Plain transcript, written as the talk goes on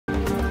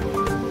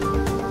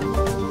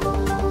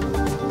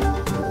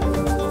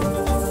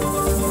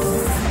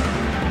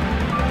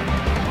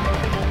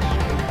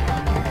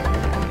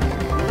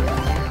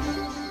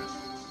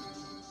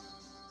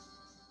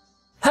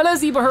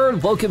as you've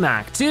heard, welcome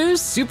back to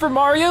Super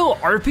Mario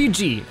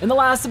RPG. In the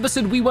last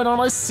episode, we went on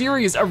a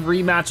series of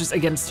rematches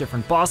against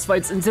different boss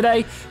fights, and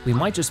today, we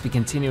might just be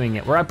continuing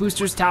it. We're at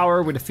Booster's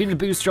Tower, we defeated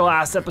Booster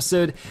last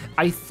episode.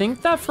 I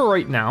think that for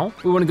right now,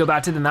 we wanna go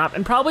back to the map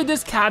and probably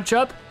just catch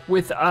up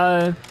with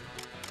the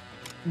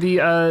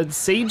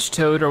Sage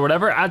Toad or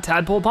whatever at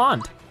Tadpole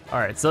Pond. All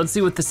right, so let's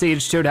see what the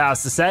Sage Toad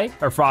has to say,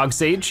 or Frog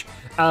Sage.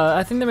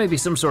 I think there may be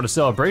some sort of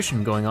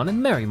celebration going on in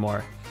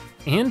Marrymore.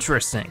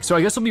 Interesting, so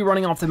I guess we'll be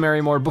running off to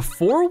Marrymore.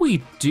 Before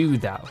we do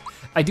though,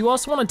 I do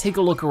also wanna take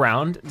a look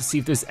around to see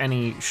if there's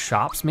any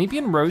shops, maybe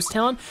in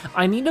Rosetown.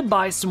 I need to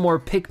buy some more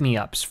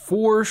pick-me-ups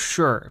for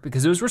sure,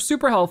 because those were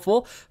super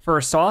helpful,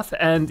 first off,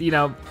 and you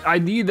know, I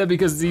need them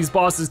because these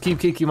bosses keep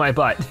kicking my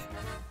butt.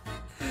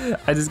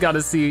 I just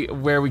gotta see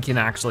where we can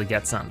actually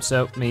get some.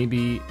 So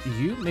maybe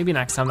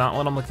next time, not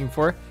what I'm looking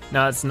for.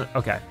 No, it's not,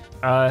 okay.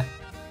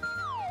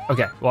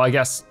 Okay, well I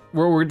guess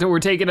we're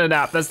taking a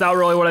nap. That's not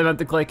really what I meant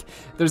to click.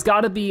 There's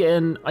gotta be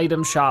an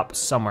item shop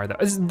somewhere though.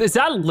 Is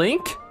that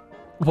Link?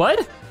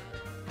 What?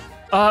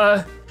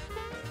 Hi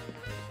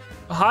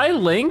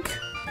Link?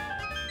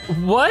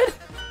 What?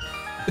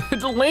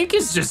 Link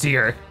is just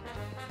here.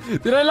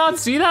 Did I not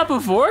see that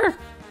before?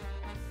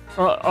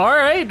 All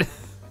right.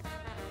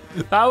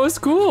 That was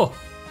cool.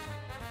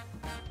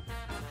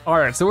 All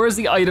right, so where's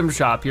the item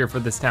shop here for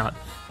this town?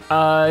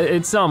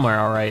 It's somewhere,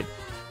 all right.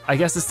 I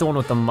guess it's the one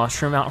with the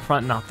mushroom out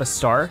front, not the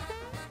star.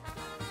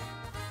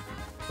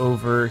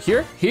 Over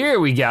here, here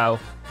we go.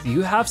 Do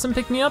you have some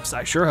pick-me-ups?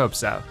 I sure hope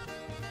so.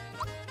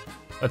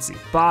 Let's see,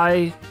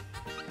 buy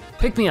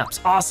pick-me-ups,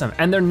 awesome.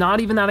 And they're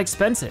not even that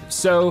expensive.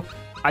 So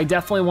I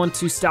definitely want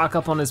to stock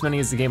up on as many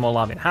as the game will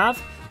allow me to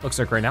have. Looks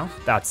like right now,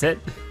 that's it.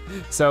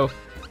 So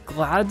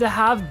glad to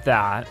have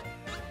that.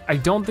 I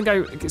don't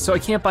think so I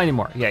can't buy any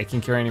more. Yeah, I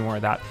can't carry any more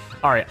of that.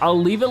 All right, I'll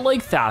leave it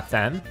like that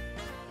then.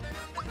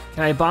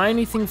 Can I buy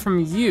anything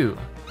from you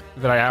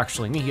that I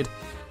actually need?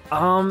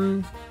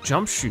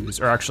 Jump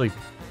shoes are actually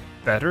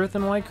better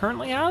than what I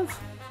currently have?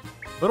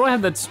 What do I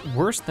have that's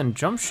worse than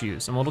jump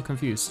shoes? I'm a little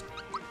confused.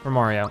 For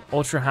Mario,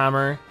 Ultra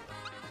Hammer.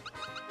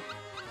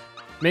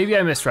 Maybe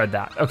I misread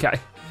that, okay,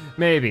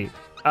 maybe.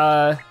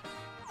 That's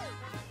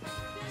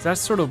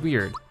sort of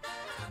weird.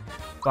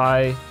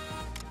 Buy.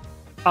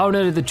 Oh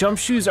no, the jump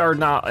shoes are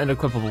not an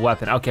equipable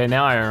weapon. Okay,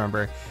 now I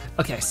remember.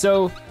 Okay,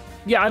 so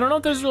yeah, I don't know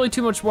if there's really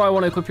too much more I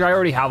want to equip here. I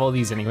already have all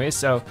these anyway,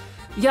 so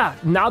yeah,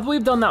 now that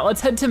we've done that, let's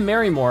head to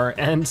Marrymore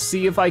and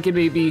see if I can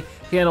maybe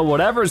handle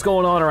whatever's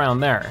going on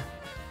around there.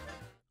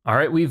 All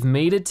right, we've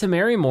made it to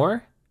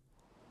Marrymore.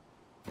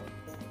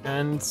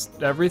 And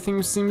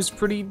everything seems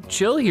pretty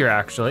chill here,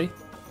 actually.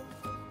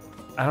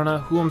 I don't know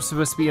who I'm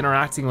supposed to be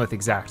interacting with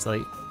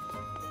exactly,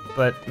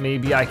 but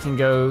maybe I can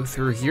go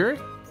through here.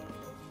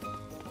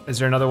 Is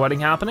there another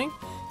wedding happening?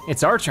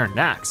 It's our turn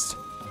next.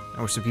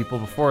 I wish the people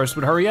before us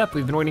would hurry up.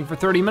 We've been waiting for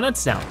 30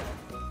 minutes now.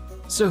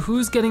 So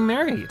who's getting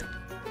married?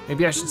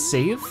 Maybe I should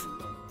save?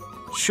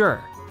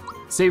 Sure,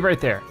 save right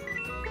there.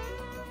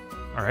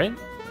 All right.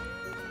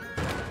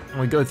 And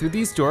we go through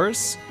these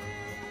doors.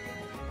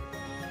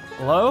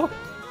 Hello?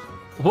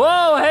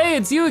 Whoa, hey,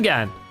 it's you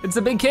again. It's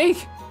a big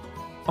cake.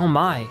 Oh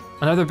my,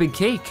 another big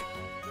cake.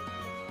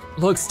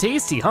 Looks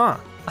tasty, huh?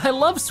 I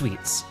love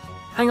sweets.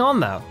 Hang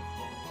on though.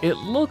 It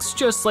looks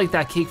just like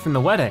that cake from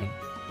the wedding.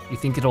 You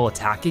think it'll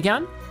attack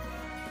again?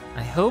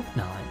 I hope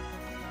not.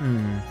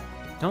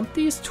 Don't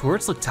these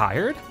tourists look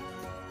tired?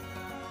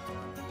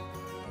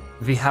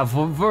 We have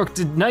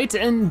worked night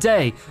and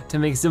day to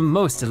make the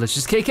most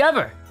delicious cake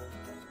ever.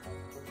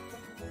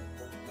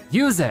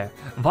 You there,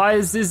 why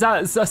is this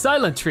a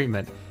silent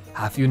treatment?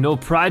 Have you no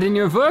pride in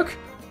your work?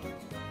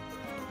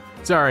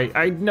 Sorry,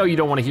 I know you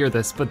don't want to hear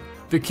this, but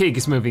the cake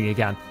is moving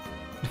again.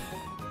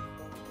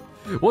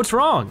 What's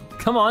wrong?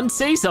 Come on,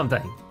 say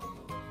something.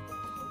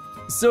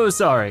 So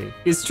sorry,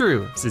 it's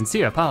true,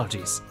 sincere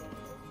apologies.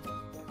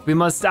 We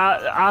must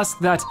ask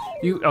that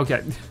you,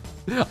 okay.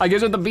 I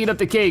guess we have to beat up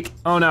the cake,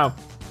 oh no.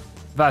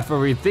 What were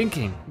we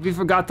thinking? We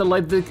forgot to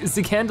light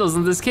the candles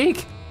in this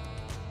cake.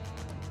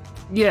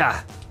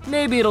 Yeah,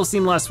 maybe it'll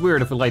seem less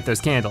weird if we light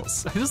those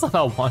candles. I just love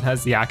how one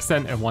has the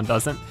accent and one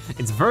doesn't.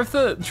 It's worth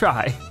a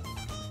try.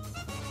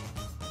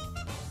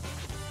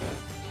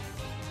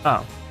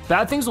 Oh.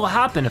 Bad things will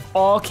happen if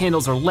all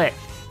candles are lit.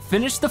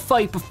 Finish the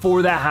fight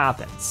before that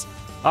happens.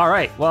 All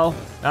right, well,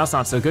 that's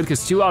not so good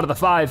because 2 out of the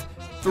 5,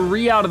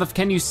 3 out of the,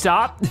 can you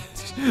stop?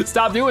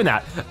 Stop doing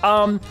that.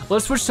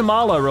 Let's switch to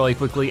Mala really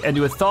quickly and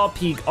do a thought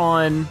peek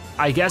on,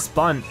 I guess,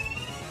 Bundt.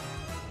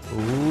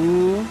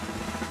 Ooh,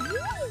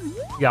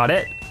 got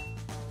it.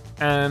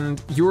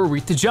 And you're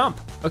weak to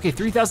jump. Okay,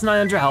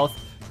 3,900 health,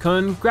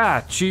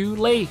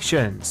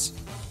 congratulations.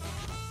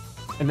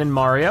 And then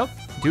Mario,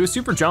 do a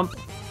super jump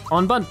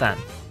on Bundt then.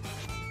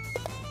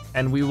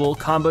 And we will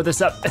combo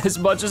this up as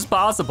much as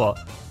possible.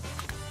 A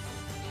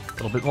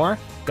little bit more,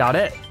 got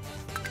it.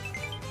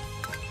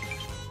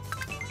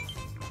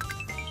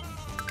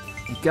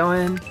 Keep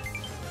going.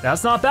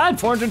 That's not bad,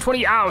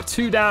 420, ow,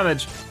 2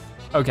 damage.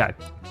 Okay,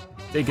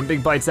 taking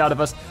big bites out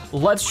of us.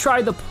 Let's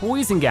try the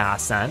poison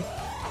gas then.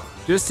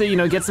 just to, you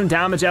know, get some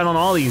damage out on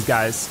all these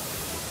guys.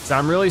 So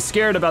I'm really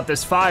scared about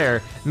this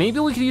fire. Maybe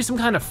we could use some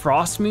kind of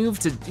frost move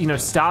to, you know,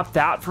 stop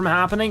that from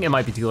happening. It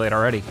might be too late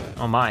already.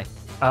 Oh my.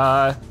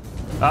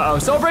 Uh-oh,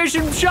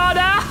 celebration shot,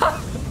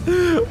 ah!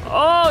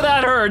 Oh,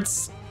 that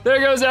hurts. There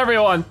goes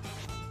everyone.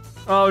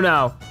 Oh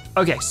no.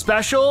 Okay,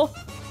 special,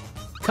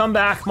 come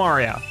back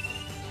Mario.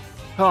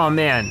 Oh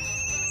man,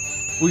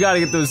 we gotta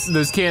get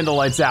those candle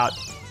lights out.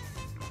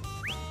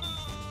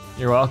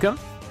 You're welcome.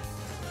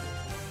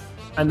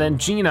 And then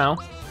Geno,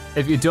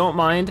 if you don't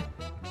mind,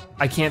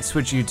 I can't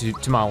switch you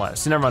to Malo,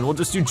 so never mind, we'll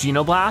just do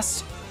Geno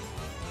Blast.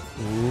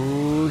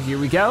 Ooh, here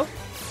we go.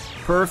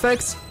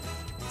 Perfect.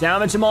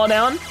 Damage them all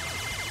down.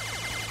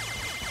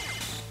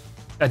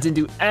 That didn't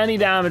do any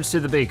damage to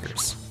the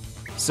bakers.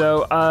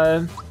 So,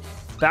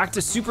 back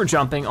to super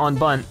jumping on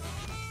Bundt.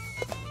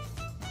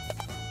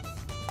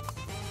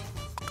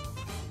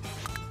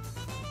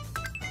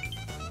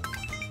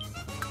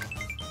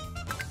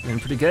 Doing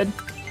pretty good.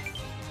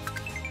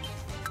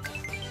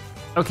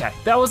 Okay,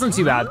 that wasn't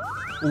too bad.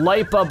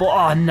 Light bubble,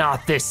 oh,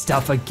 not this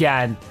stuff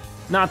again.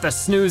 Not the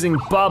snoozing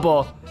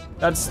bubble.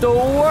 That's the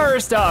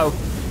worst, oh.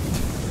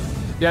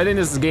 Yeah, I think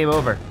this is game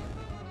over.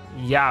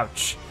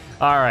 Youch.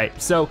 All right,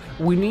 so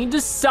we need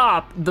to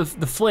stop the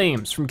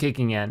flames from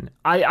kicking in.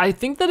 I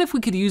think that if we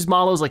could use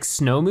Malo's like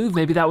snow move,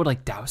 maybe that would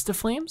like douse the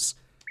flames.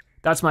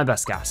 That's my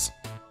best guess.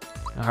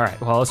 All right,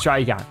 well, let's try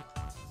again.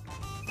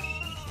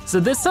 So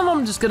this time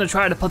I'm just gonna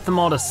try to put them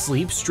all to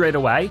sleep straight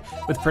away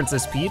with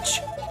Princess Peach.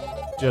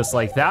 Just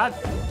like that,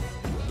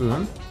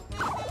 boom.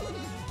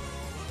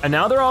 And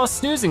now they're all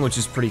snoozing, which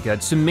is pretty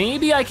good. So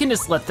maybe I can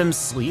just let them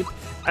sleep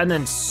and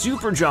then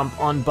super jump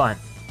on Bundt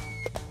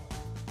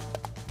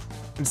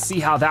and see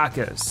how that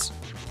goes.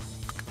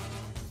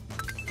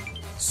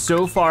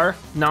 So far,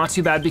 not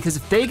too bad, because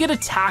if they get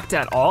attacked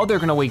at all, they're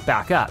gonna wake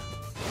back up.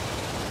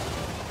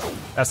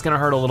 That's gonna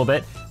hurt a little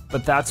bit,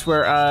 but that's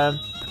where the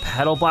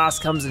Petal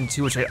Blast comes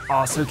into, which I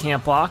also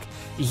can't block.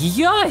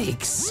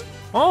 Yikes!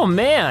 Oh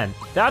man,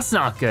 that's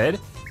not good.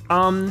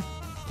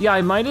 Yeah,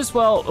 I might as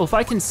well, if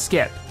I can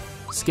skip,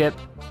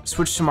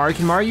 switch to Mario.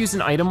 Can Mario use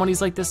an item when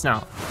he's like this?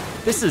 No.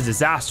 This is a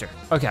disaster.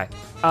 Okay,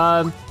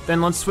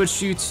 then let's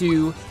switch you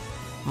to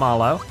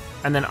Malo,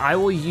 and then I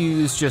will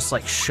use just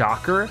like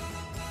Shocker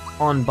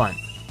on Bundt.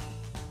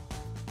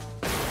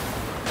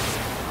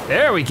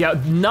 There we go,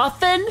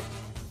 nothing?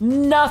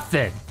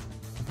 Nothing.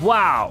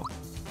 Wow.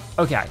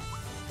 Okay,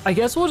 I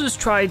guess we'll just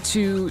try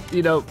to,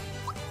 you know,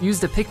 use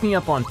the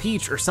pick-me-up on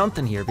Peach or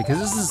something here, because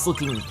this is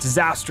looking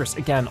disastrous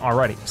again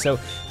already. So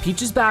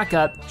Peach is back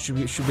up, should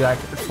be back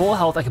at full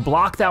health. I can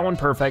block that one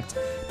perfect.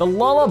 The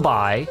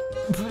lullaby,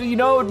 you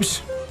know,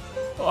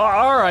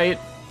 all right.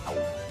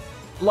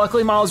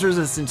 Luckily Miles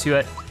resistant to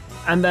it.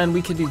 And then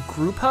we could do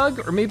group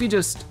hug or maybe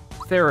just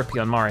therapy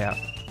on Mario.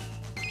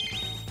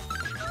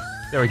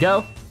 There we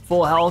go,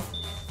 full health,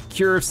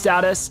 cure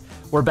status,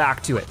 we're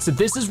back to it. So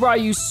this is where I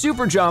use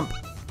super jump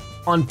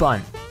on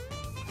Bundt.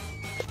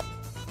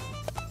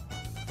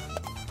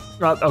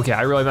 Okay,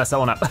 I really messed that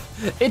one up.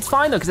 It's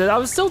fine though, because that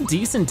was still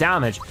decent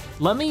damage.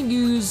 Let me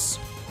use,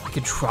 I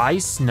could try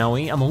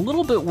Snowy. I'm a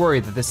little bit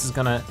worried that this is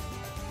gonna,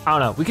 I don't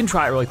know, we can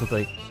try it really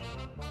quickly.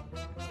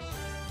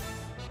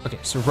 Okay,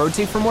 so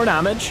rotate for more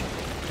damage.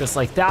 Just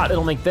like that,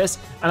 it'll make this.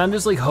 And I'm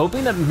just like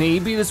hoping that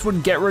maybe this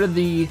would get rid of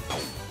the,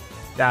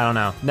 I don't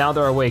know. Now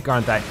they're awake,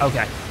 aren't they?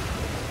 Okay.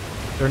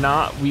 They're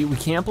not, we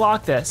can't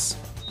block this.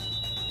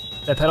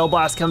 The Petal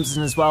Blast comes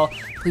in as well.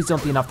 Please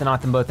don't be enough to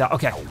knock them both out.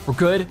 Okay, we're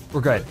good,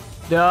 we're good.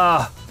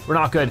 We're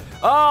not good.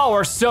 Oh,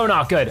 we're so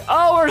not good.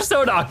 Oh, we're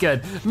so not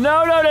good.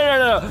 No,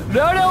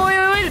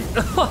 wait.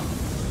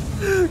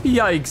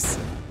 Yikes.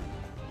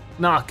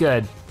 Not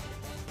good.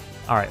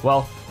 All right,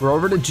 well, we're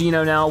over to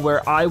Geno now,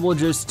 where I will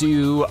just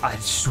do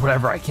just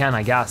whatever I can,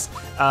 I guess.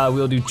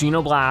 We'll do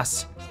Geno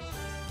Blast.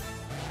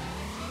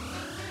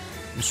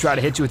 Just try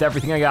to hit you with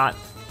everything I got.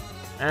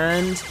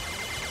 And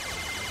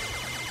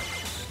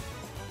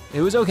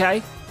it was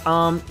okay.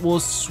 We'll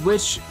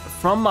switch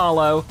from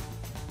Malo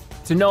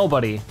to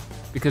nobody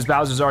because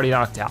Bowser's already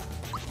knocked out.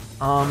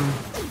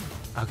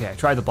 Okay, I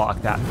tried to block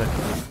that, but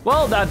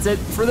well, that's it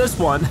for this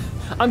one.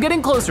 I'm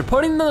getting closer.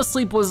 Putting them to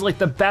sleep was like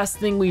the best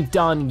thing we've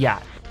done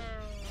yet.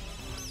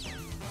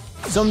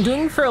 So I'm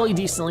doing fairly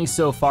decently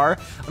so far.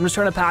 I'm just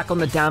trying to pack on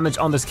the damage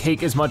on this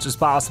cake as much as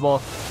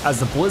possible. As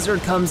the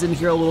blizzard comes in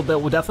here a little bit,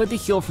 we'll definitely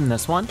have to heal from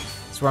this one.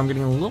 So I'm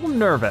getting a little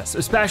nervous,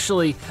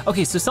 especially,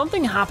 okay, so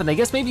something happened, I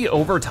guess maybe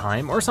over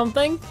time or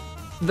something.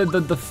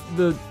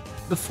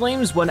 The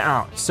flames went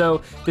out.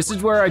 So this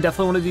is where I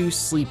definitely wanna do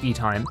sleepy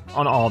time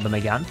on all of them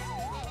again.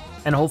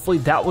 And hopefully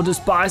that will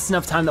just buy us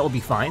enough time that we'll be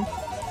fine.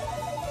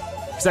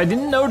 Because I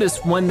didn't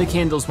notice when the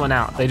candles went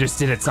out. They just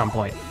did at some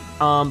point.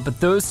 But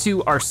those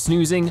two are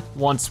snoozing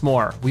once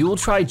more. We will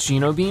try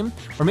Geno Beam,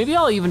 or maybe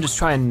I'll even just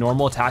try a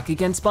normal attack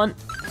against Bundt.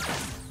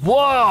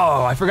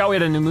 Whoa, I forgot we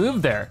had a new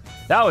move there.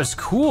 That was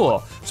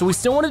cool. So we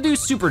still wanna do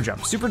Super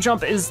Jump. Super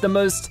Jump is the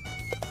most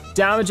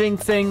damaging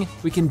thing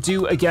we can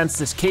do against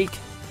this cake.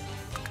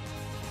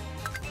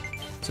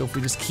 So if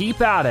we just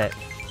keep at it.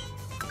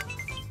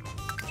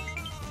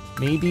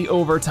 maybe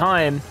over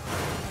time.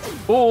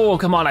 Oh,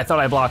 come on, I thought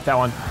I blocked that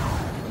one.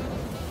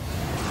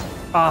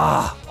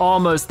 Ah,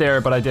 almost there,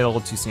 but I did a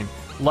little too soon.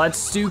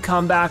 Let's do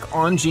comeback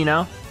on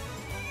Geno.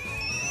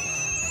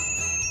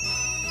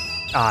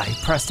 Ah, he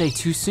pressed A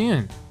too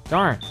soon,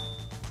 darn.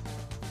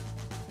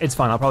 It's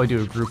fine, I'll probably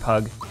do a group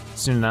hug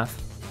soon enough.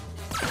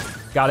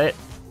 Got it.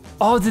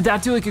 Oh, did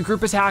that do like a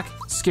group attack?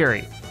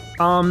 Scary.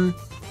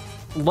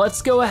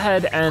 Let's go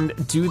ahead and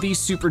do the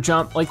super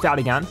jump like that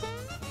again.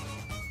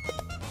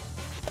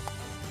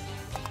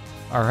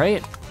 All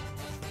right.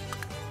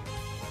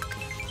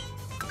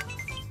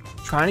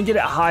 Trying to get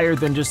it higher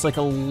than just like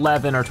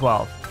 11 or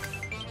 12.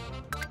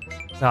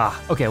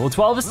 Ah, okay, well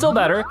 12 is still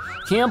better.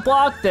 Can't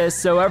block this,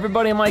 so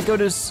everybody might go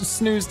to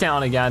snooze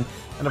town again.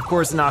 And of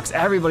course it knocks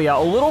everybody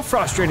out. A little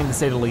frustrating to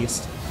say the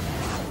least.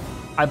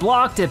 I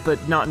blocked it,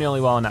 but not nearly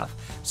well enough.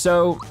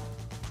 So,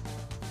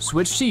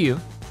 switch to you,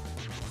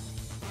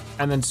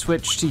 and then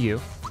switch to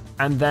you,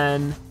 and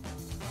then,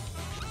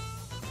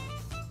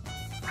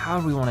 how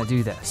do we wanna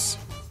do this?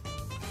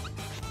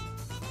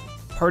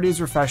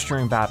 Parties refresh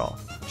during battle.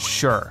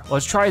 Sure,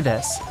 let's try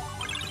this.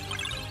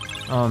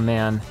 Oh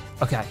man,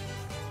 okay.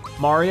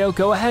 Mario,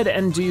 go ahead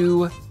and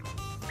do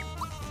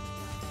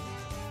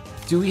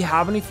we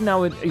have anything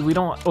now? We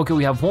don't, okay,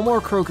 we have one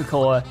more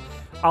Coca-Cola.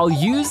 I'll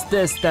use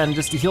this then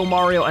just to heal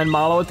Mario and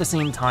Malo at the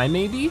same time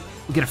maybe.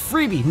 We get a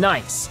freebie,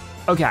 nice.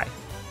 Okay.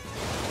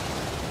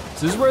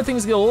 So this is where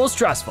things get a little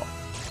stressful.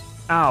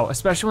 Ow,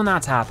 especially when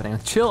that's happening.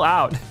 Chill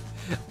out.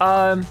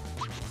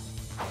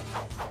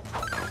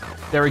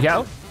 There we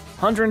go.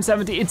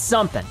 170, it's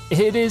something.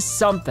 It is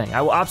something.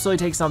 I will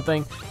absolutely take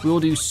something. We will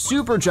do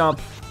super jump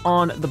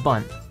on the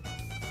Bundt.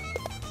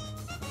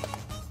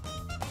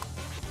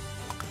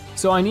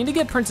 So I need to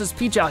get Princess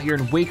Peach out here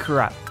and wake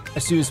her up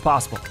as soon as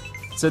possible,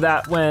 so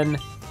that when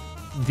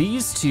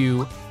these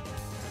two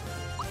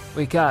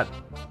wake up,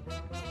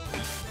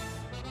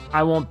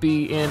 I won't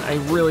be in a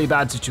really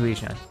bad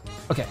situation.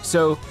 Okay,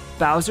 so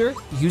Bowser,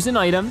 use an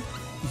item,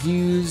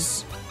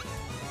 use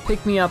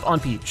pick me up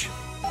on Peach.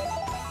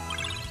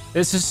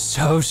 This is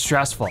so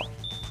stressful.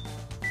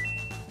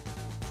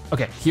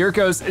 Okay, here it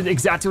goes,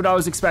 exactly what I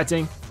was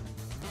expecting,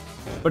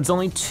 but it's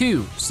only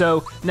 2.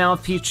 So now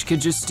Peach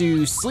could just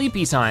do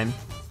sleepy time,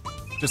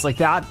 just like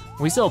that.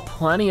 We still have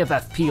plenty of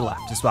FP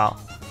left as well.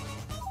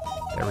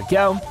 There we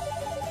go.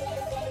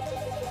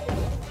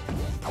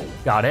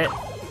 Got it.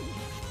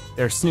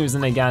 They're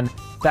snoozing again.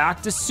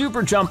 Back to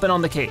super jumping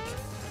on the cake.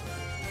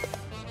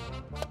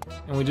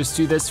 And we just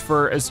do this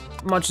for as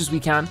much as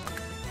we can.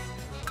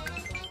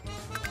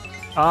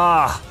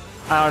 Ah,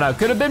 I don't know,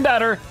 could have been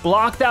better.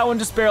 Block that one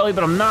just barely,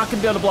 but I'm not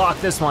gonna be able to block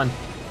this one.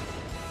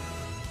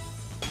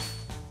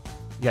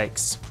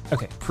 Yikes.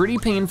 Okay, pretty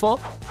painful.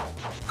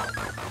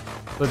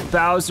 But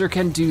Bowser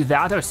can do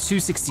that. That was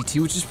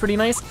 262, which is pretty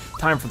nice.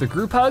 Time for the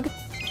group hug.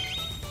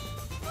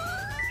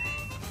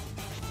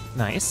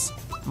 Nice.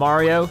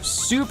 Mario,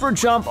 super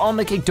jump on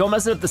the cake. Don't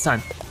mess it up this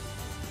time.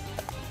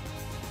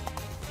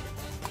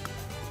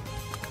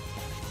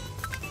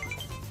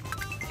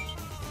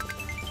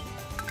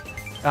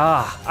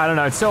 Ah, I don't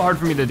know, it's so hard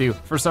for me to do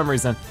for some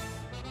reason.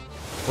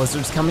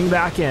 Blizzard's coming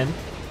back in.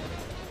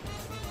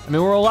 I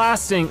mean, we're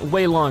lasting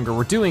way longer.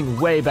 We're doing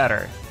way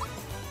better.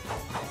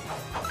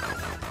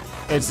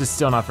 It's just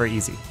still not very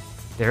easy.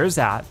 There's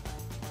that.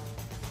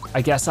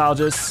 I guess I'll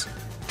just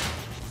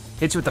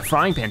hit you with the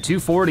frying pan.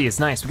 240 is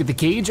nice. We get the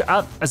gauge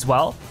up as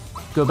well.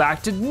 Go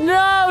back to,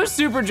 no,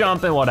 super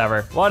jump and whatever.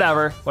 It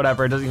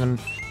doesn't even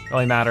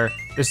really matter.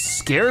 The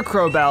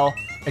Scarecrow Bell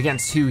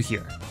against who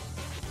here?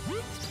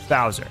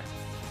 Bowser.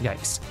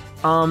 Yikes.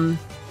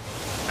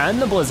 And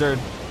the Blizzard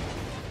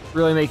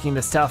really making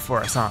this tough for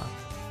us, huh?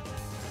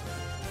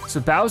 So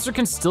Bowser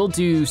can still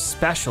do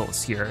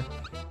specials here.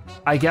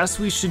 I guess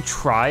we should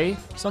try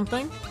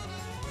something?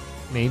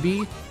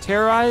 Maybe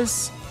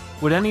Terrorize?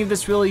 Would any of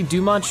this really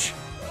do much?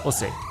 We'll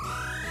see.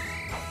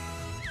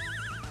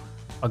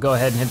 I'll go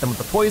ahead and hit them with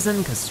the poison,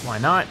 because why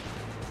not?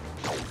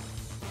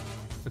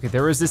 Okay,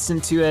 they're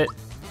resistant to it.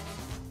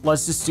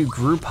 Let's just do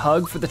group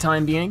hug for the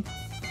time being.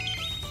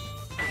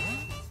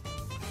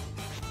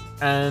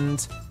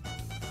 And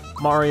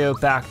Mario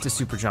back to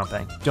super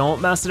jumping.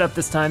 Don't mess it up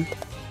this time.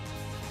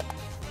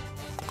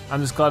 I'm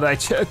just glad I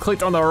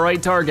clicked on the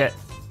right target.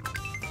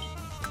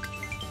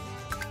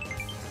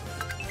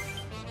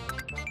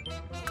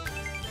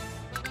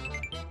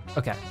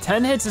 Okay,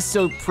 10 hits is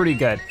still pretty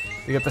good.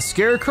 We got the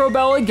Scarecrow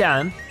Bell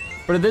again,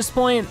 but at this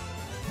point,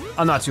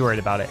 I'm not too worried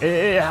about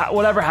it.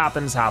 Whatever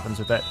happens, happens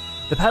with it.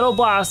 The Petal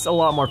Blast, a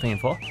lot more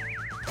painful.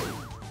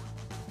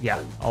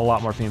 Yeah, a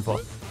lot more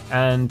painful.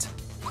 And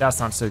that's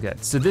not so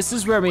good. So this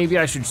is where maybe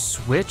I should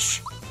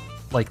switch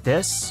like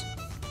this.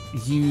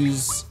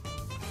 Use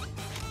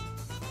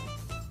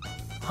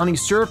honey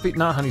syrup,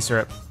 not honey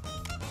syrup.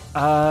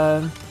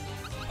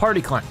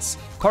 Party cleanse.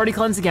 Party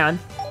cleanse again,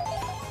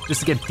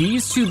 just to get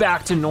these two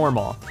back to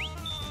normal.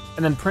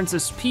 And then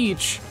Princess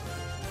Peach,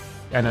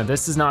 I know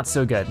this is not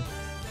so good.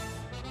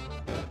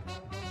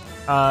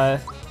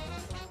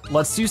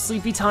 Let's do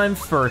sleepy time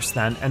first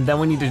then, and then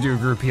we need to do a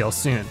group heal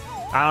soon.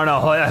 I don't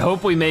know, I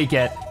hope we make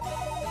it.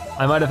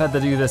 I might have had to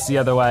do this the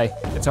other way.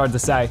 It's hard to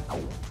say.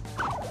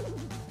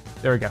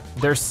 There we go.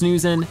 They're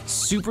snoozing,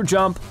 super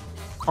jump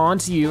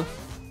onto you.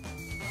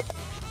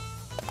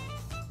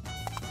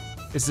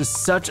 This is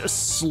such a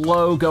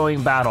slow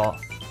going battle.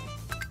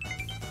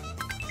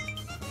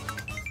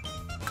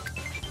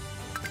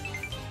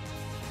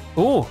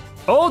 Ooh,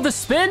 oh, the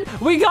spin,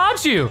 we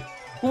got you.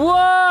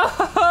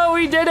 Whoa,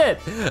 we did it.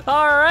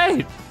 All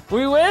right,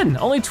 we win.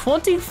 Only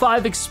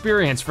 25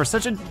 experience for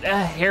such a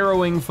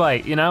harrowing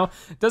fight, you know?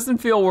 Doesn't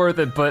feel worth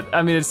it, but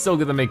I mean, it's still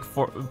gonna make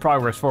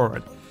progress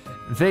forward.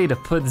 Way to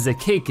put the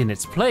cake in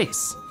its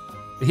place.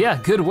 Yeah,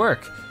 good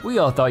work. We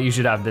all thought you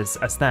should have this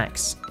as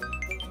thanks.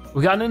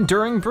 We got an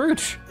enduring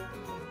brooch.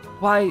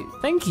 Why,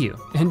 thank you.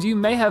 And you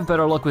may have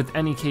better luck with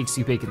any cakes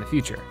you bake in the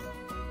future.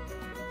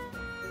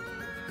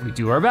 We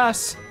do our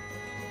best.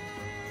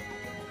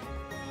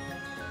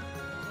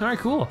 All right,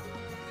 cool.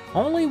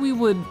 Only we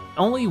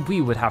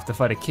would have to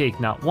fight a cake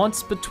not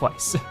once, but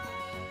twice.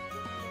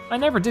 I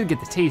never did get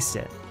to taste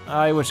it.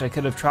 I wish I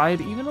could have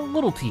tried even a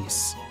little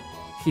piece.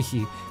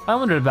 Hehe, I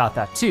wondered about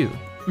that too.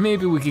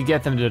 Maybe we could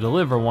get them to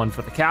deliver one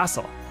for the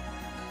castle.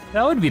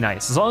 That would be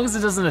nice, as long as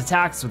it doesn't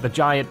attack us with a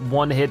giant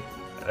one-hit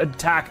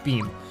attack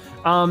beam.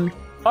 All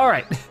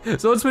right,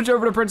 so let's switch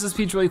over to Princess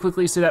Peach really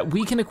quickly so that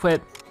we can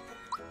equip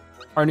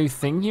our new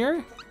thing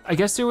here. I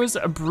guess there was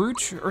a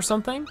brooch or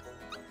something.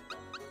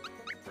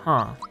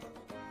 Huh.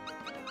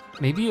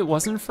 Maybe it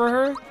wasn't for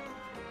her?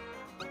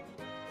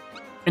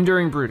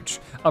 Enduring brooch.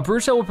 A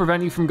brooch that will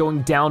prevent you from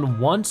going down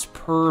once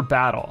per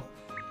battle.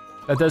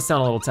 That does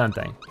sound a little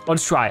tempting.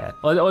 Let's try it.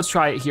 Let's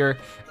try it here.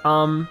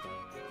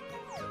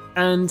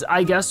 And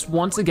I guess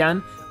once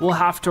again, we'll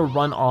have to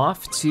run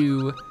off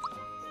to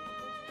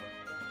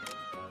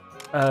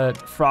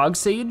Frog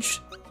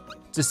Sage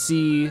to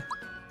see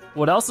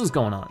what else is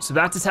going on. So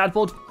back to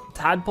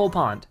Tadpole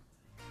Pond.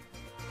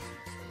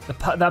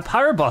 That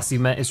pirate boss you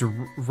met is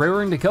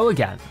raring to go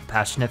again.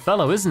 Passionate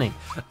fellow, isn't he?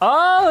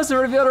 Oh, so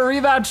we're gonna be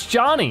able to rematch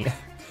Johnny.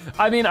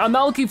 I mean, I'm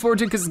not looking forward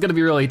to it because it's gonna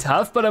be really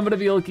tough, but I'm gonna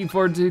be looking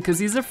forward to it because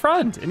he's a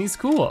friend and he's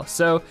cool.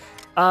 So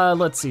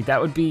let's see,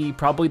 that would be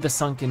probably the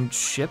sunken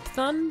ship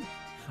then?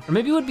 Or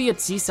maybe it would be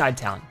at Seaside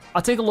Town.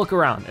 I'll take a look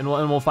around and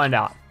we'll find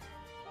out.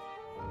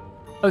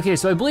 Okay,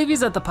 so I believe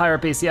he's at the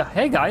pirate base. Yeah,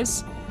 hey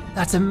guys,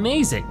 that's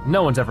amazing.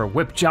 No one's ever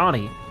whipped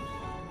Johnny.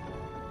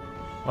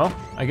 Well,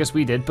 I guess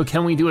we did, but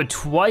can we do it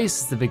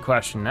twice is the big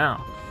question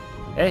now.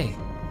 Hey.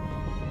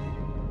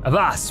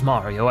 Avast,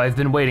 Mario, I've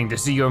been waiting to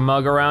see your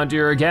mug around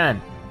here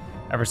again.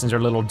 Ever since our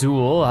little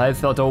duel, I've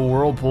felt a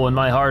whirlpool in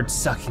my heart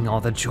sucking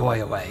all the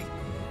joy away.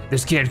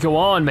 This can't go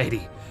on,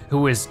 matey.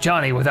 Who is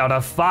Johnny without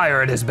a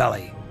fire in his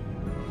belly?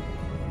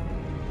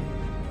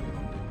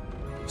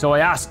 So I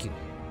ask you,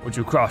 would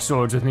you cross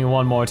swords with me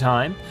one more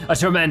time? A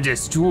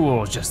tremendous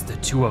duel, just the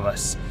two of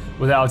us,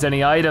 without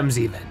any items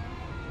even.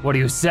 What do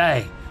you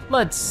say?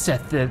 Let's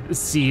set the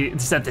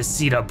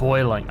seat a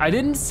boiling. I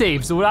didn't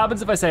save, so what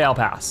happens if I say I'll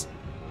pass?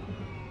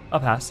 I'll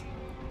pass.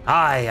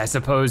 Aye, I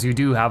suppose you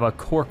do have a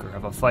corker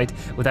of a fight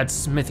with that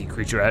Smithy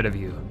creature ahead of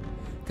you.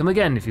 Come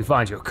again if you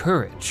find your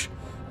courage.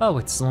 Oh,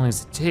 it's as long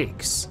as it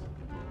takes.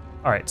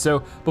 All right,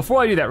 so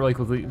before I do that really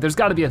quickly, there's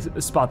gotta be a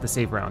spot to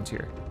save around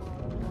here.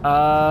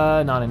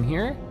 Not in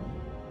here.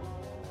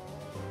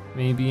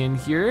 Maybe in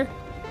here?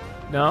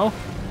 No?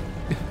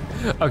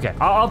 Okay,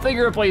 I'll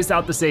figure a place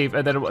out to save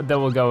and then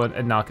we'll go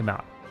and knock him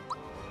out.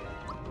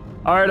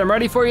 All right, I'm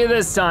ready for you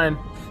this time.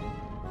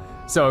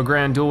 So a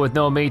grand duel with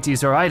no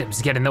mateys or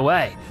items get in the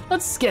way.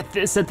 Let's set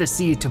the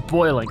sea to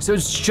boiling. So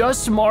it's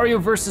just Mario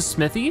versus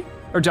Smithy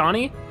or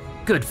Johnny?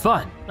 Good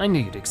fun, I knew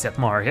you'd accept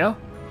Mario.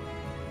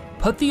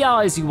 Put the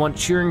allies you want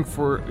cheering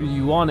for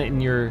you on it in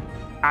your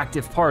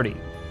active party.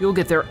 You'll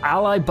get their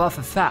ally buff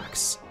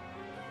effects.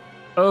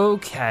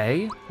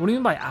 Okay, what do you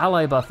mean by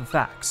ally buff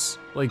effects?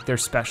 Like their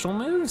special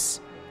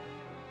moves?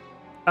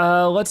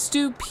 Let's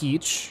do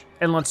Peach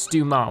and let's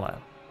do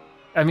Mallow.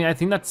 I mean, I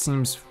think that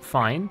seems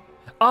fine.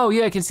 Oh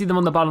yeah, I can see them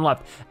on the bottom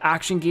left.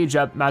 Action gauge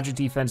up, magic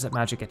defense up,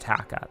 magic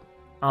attack up.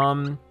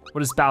 What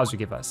does Bowser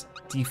give us?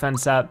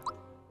 Defense up,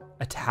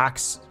 attack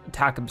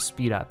up,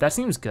 speed up. That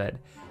seems good.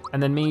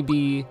 And then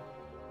maybe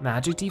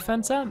magic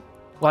defense up?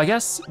 Well, I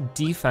guess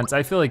defense,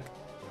 I feel like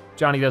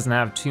Johnny doesn't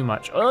have too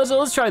much.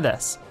 Let's try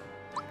this.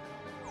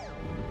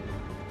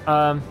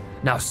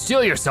 Now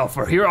steel yourself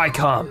for here I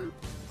come.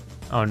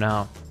 Oh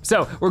no.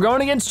 So we're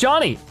going against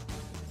Johnny.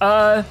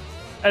 And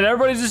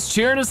everybody's just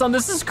cheering us on.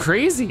 This is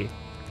crazy.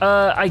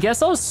 I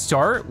guess I'll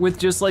start with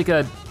just like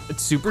a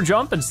super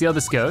jump and see how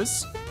this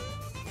goes.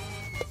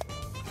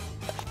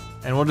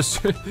 And we'll just,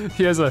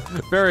 he has a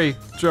very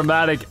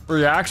dramatic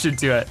reaction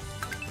to it.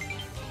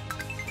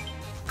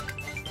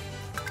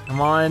 Come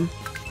on.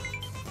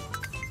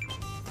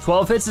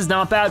 12 hits is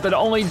not bad, but it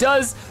only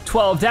does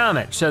 12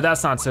 damage, so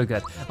that's not so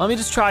good. Let me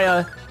just try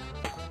a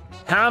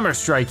hammer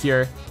strike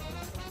here.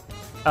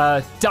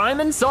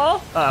 Diamond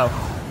saw? Oh.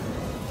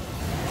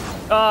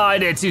 Oh, I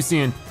did too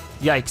soon.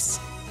 Yikes.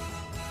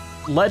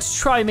 Let's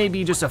try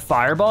maybe just a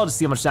fireball to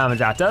see how much damage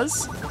that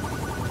does.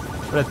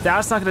 But if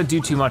that's not gonna do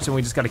too much, then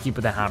we just gotta keep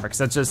with the hammer, because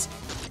that's just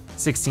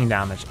 16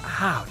 damage.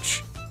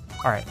 Ouch.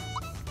 All right.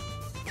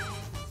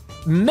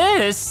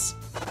 Miss?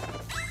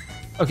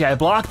 Okay, I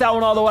blocked that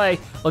one all the way.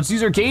 Let's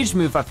use our gauge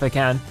move if I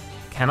can.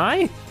 Can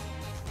I?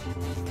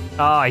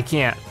 Oh, I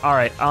can't. All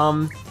right,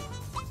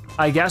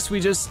 I guess we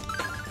just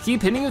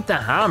keep hitting with the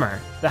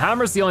hammer. The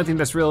hammer's the only thing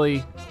that's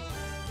really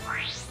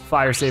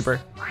fire saber.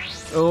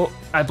 Oh,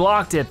 I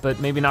blocked it, but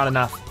maybe not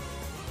enough.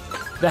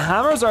 The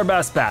hammer's our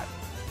best bet.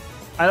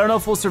 I don't know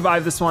if we'll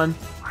survive this one.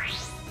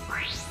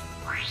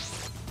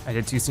 I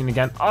did too soon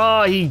again.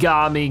 Oh, he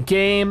got me.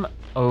 Game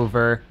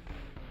over.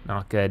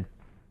 Not good.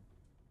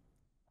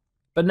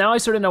 But now I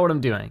sort of know what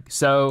I'm doing.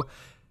 So,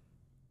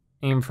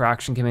 aim for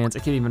action commands. I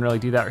can't even really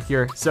do that right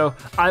here. So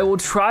I will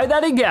try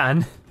that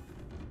again.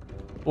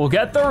 We'll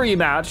get the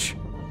rematch.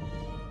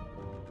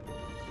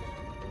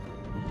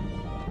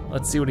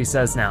 Let's see what he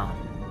says now.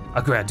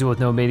 A grand duel with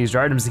no mateys or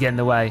items to get in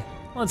the way.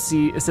 Let's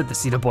see, is it the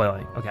seed of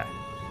boiling? Okay.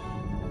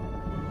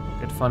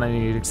 Good fun, I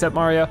need to accept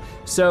Mario.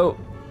 So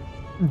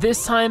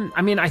this time,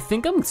 I mean, I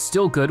think I'm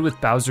still good with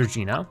Bowser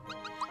Geno.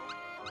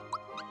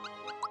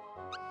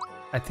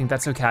 I think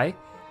that's okay.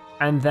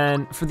 And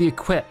then for the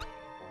equip,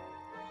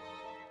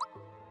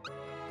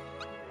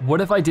 what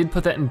if I did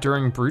put that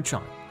Enduring Brooch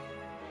on?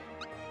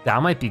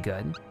 That might be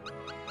good.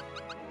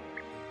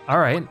 All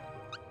right.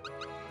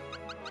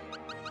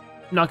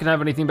 Not gonna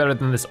have anything better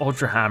than this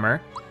Ultra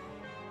Hammer.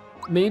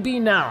 Maybe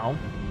now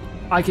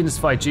I can just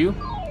fight you,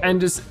 and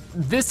just,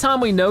 this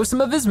time we know some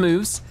of his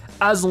moves.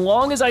 As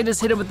long as I just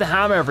hit him with the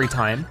hammer every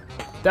time,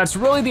 that's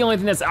really the only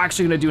thing that's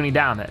actually gonna do any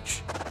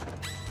damage.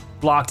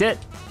 Blocked it,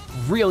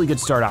 really good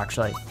start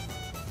actually.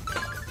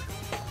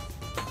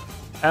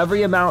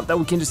 Every amount that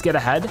we can just get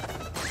ahead,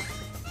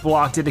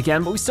 blocked it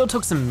again, but we still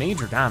took some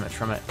major damage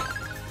from it.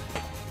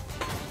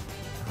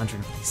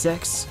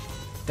 156,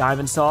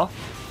 Diamond Saw.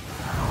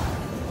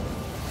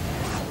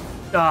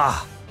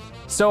 Ah,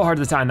 so hard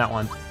to time that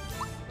one.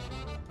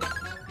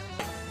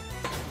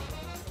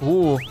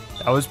 Ooh,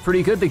 that was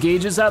pretty good. The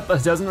gauge is up, but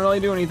it doesn't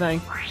really do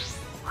anything.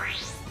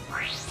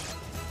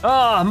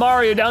 Ah,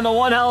 Mario down to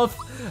 1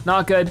 health.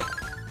 Not good.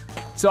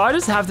 So I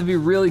just have to be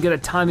really good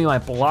at timing my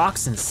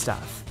blocks and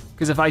stuff,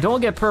 because if I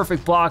don't get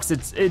perfect blocks,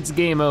 it's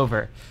game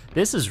over.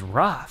 This is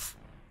rough.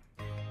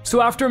 So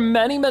after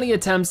many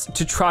attempts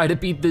to try to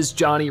beat this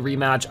Johnny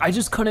rematch, I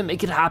just couldn't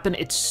make it happen.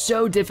 It's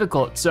so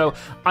difficult. So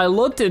I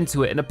looked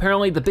into it, and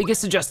apparently the biggest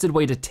suggested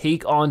way to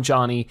take on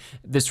Johnny,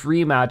 this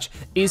rematch,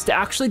 is to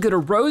actually go to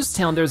Rose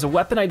Town. There's a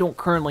weapon I don't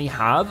currently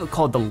have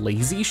called the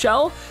Lazy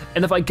Shell.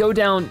 And if I go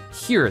down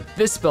here,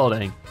 this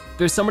building,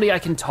 there's somebody I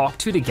can talk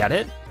to get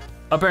it.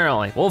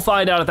 Apparently, we'll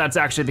find out if that's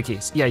actually the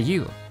case. Yeah,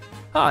 you.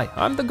 Hi,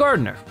 I'm the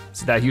gardener.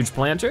 See that huge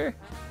planter?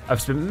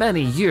 I've spent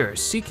many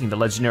years seeking the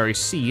legendary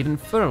seed and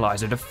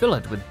fertilizer to fill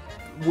it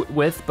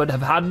with, but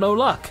have had no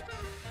luck.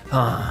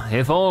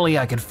 If only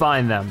I could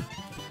find them.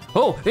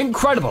 Oh,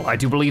 incredible! I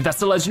do believe that's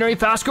the legendary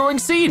fast-growing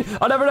seed.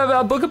 I'll never have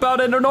a book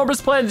about an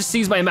enormous plan to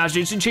seize my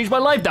imagination and change my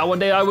life. That one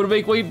day I would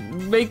make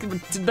to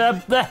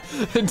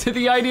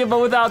the idea,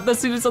 but without the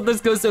seed, something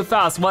goes so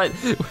fast. What?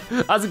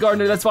 As a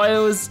gardener, that's why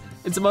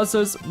it's a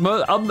monstrous.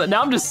 Now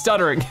I'm just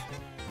stuttering.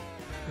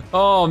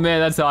 Oh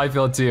man, that's how I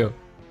feel too.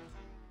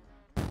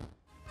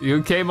 You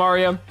okay,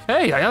 Mario?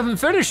 Hey, I haven't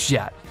finished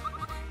yet.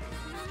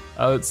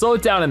 Slow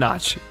it down a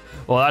notch.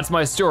 Well, that's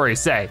my story,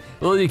 say.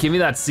 Will you give me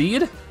that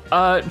seed?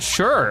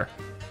 Sure.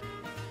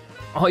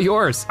 All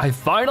yours, I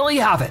finally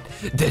have it.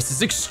 This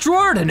is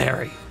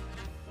extraordinary.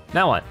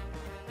 Now what?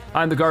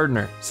 I'm the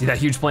gardener. See that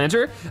huge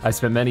planter? I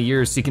spent many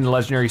years seeking the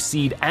legendary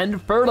seed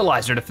and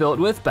fertilizer to fill it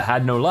with, but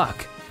had no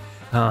luck.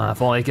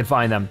 If only I could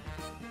find them.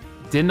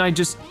 Didn't I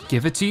just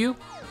give it to you?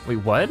 Wait,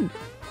 what?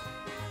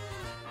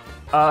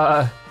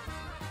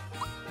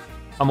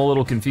 I'm a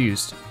little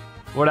confused.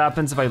 What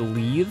happens if I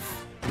leave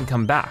and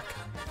come back?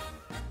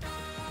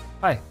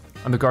 Hi,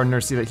 I'm the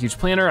gardener. See that huge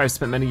planter? I've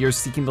spent many years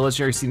seeking the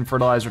legendary seed and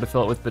fertilizer to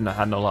fill it with, but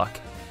had no luck.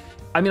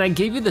 I mean, I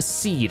gave you the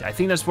seed. I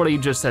think that's what you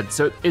just said.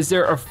 So is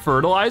there a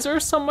fertilizer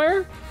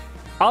somewhere?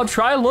 I'll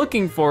try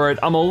looking for it.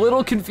 I'm a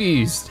little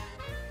confused.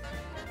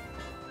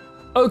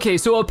 Okay,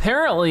 so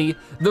apparently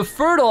the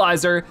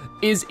fertilizer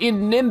is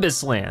in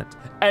Nimbus Land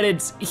and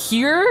it's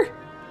here?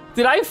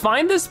 Did I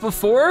find this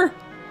before?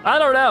 I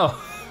don't know.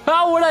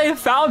 How would I have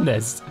found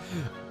this?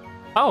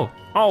 Oh,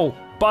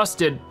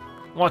 busted.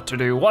 What to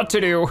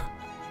do?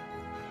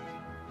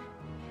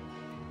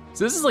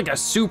 So this is like a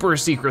super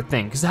secret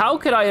thing, because how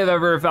could I have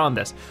ever found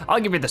this? I'll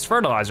give you this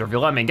fertilizer if you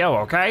let me go,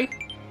 okay?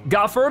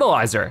 Got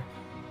fertilizer.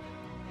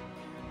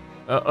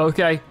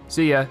 Okay,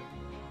 see ya.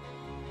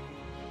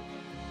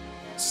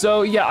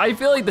 So yeah, I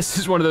feel like this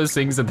is one of those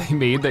things that they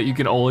made that you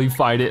can only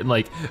find it in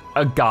like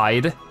a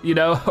guide, you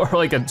know, or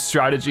like a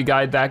strategy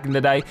guide back in the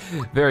day.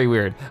 Very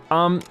weird.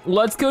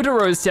 Let's go to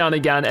Rosetown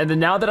again, and then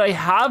now that I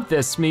have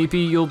this, maybe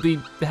you'll be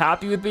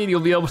happy with me and you'll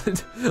be able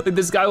to, like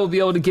this guy will be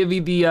able to give me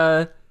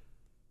the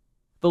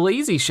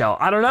lazy shell.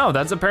 I don't know,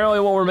 that's apparently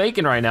what we're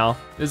making right now.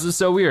 This is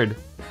so weird.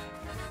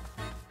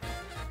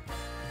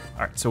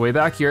 All right, so way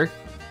back here,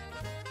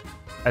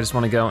 I just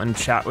wanna go and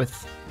chat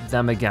with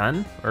them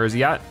again. Where is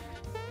he at?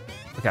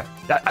 Okay,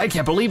 I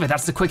can't believe it.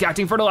 That's the quick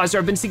acting fertilizer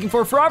I've been seeking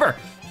for forever.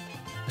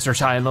 I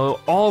searched high and low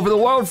all over the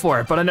world for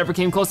it, but I never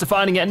came close to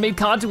finding it and made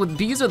contact with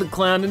bees of the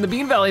clan in the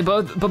Bean Valley,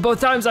 but both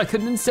times I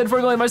couldn't instead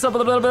formulate myself.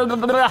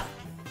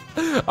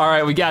 All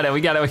right, we got it.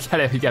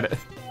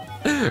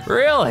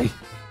 Really?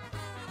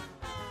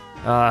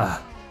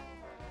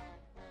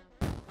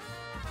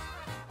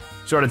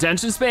 Short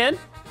attention span?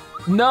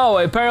 No,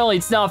 apparently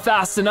it's not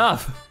fast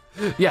enough.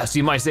 Yes,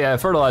 you might say I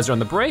have fertilizer on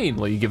the brain.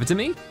 Will you give it to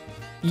me?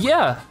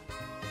 Yeah.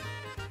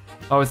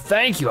 Oh,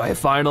 thank you. I have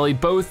finally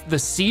both the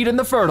seed and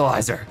the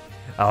fertilizer.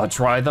 I'll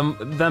try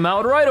them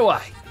out right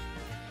away.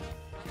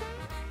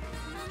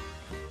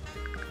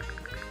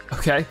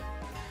 Okay,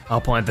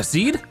 I'll plant the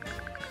seed.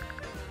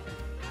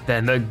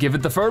 Then give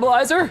it the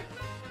fertilizer.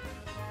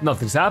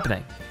 Nothing's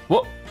happening.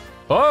 Whoa,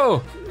 whoa,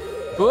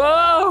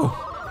 whoa.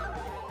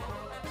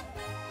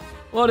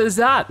 What is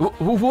that?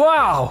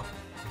 Wow,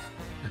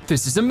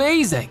 this is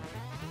amazing.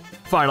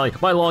 Finally,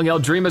 my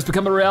long-held dream has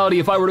become a reality.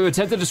 If I were to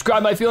attempt to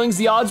describe my feelings,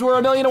 the odds were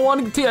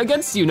 1,000,000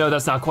 against you. No,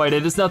 that's not quite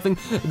it. It's nothing.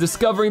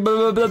 Discovering.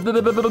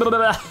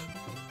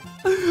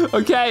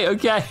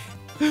 Okay.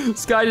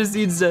 Sky just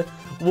needs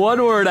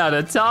one word at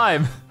a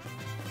time.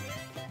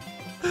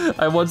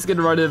 I once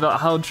gonna write about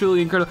how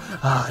truly incredible.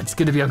 It's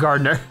gonna be a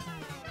gardener.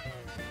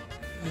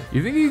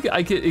 You think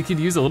it could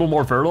use a little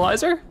more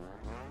fertilizer?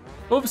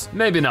 Oops,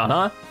 maybe not,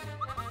 huh?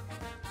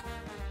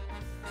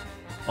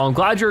 Well, I'm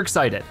glad you're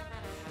excited.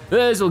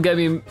 This will get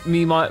me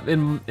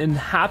in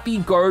Happy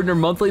Gardener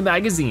Monthly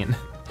magazine.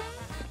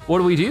 What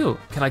do we do?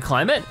 Can I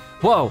climb it?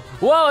 Whoa,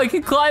 I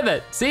can climb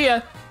it. See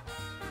ya.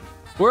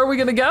 Where are we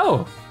gonna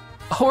go?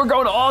 Oh, we're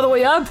going all the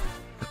way up.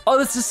 Oh,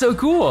 this is so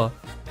cool.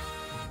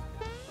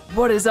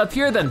 What is up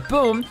here then?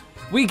 Boom,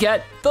 we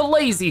get the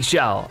lazy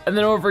shell. And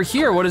then over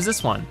here, what is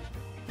this one?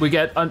 We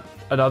get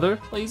another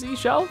lazy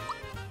shell?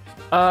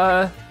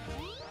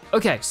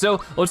 Okay,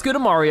 so let's go to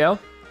Mario.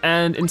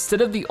 And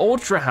instead of the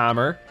Ultra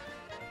Hammer,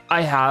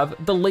 I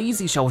have the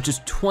lazy shell, which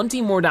is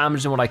 20 more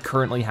damage than what I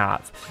currently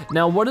have.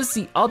 Now, what is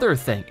the other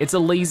thing? It's a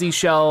lazy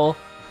shell,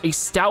 a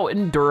stout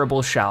and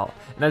durable shell.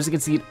 And as you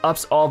can see, it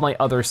ups all my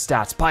other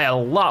stats by a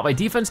lot. My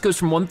defense goes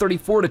from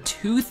 134 to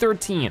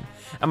 213.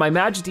 And my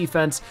magic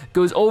defense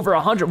goes over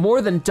 100,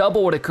 more than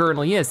double what it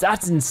currently is.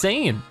 That's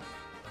insane.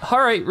 All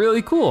right,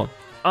 really cool.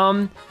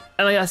 And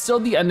I still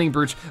have the ending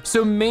brooch.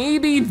 So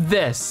maybe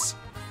this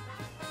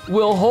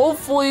will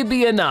hopefully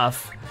be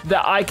enough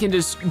that I can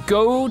just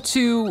go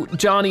to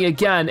Johnny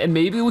again and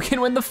maybe we can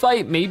win the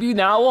fight. Maybe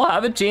now we'll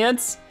have a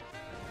chance.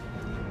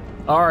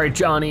 All right,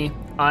 Johnny,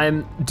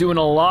 I'm doing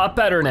a lot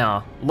better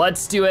now.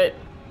 Let's do it.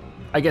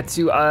 I get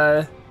to,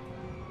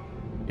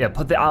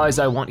 put the allies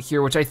I want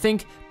here, which I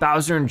think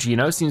Bowser and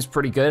Geno seems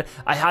pretty good.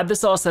 I had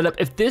this all set up.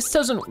 If this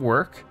doesn't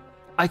work,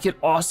 I could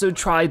also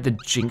try the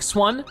Jinx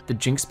one, the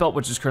Jinx belt,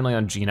 which is currently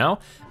on Geno.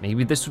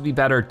 Maybe this would be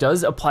better. It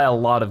does apply a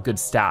lot of good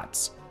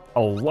stats,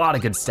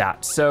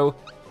 So,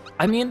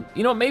 I mean,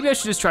 you know, maybe I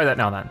should just try that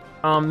now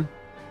then.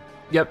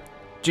 Yep,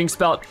 Jinx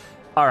belt.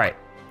 All right,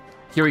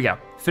 here we go.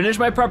 Finish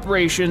my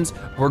preparations.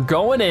 We're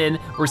going in,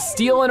 we're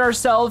stealing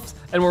ourselves,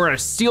 and we're gonna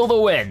steal the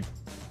win.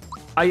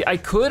 I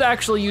could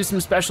actually use some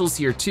specials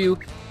here too.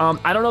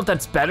 I don't know if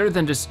that's better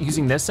than just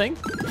using this thing.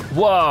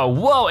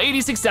 Whoa,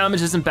 86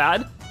 damage isn't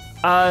bad.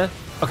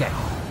 Okay.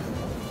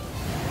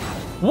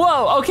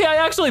 Whoa, okay, I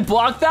actually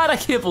blocked that. I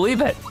can't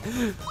believe it.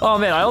 Oh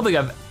man, I don't think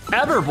I've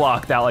ever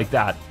blocked that like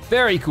that.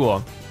 Very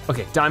cool.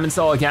 Okay, Diamond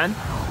Soul again.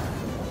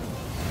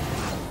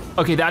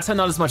 Okay, that's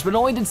not as much, but it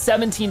only did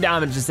 17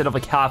 damage instead of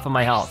like half of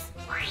my health.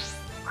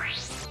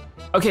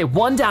 Okay,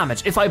 1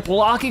 damage. If I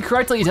block it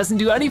correctly, it doesn't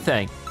do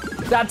anything.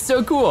 That's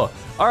so cool.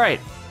 All right.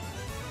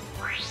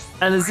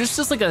 And is this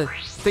just like a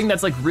thing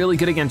that's like really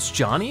good against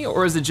Johnny,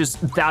 or is it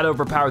just that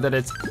overpowered that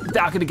it's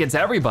that good against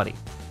everybody?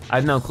 I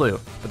have no clue,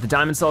 but the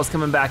Diamond Soul is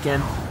coming back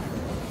in.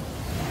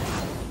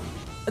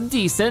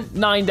 Decent,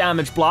 9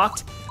 damage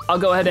blocked. I'll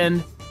go ahead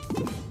and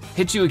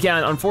hit you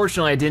again.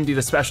 Unfortunately, I didn't do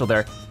the special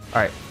there.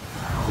 All right,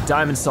 the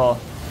Diamond Soul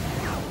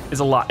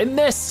is a lot. It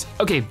missed.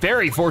 Okay,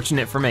 very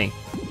fortunate for me.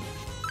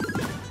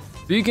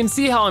 But you can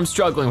see how I'm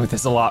struggling with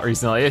this a lot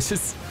recently. It's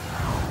just,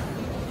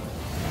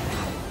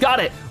 got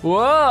it.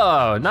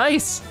 Whoa,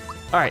 nice.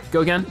 All right,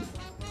 go again.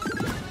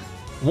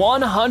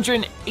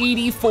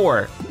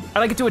 184. And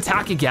I get to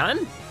attack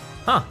again?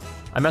 Huh,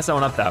 I messed that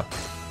one up though.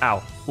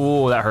 Ow,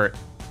 ooh, that hurt.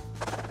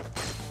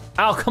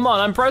 Ow, come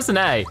on, I'm pressing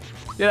A.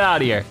 Get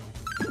out of here.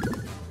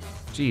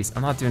 Jeez,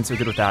 I'm not doing so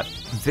good with that.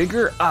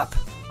 Vigor up.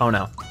 Oh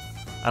no,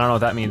 I don't know what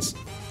that means.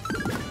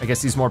 I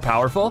guess he's more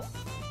powerful.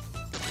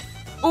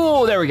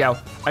 Ooh, there we go.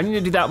 I need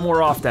to do that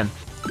more often.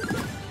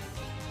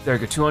 There we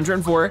go,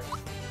 204.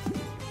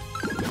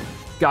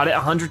 Got it,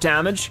 100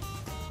 damage.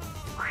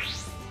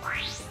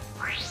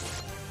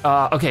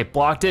 Okay,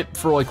 blocked it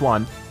for like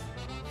 1.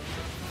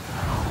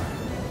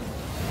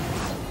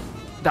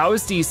 That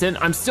was decent.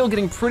 I'm still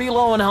getting pretty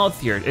low on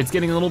health here. It's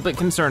getting a little bit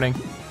concerning.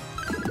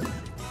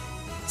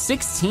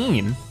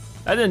 16?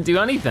 That didn't do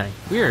anything,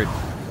 weird.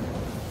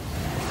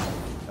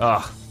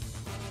 Ugh.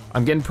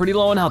 I'm getting pretty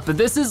low on health, but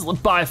this is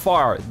by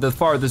far the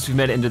farthest we've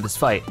made it into this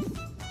fight.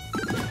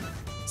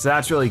 So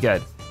that's really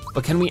good.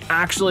 But can we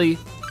actually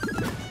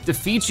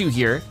defeat you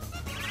here?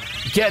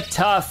 Get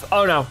tough.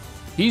 Oh no,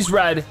 he's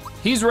red,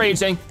 he's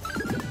raging.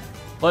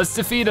 Let's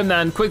defeat him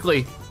then,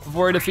 quickly,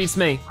 before he defeats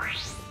me.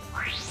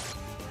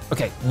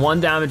 Okay,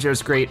 1 damage there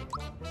is great.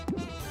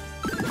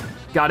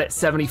 Got it,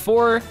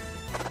 74.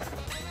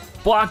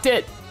 Blocked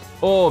it.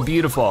 Oh,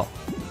 beautiful.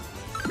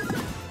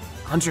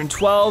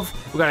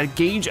 112, we got a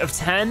gauge of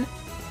 10.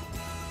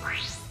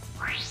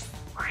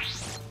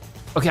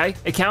 Okay,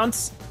 it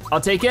counts, I'll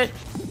take it.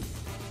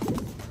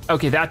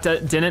 Okay, that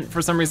didn't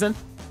for some reason.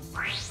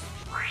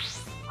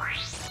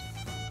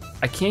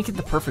 I can't get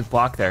the perfect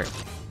block there.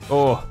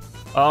 Oh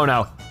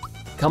no.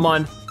 Come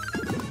on,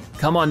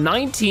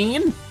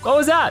 19? What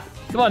was that?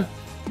 Come on.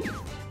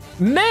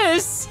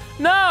 Miss,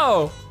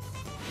 no.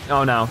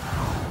 Oh no.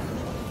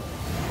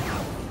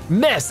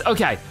 Miss,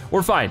 okay,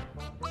 we're fine.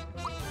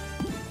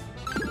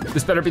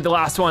 This better be the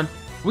last one.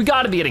 We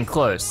gotta be getting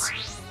close.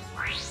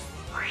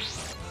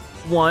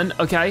 1,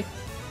 okay.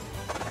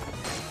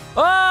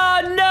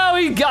 Oh no,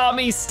 he got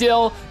me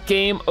still.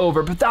 Game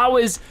over, but that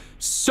was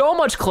so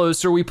much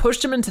closer. We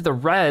pushed him into the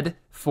red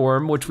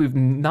form, which we've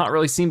not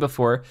really seen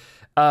before.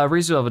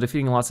 Raise your level,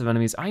 defeating lots of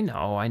enemies. I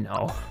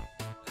know.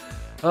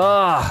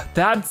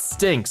 That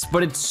stinks,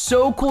 but it's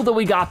so cool that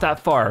we got that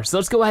far. So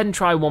let's go ahead and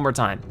try one more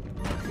time.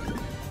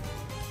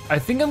 I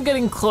think I'm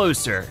getting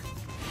closer.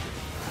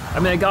 I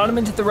mean, I got him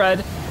into the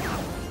red.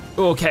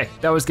 Okay,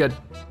 that was good.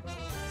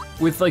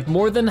 With like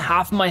more than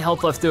half of my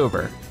health left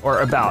over,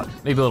 or about,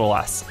 maybe a little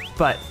less.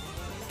 But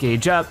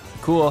gauge up,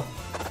 cool.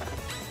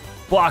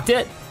 Blocked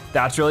it,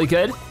 that's really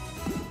good.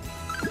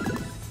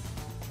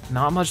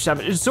 Not much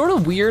damage. It's sort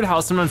of weird how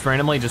sometimes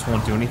randomly just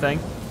won't do anything.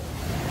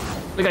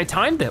 Like I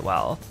timed it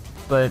well,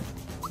 but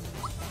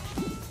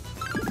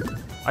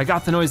I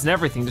got the noise and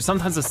everything. Just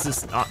sometimes it's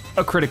just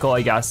a critical,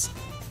 I guess.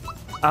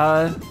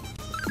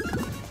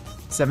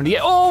 78,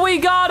 oh, we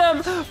got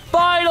him!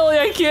 Finally,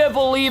 I can't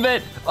believe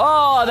it.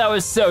 Oh, that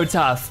was so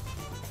tough.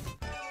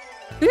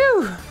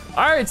 Phew.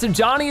 All right, so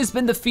Johnny has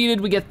been defeated.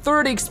 We get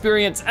 30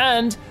 experience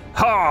and,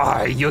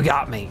 you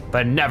got me,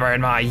 but never in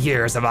my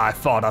years have I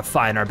fought a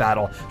finer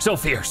battle. So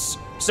fierce,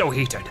 so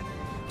heated.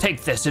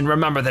 Take this and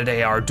remember the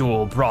day our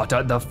duel brought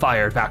the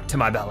fire back to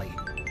my belly.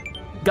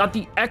 Got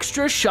the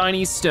extra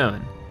shiny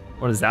stone.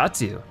 What does that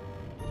do?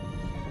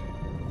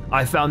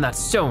 I found that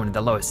stone in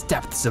the lowest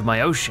depths of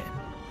my ocean.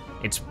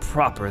 It's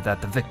proper that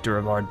the victor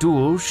of our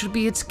duel should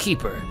be its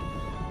keeper.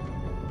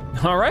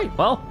 All right,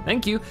 well,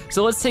 thank you.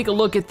 So let's take a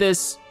look at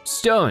this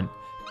stone.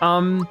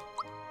 I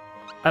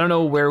don't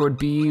know where it would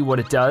be, what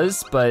it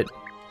does, but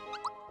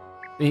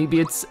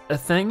maybe it's a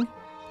thing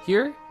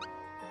here?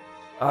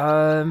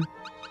 I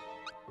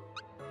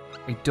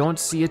don't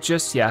see it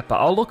just yet, but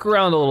I'll look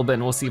around a little bit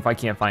and we'll see if I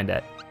can't find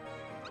it.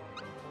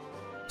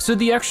 So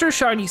the extra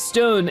shiny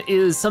stone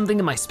is something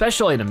in my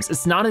special items.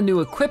 It's not a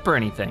new equip or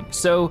anything.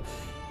 So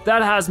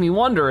that has me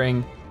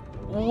wondering,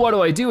 what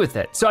do I do with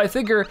it? So I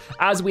figure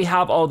as we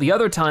have all the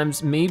other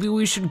times, maybe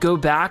we should go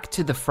back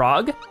to the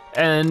frog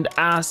and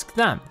ask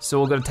them. So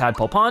we'll go to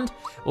Tadpole Pond.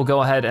 We'll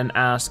go ahead and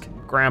ask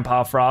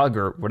Grandpa Frog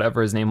or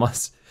whatever his name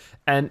was.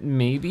 And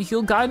maybe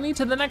he'll guide me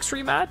to the next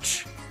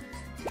rematch.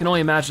 I can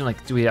only imagine,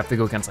 like, do we have to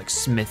go against like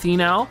Smithy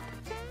now?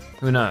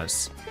 Who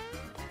knows?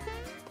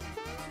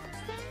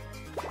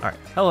 All right,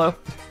 hello.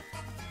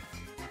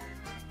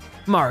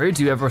 Mario,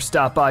 do you ever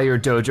stop by your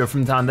dojo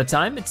from time to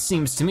time? It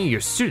seems to me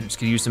your students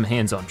could use some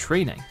hands-on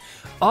training.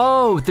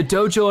 Oh, the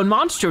dojo in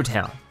Monstro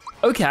Town.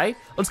 Okay,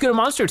 let's go to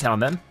Monstro Town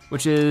then,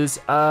 which is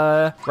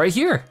right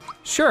here,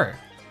 sure.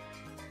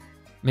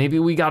 Maybe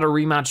we got a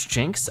rematch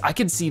Jinx. I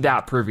could see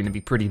that proving to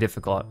be pretty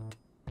difficult.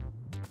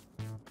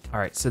 All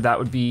right, so that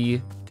would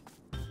be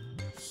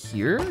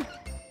here,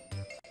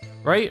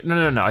 right?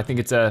 No, I think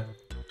it's up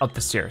the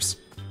stairs.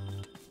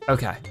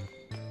 Okay,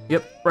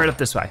 yep, right up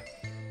this way.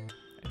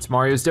 It's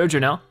Mario's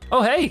dojo now.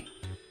 Oh, hey,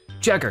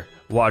 Jagger,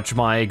 watch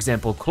my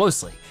example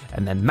closely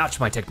and then match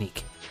my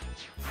technique.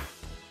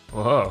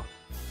 Whoa.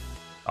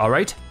 All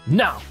right,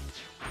 now.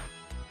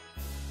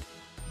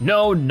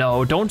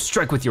 No, don't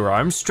strike with your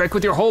arms, strike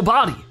with your whole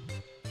body.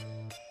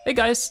 Hey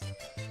guys.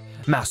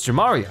 Master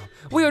Mario,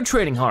 we are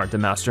training hard to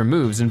master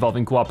moves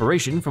involving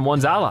cooperation from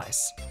one's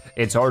allies.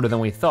 It's harder than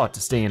we thought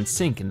to stay in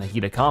sync in the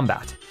heat of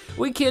combat.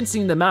 We can't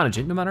seem to manage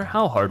it no matter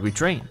how hard we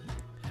train.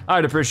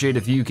 I'd appreciate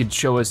if you could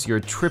show us your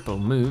triple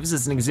moves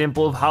as an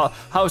example of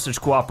how such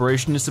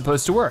cooperation is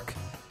supposed to work.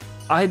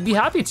 I'd be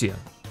happy to.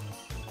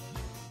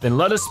 Then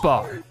let us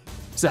spar.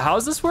 So how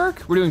does this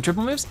work? We're doing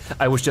triple moves?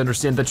 I wish to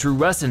understand the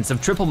true essence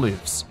of triple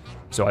moves.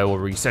 So I will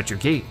reset your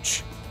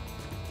gauge.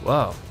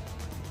 Whoa.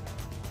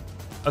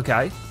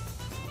 Okay.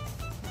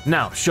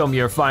 Now show me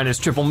your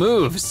finest triple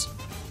moves.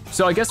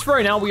 So I guess for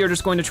right now we are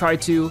just going to try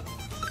to,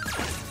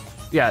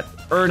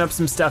 earn up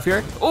some stuff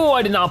here. Oh,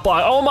 I did not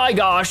block, oh my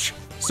gosh.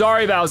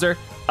 Sorry, Bowser.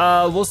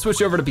 We'll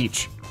switch over to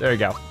Peach. There you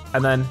go.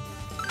 And then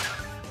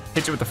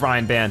hit you with the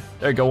frying pan.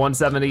 There you go,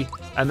 170,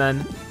 and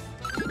then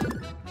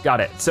got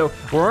it. So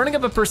we're earning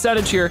up a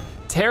percentage here.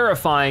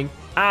 Terrifying.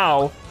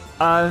 Ow.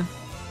 I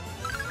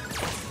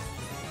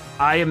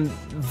am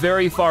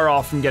very far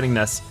off from getting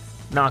this.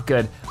 Not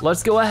good.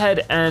 Let's go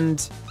ahead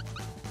and,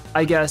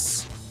 I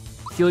guess,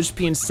 heal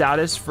HP and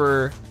status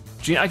for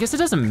Geno. I guess it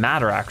doesn't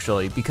matter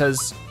actually,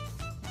 because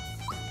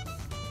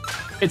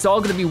it's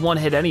all gonna be one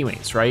hit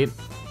anyways, right?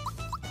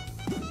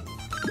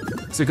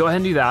 So go ahead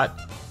and do that,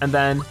 and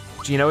then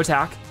Geno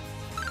attack.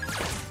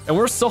 And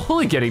we're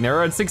slowly getting there,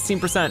 we're at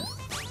 16%.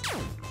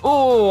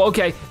 Oh,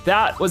 okay,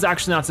 that was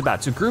actually not so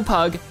bad. So group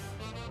hug,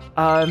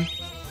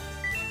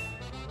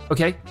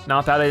 okay,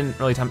 not bad, I didn't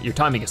really time, your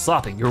timing is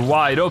slopping, you're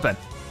wide open.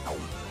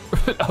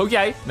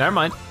 Okay, never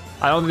mind.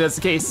 I don't think that's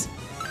the case.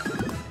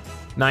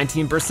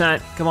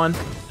 19%, come on.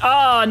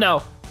 Oh,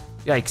 no,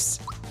 yikes.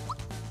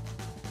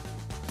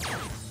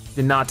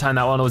 Did not time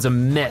that one, it was a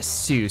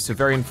miss too, so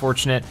very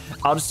unfortunate.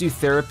 I'll just do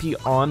therapy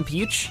on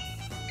Peach.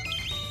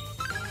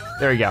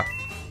 There you go.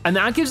 And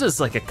that gives us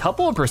like a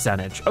couple of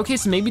percentage. Okay,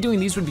 so maybe doing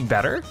these would be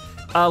better.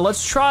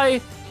 Let's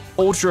try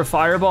Ultra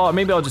Fireball, or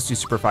maybe I'll just do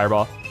Super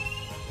Fireball.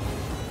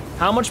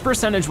 How much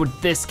percentage would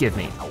this give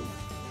me?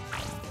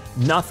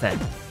 Nothing.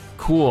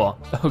 Cool,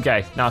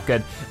 okay, not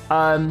good.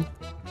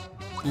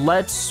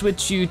 Let's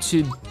switch you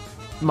to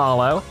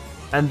Malo,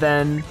 and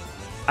then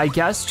I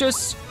guess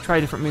just try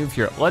a different move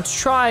here. Let's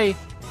try,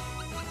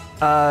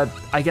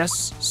 I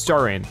guess,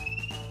 Star Rain.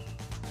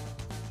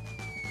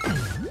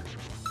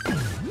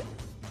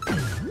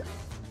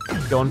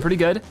 Going pretty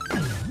good.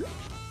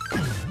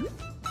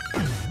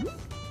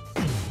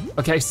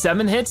 Okay,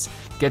 7 hits,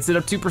 gets it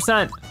up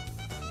 2%.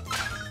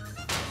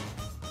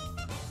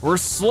 We're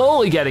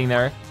slowly getting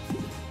there.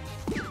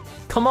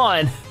 Come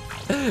on,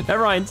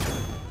 never mind.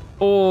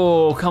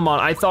 Oh, come on,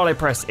 I thought I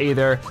pressed A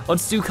there.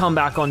 Let's do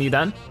comeback on you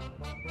then.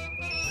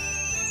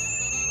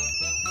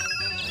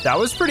 That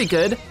was pretty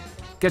good.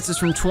 Gets us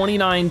from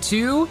 29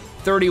 to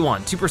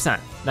 31, 2%,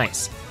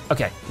 nice.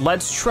 Okay,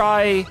 let's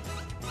try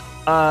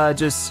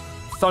just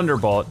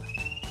Thunderbolt.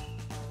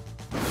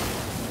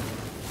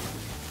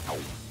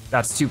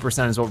 That's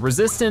 2% as well.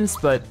 Resistance,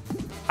 but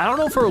I don't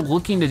know if we're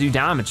looking to do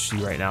damage to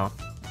you right now.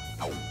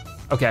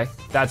 Okay,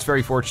 that's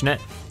very fortunate.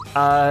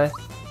 Got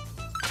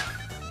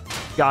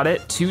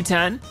it,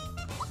 210.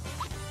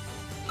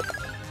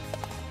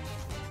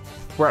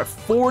 We're at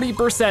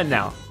 40%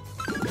 now.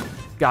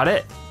 Got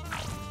it.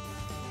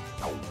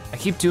 I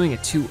keep doing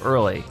it too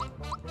early.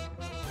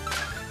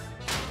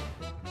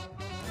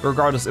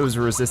 Regardless, it was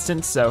a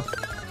resistance, so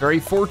very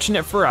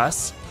fortunate for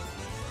us.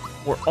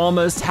 We're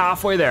almost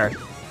halfway there.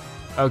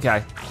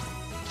 Okay.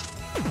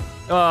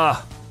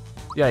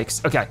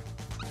 Yikes, okay.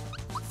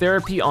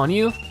 Therapy on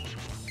you.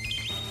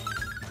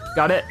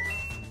 Got it.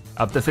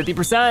 Up to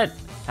 50%,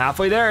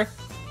 halfway there.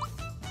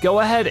 Go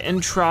ahead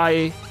and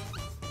try,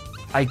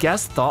 I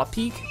guess, Thought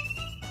Peak.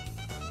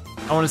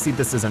 I wanna see if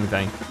this does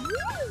anything.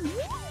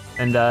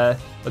 And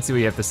let's see what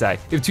you have to say.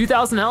 You have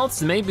 2,000 health,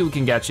 so maybe we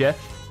can get you.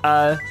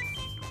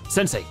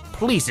 Sensei,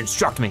 please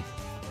instruct me.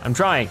 I'm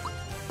trying.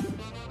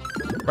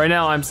 Right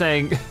now I'm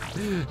saying,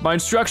 my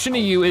instruction to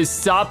you is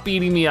stop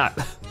beating me up.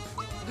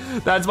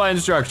 That's my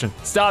instruction.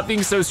 Stop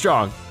being so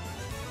strong.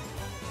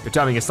 Your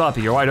timing is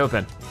sloppy, you're wide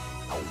open.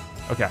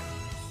 Okay,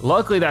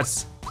 luckily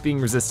that's being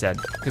resisted,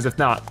 because if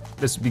not,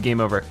 this would be game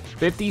over.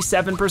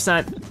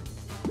 57%.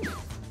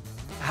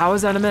 How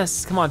is that a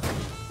miss? Come on.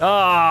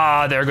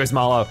 Ah, there goes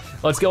Malo.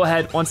 Let's go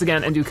ahead once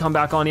again and do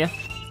comeback on you.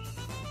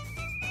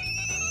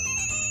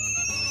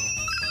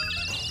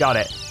 Got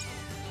it.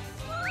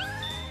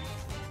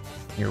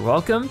 You're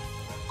welcome.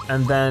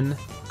 And then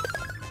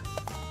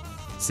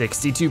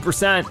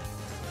 62%.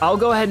 I'll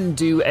go ahead and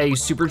do a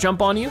super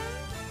jump on you.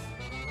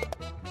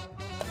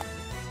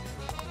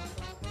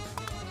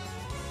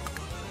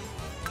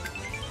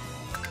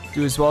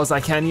 Do as well as I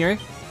can here.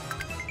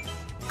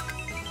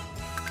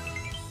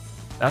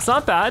 That's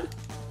not bad.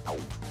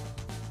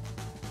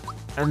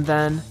 And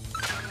then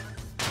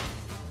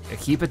I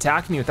keep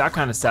attacking you with that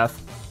kind of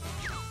stuff.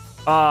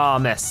 Ah,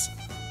 miss.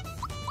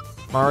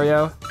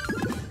 Mario,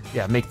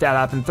 yeah, make that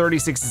happen.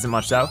 36 isn't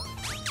much though.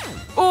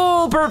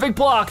 Oh, perfect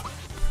block.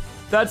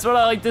 That's what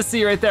I like to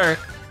see right there.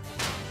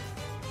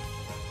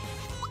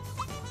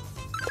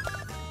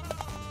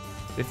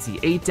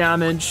 58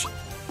 damage.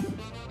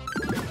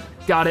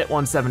 Got it,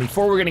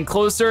 174. We're getting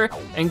closer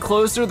and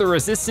closer. The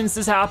resistance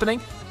is happening.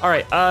 All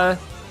right,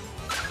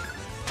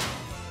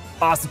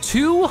 awesome,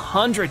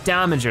 200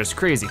 damage is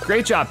crazy.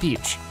 Great job,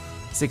 Peach.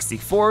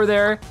 64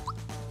 there.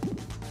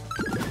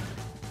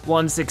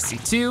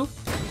 162.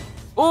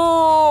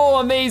 Oh,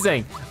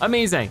 amazing,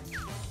 amazing.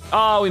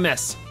 Oh, we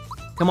missed.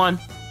 Come on.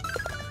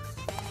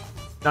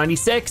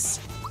 96,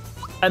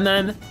 and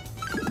then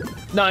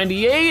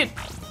 98.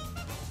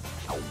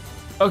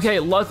 Okay,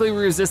 luckily we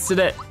resisted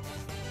it.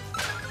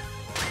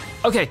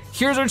 Okay,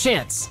 here's our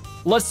chance.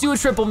 Let's do a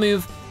triple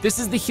move. This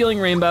is the healing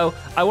rainbow.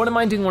 I wouldn't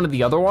mind doing one of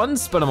the other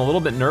ones, but I'm a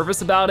little bit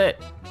nervous about it.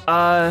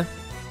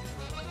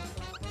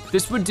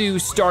 This would do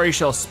Starry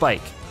Shell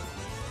Spike.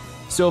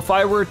 So if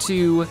I were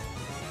to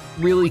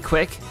really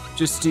quick,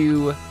 just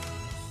do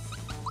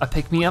a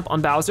pick me up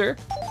on Bowser.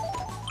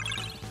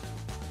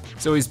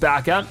 So he's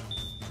back up.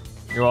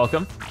 You're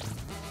welcome.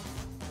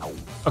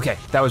 Okay,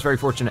 that was very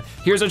fortunate.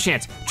 Here's our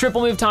chance.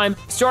 Triple move time,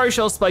 Starry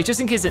Shell Spike, just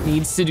in case it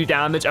needs to do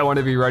damage. I want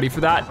to be ready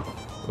for that.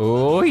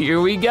 Oh, here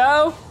we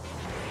go.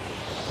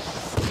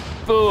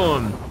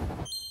 Boom.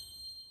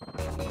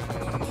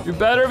 You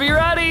better be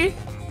ready.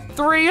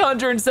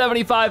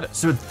 375,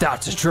 so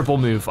that's a triple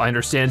move, I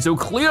understand so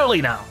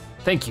clearly now.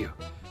 Thank you.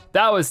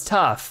 That was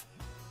tough.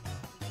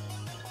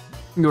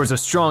 You're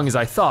as strong as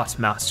I thought,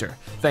 Master.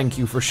 Thank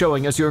you for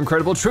showing us your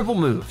incredible triple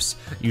moves.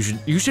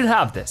 You should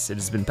have this. It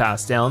has been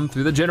passed down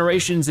through the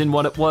generations in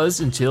what it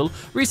was until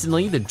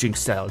recently the Jinx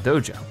style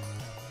dojo.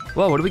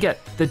 Whoa, what do we get?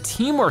 The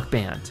teamwork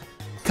band.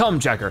 Come,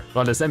 Jagger,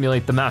 let us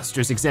emulate the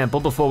Master's example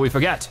before we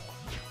forget.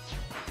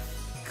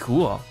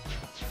 Cool.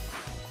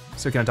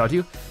 So can I talk to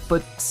you?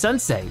 But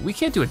Sensei, we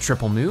can't do a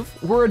triple move.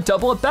 We're a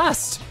double at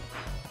best.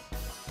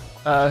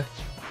 I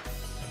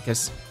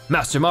guess,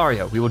 Master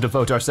Mario, we will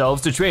devote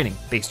ourselves to training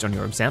based on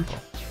your example.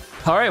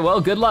 All right, well,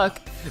 good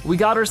luck. We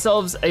got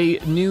ourselves a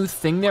new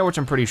thing there, which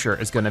I'm pretty sure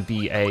is gonna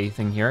be a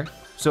thing here.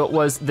 So it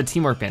was the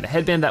teamwork band, a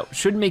headband that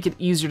should make it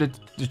easier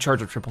to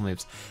charge with triple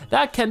moves.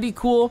 That can be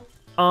cool.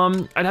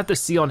 I'd have to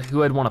see on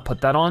who I'd wanna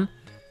put that on.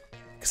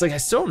 Cause like, I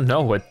still don't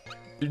know what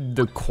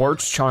the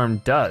Quartz Charm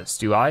does,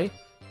 do I?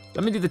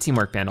 Let me do the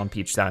teamwork band on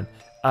Peach then.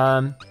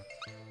 I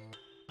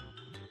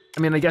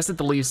mean, I guess at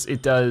the least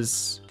it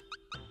does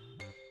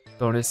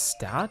bonus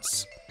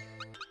stats,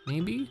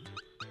 maybe?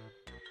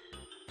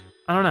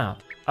 I don't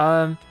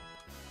know.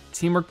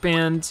 Teamwork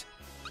band.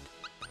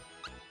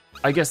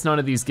 I guess none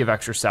of these give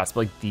extra stats,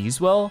 but like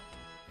these will.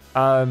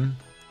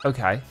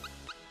 Okay.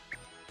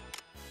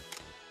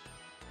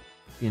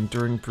 The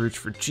Enduring Brooch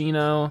for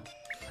Geno.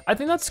 I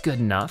think that's good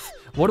enough.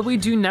 What do we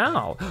do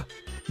now?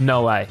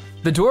 No way,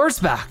 the door's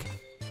back.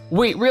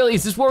 Wait, really,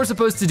 is this what we're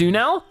supposed to do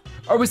now?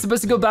 Are we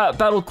supposed to go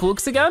battle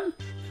Culex again?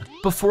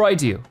 Before I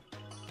do,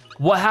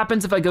 what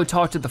happens if I go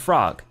talk to the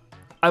frog?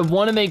 I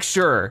wanna make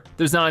sure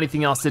there's not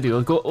anything else to do.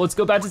 Let's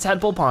go back to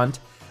Tadpole Pond.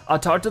 I'll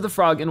talk to the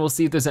frog and we'll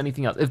see if there's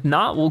anything else. If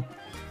not, we'll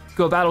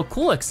go battle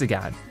Culex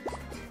again.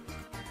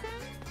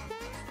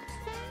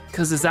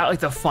 Cause is that like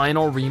the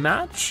final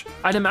rematch?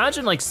 I'd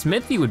imagine like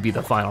Smithy would be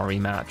the final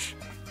rematch.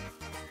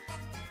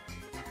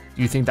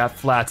 Do you think that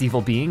flat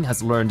evil being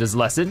has learned his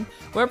lesson?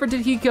 Wherever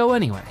did he go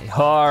anyway?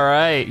 All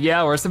right,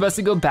 yeah, we're supposed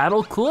to go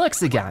battle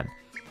Culex again.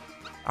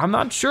 I'm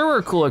not sure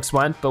where Culex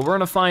went, but we're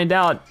gonna find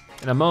out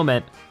in a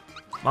moment.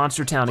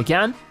 Monster Town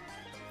again.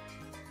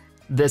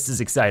 This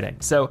is exciting.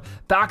 So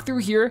back through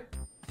here.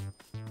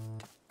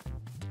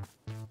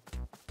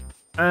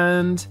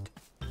 And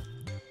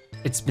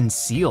it's been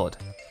sealed.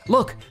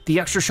 Look, the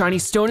extra shiny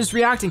stone is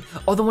reacting.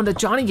 Oh, the one that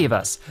Johnny gave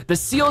us. The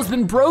seal has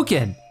been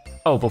broken.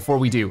 Oh, before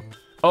we do,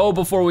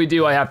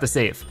 I have to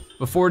save.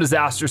 Before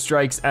disaster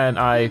strikes and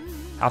I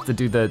have to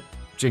do the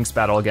Jinx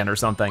battle again or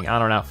something, I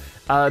don't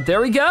know.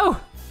 There we go.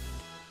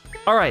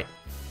 All right,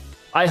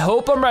 I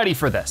hope I'm ready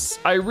for this.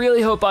 I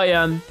really hope I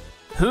am.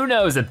 Who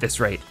knows at this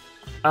rate?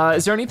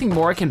 Is there anything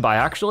more I can buy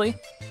actually?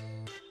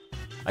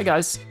 Hi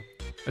guys,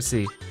 let's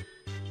see.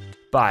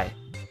 Buy.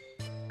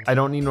 I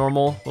don't need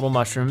normal little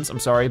mushrooms, I'm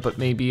sorry, but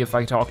maybe if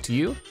I talk to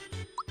you?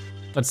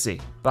 Let's see,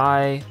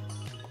 buy,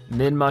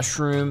 mid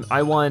mushroom.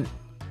 I want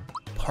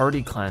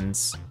party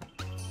cleanse.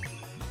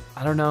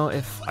 I don't know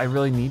if I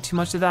really need too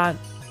much of that.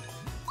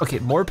 Okay,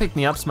 more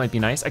pick-me-ups might be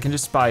nice. I can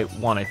just buy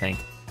one, I think.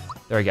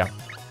 There we go,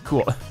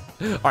 cool.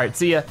 All right,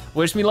 see ya,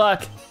 wish me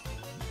luck.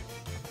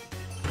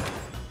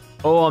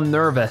 Oh, I'm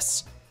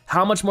nervous.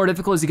 How much more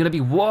difficult is it gonna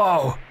be?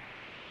 Whoa.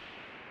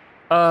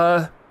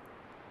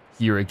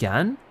 Here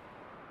again?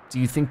 Do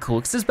you think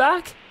Culex is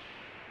back?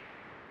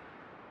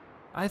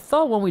 I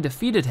thought when we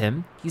defeated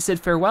him, he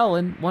said farewell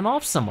and went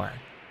off somewhere.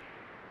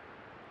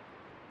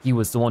 He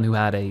was the one who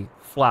had a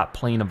flat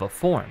plane of a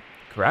form,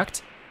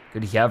 correct?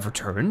 Could he have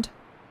returned?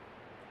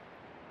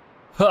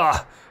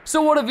 Ha!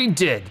 So what if he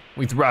did?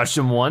 We thrashed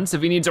him once.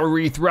 If he needs a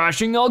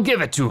re-thrashing, I'll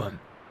give it to him.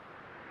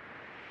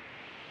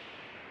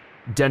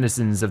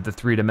 Denizens of the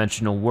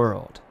three-dimensional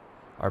world,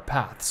 our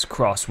paths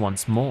cross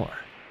once more.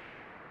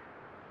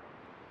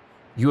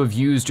 You have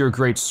used your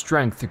great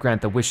strength to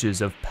grant the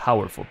wishes of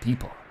powerful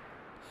people.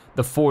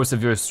 The force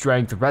of your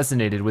strength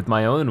resonated with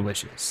my own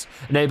wishes,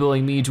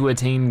 enabling me to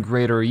attain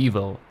greater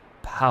evil,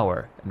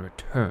 power, and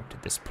return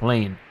to this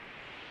plane.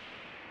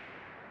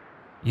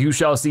 You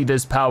shall see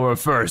this power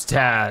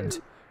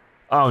firsthand.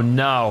 Oh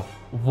no,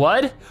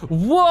 what?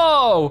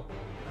 Whoa!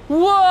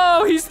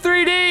 Whoa, he's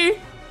 3D!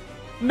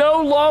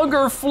 No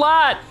longer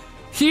flat!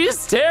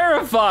 He's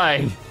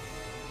terrifying!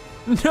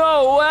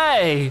 No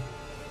way!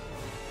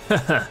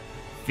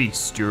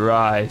 Feast your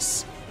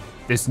eyes.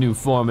 This new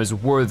form is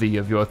worthy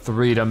of your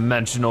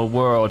three-dimensional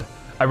world.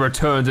 I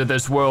return to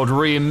this world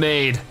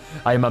remade.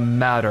 I am a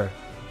matter,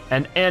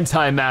 an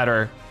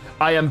antimatter.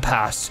 I am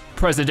past,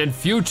 present, and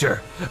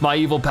future. My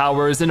evil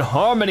power is in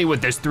harmony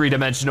with this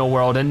three-dimensional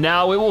world, and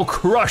now it will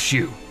crush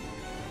you.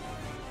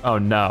 Oh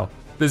no,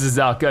 this is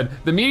not good.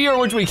 The meteor,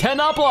 which we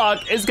cannot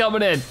block, is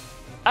coming in.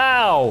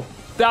 Ow,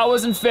 that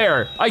wasn't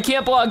fair. I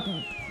can't block,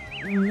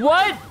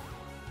 what?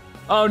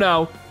 Oh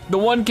no, the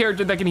one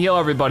character that can heal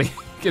everybody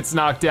gets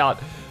knocked out.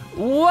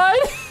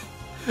 What?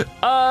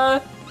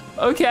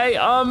 Okay,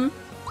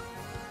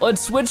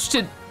 let's switch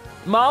to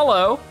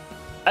Malo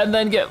and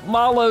then get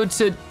Malo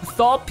to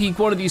Thought Peak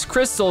one of these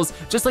crystals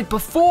just like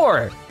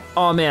before.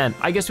 Oh man,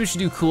 I guess we should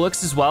do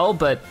Culex as well,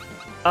 but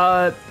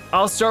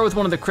I'll start with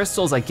one of the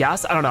crystals, I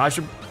guess. I don't know, I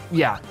should,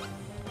 yeah.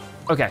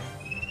 Okay.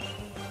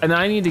 And then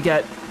I need to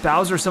get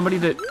Bowser, somebody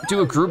to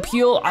do a group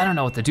heal. I don't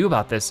know what to do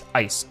about this.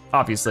 Ice,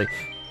 obviously.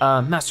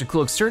 Master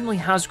Culex certainly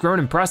has grown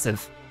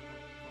impressive.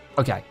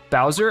 Okay,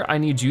 Bowser, I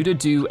need you to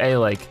do a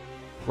like,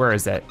 where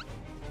is it?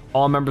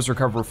 All members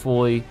recover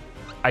fully.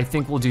 I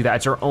think we'll do that.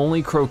 It's our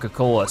only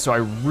Coca-Cola, so I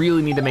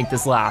really need to make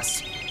this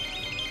last.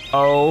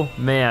 Oh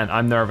man,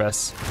 I'm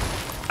nervous.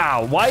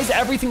 Ow, why is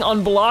everything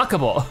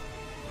unblockable?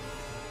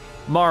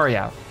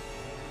 Mario.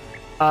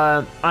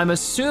 I'm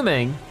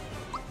assuming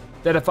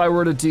that if I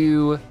were to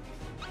do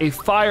a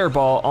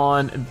fireball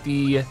on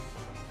the,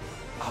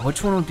 oh,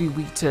 which one would be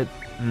weak to,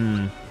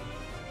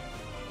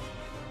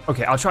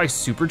 Okay, I'll try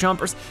super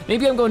jumpers.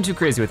 Maybe I'm going too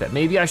crazy with it.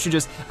 Maybe I should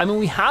just, I mean,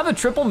 we have a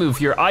triple move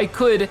here. I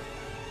could,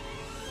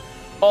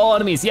 all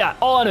enemies, yeah,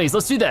 all enemies,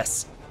 let's do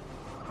this.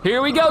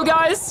 Here we go,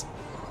 guys.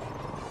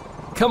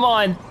 Come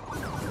on.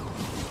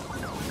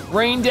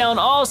 Rain down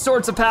all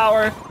sorts of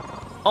power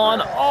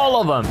on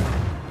all of them.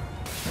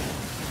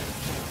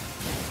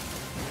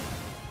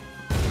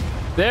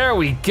 There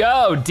we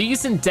go,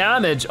 decent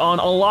damage on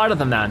a lot of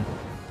them then.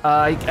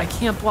 I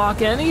can't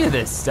block any of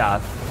this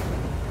stuff.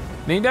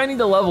 Maybe I need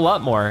to level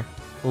up more.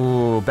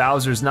 Ooh,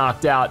 Bowser's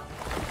knocked out.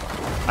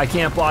 I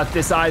can't block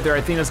this either.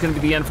 I think that's gonna be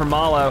the end for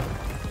Malo.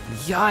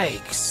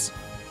 Yikes.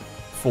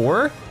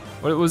 4?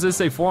 What was this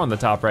say 4 on the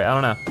top right? I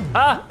don't know.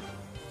 Ah!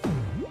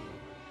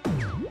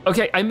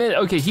 Okay,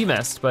 okay, he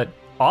missed, but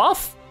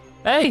off?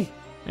 Hey,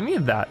 I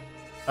needed that.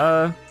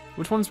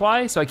 Which one's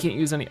why? So I can't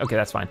use any, okay,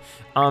 that's fine.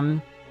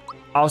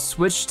 I'll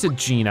switch to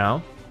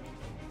Geno.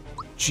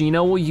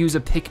 Geno will use a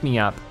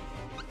pick-me-up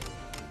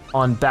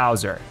on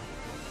Bowser.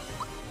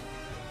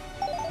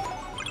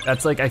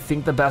 That's like, I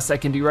think the best I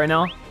can do right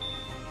now.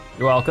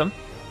 You're welcome.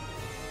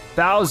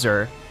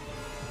 Bowser,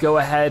 go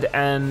ahead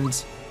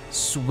and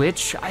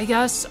switch, I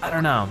guess? I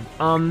don't know.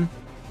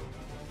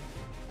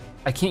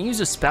 I can't use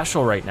a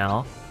special right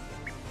now.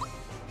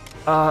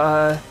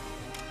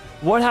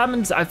 What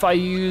happens if I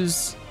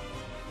use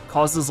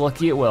Causes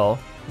Lucky at Will?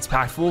 It's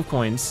packed full of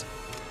coins.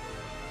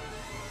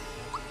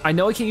 I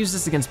know I can't use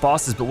this against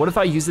bosses, but what if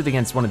I use it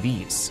against one of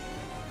these?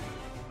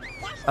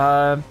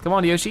 Come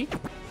on, Yoshi.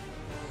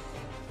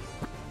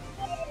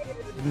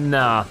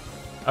 Nah,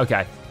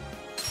 okay.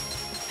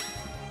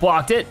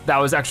 Blocked it, that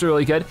was actually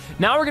really good.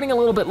 Now we're getting a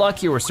little bit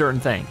luckier with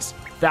certain things.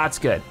 That's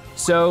good.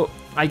 So,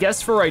 I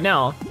guess for right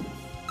now,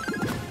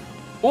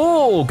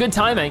 oh, good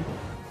timing.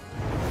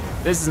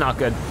 This is not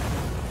good.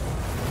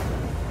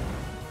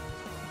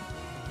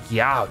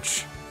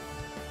 Youch.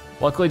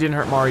 Luckily it didn't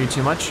hurt Mario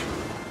too much,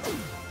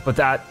 but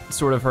that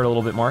sort of hurt a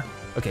little bit more.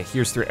 Okay,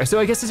 here's 3. So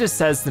I guess it just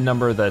says the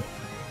number of the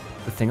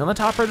thing on the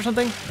top right or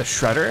something? The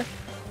shredder?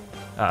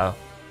 Uh-oh.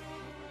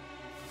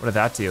 What did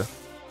that do?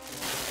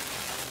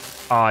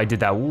 Oh, I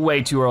did that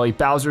way too early.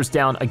 Bowser's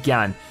down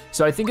again.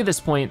 So I think at this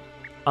point,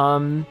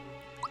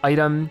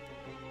 item,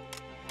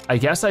 I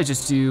guess I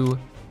just do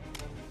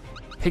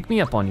pick me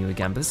up on you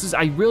again. But this is,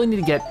 I really need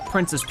to get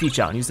Princess Peach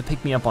out and use the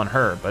pick me up on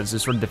her, but it's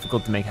just sort of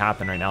difficult to make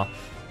happen right now.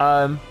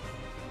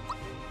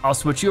 I'll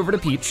switch you over to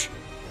Peach,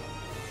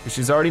 because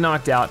she's already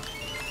knocked out.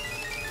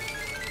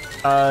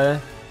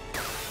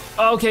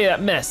 Okay,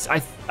 that missed.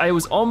 I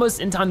was almost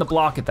in time to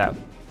block it though.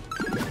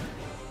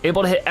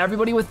 Able to hit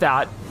everybody with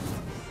that.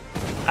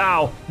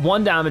 Ow,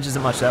 1 damage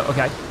isn't much though,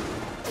 okay.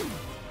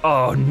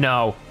 Oh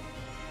no.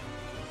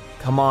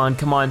 Come on,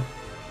 come on.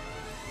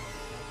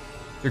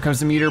 Here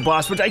comes the meteor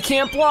blast, which I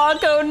can't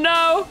block, oh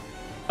no.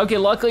 Okay,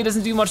 luckily it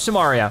doesn't do much to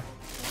Mario.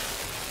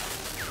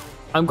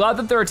 I'm glad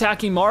that they're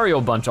attacking Mario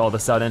a bunch all of a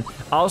sudden.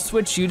 I'll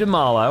switch you to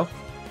Malo,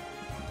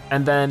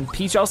 and then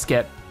Peach I'll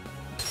skip.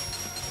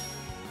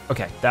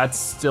 Okay, that's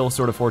still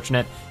sort of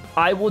fortunate.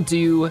 I will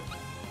do,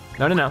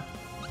 no.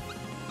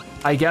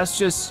 I guess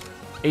just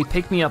a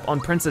pick-me-up on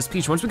Princess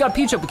Peach. Once we got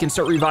Peach up, we can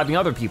start reviving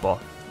other people.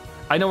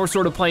 I know we're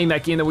sort of playing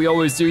that game that we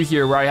always do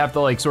here where I have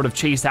to like sort of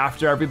chase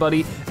after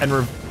everybody and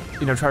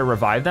try to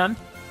revive them.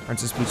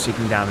 Princess Peach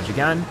taking damage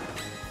again.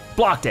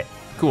 Blocked it,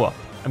 cool.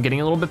 I'm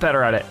getting a little bit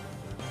better at it.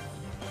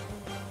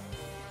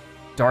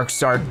 Dark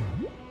Start.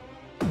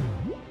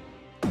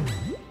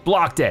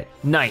 Blocked it,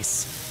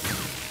 nice.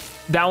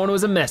 That one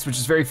was a miss, which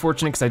is very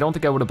fortunate because I don't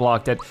think I would have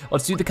blocked it.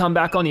 Let's do the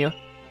comeback on you.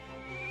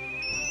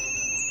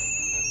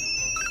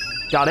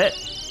 Got it.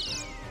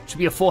 Should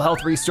be a full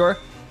health restore.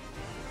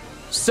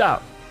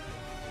 So,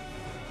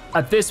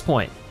 at this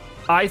point,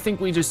 I think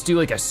we just do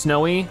like a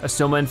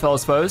snowman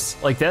fellas foes,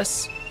 like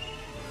this.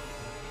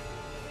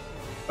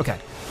 Okay,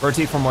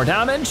 rotate for more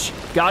damage,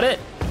 got it.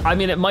 I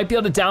mean, it might be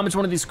able to damage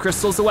one of these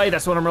crystals away,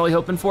 that's what I'm really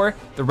hoping for,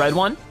 the red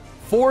one.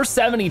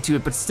 470 to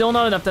it, but still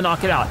not enough to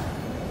knock it out.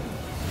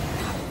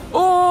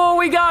 Oh,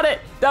 we got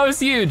it, that was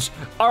huge.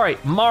 All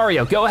right,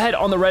 Mario, go ahead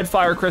on the red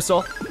fire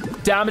crystal.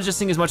 Damage this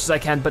thing as much as I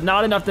can, but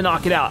not enough to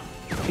knock it out.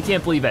 I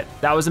can't believe it,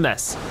 that was a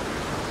miss.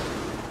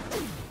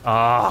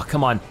 Oh,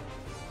 come on.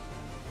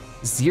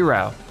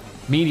 0.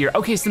 Meteor.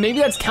 Okay, so maybe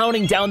that's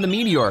counting down the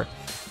meteor.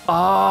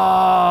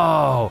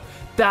 Oh,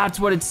 that's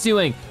what it's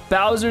doing.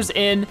 Bowser's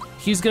in.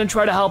 He's gonna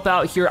try to help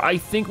out here. I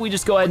think we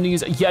just go ahead and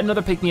use yet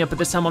another pick-me-up, but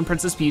this time on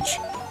Princess Peach.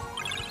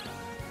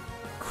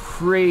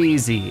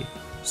 Crazy,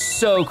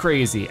 so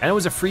crazy. And it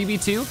was a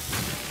freebie too?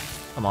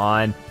 Come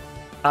on.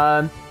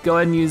 Go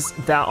ahead and use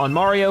that on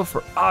Mario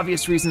for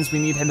obvious reasons. We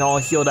need him all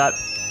healed up.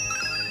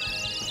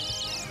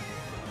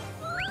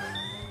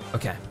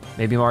 Okay,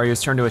 maybe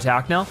Mario's turn to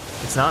attack now.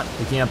 It's not,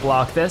 we can't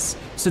block this.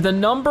 So the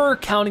number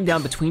counting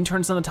down between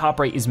turns on the top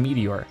right is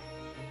Meteor.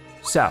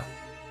 So,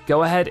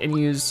 go ahead and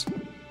use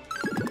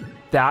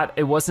that.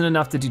 It wasn't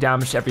enough to do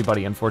damage to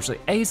everybody,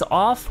 unfortunately. A's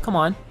off, come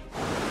on.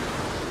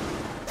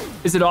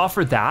 Is it off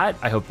for that?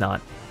 I hope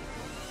not.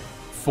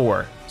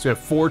 4, so we have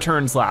 4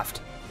 turns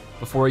left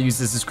before he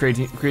uses his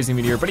crazy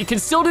meteor, but he can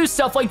still do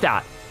stuff like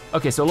that.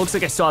 Okay, so it looks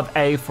like I still have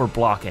A for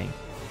blocking.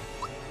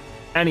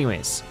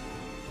 Anyways,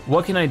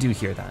 what can I do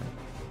here then?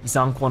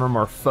 Zonk one or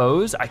more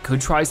foes. I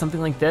could try something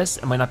like this.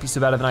 It might not be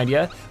so bad of an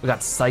idea. We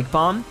got Psych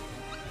Bomb.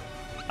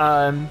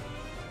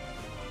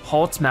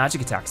 Halt's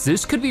magic attacks.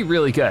 This could be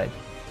really good.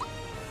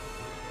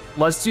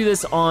 Let's do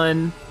this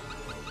on,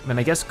 I mean,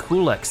 I guess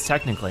Culex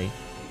technically.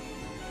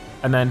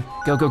 And then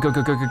go, go, go,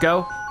 go, go, go,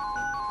 go.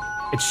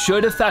 It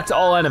should affect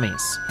all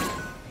enemies.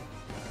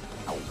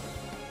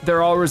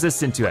 They're all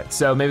resistant to it,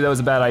 so maybe that was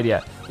a bad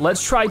idea.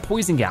 Let's try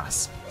Poison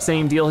Gas.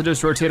 Same deal,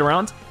 just rotate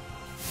around.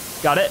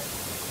 Got it.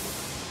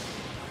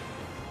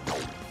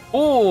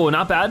 Oh,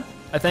 not bad,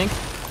 I think.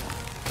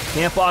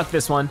 Can't block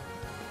this one.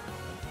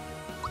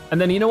 And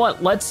then you know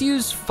what? Let's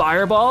use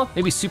Fireball,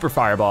 maybe Super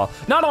Fireball.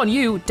 Not on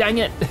you, dang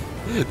it.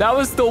 That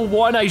was the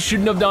one I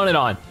shouldn't have done it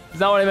on. It's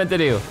not what I meant to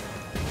do.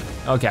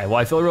 Okay, well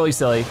I feel really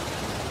silly.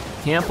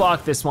 Can't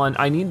block this one.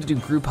 I need to do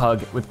Group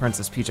Hug with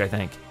Princess Peach, I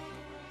think.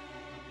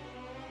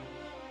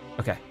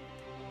 Okay,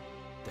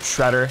 the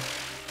Shredder.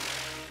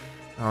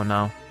 Oh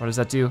no, what does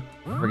that do?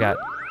 I forget.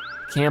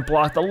 Can't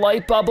block the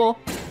light bubble.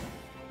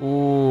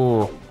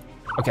 Ooh,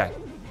 okay.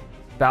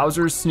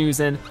 Bowser's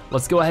snoozing.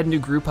 Let's go ahead and do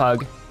Group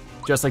Hug,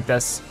 just like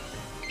this.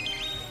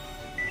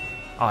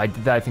 Oh, I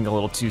did that, I think, a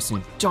little too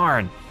soon.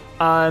 Darn.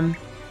 I'll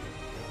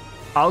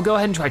go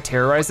ahead and try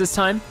Terrorize this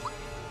time.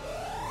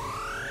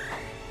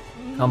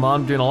 Come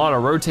on, I'm doing a lot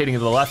of rotating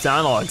of the left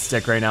analog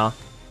stick right now.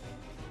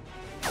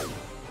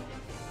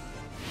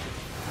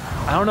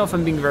 I don't know if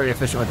I'm being very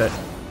efficient with it.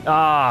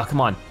 Ah,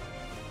 come on.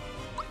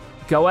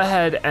 Go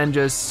ahead and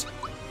just,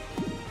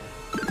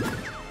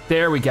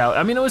 there we go.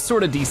 I mean, it was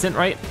sort of decent,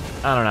 right?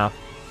 I don't know.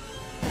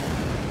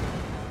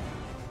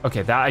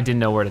 Okay, that I didn't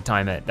know where to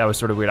time it. That was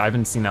sort of weird. I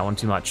haven't seen that one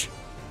too much.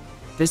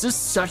 This is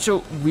such a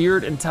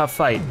weird and tough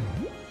fight.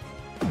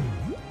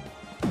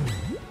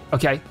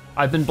 Okay,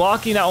 I've been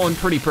blocking that one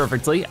pretty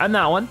perfectly, and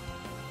that one.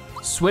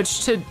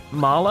 Switch to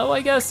Malo,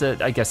 I guess?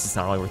 I guess it's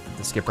not really worth it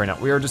to skip right now.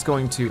 We are just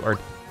going to, or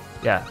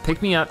yeah,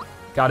 pick me up,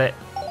 got it.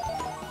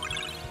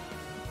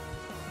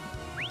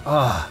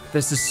 Oh,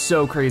 this is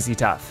so crazy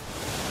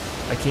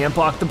tough. I can't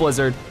block the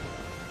blizzard.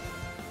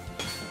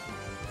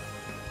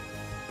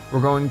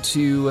 We're going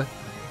to,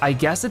 I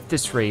guess at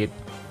this rate,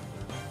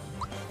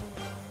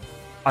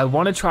 I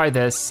wanna try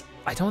this.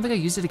 I don't think I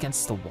use it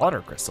against the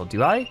water crystal,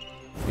 do I?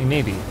 I mean,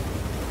 maybe.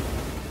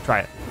 Try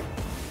it.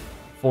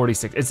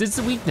 46, it's its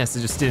weakness,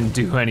 it just didn't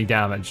do any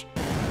damage.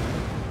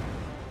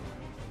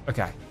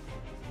 Okay.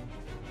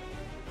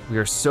 We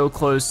are so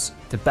close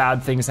to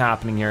bad things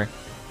happening here.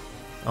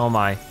 Oh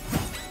my.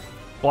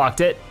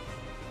 Blocked it.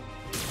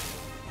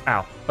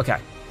 Ow, okay.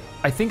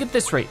 I think at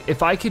this rate,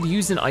 if I could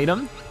use an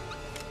item,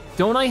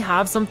 don't I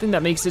have something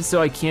that makes it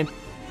so I can't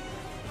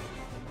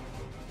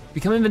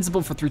become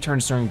invincible for 3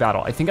 turns during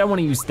battle? I think I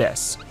wanna use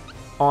this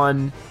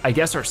on, I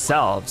guess,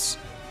 ourselves,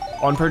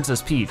 on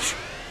Princess Peach,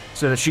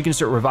 so that she can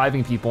start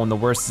reviving people when the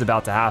worst is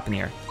about to happen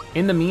here.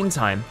 In the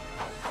meantime,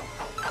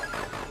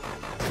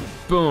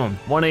 boom,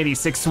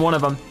 186 to one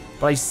of them,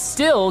 but I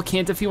still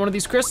can't defeat one of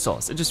these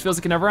crystals. It just feels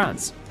like it never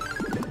ends.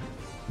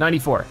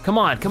 94, come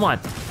on, come on.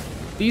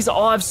 These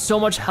all have so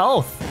much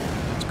health.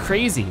 It's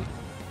crazy.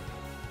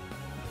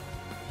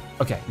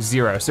 Okay,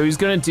 0, so he's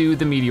gonna do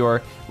the meteor,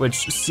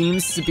 which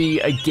seems to be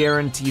a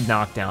guaranteed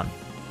knockdown.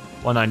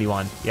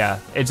 191, yeah,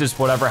 it's just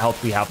whatever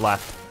health we have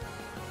left.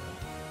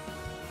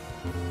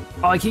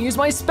 Oh, I can't use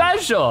my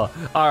special.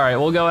 All right,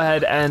 we'll go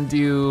ahead and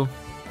do,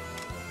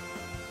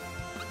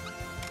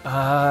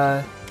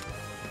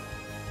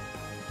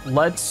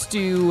 let's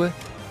do,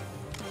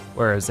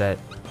 where is it?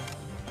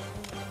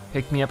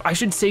 Pick me up. I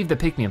should save the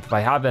pick me up if I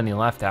have any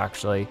left,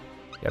 actually.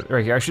 Yeah,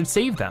 right here, I should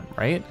save them,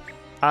 right?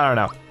 I don't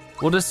know.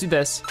 We'll just do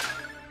this.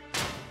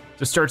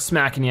 Just start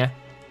smacking you.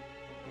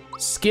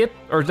 Skip,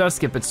 or not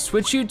skip, but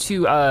switch you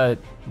to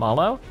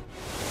Malo.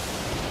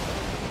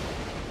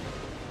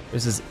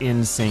 This is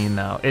insane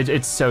though.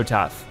 It's so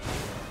tough.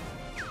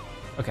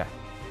 Okay.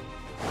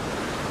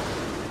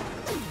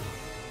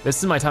 This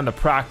is my time to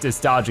practice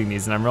dodging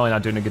these and I'm really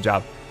not doing a good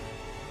job.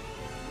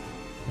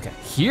 Okay,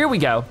 here we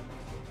go.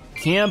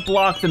 Can't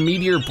block the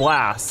meteor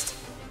blast,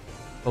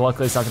 but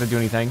luckily it's not gonna do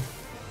anything.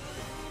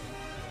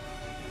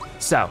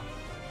 So,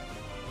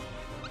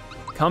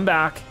 come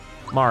back,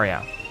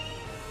 Mario.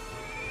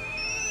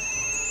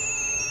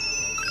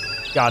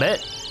 Got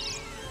it.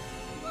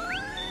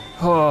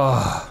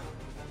 Oh.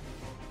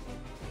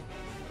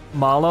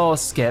 Malo, I'll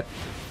skip.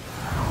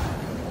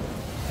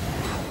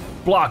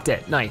 Blocked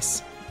it,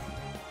 nice.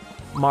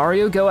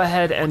 Mario, go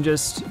ahead and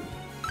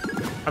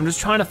I'm just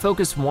trying to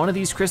focus one of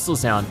these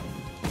crystals down.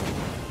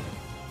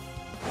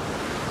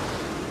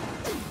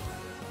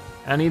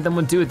 Any of them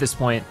would do at this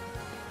point.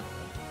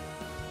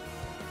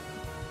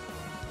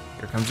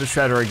 Here comes the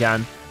Shredder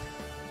again.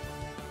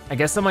 I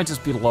guess that might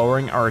just be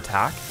lowering our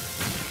attack.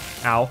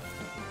 Ow.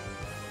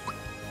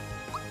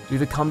 Do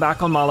the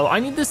comeback on Malo. I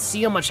need to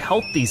see how much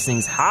health these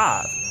things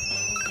have.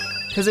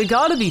 Cause they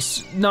gotta be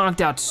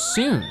knocked out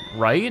soon,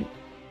 right?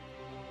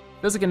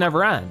 Feels like it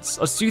never ends.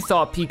 Let's do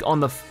Thought Peak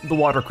on the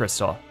water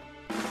crystal.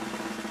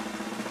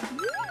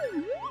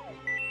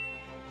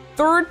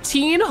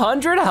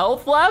 1,300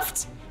 health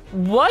left?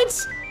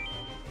 What?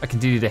 I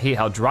continue to hate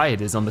how dry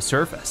it is on the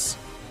surface.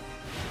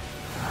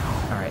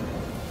 All right.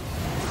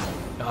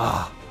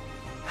 Ah,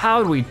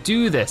 how do we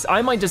do this?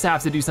 I might just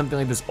have to do something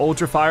like this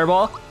Ultra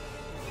Fireball.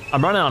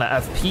 I'm running on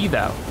an FP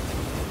though.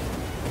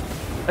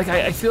 Like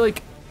I feel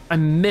like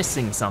I'm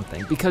missing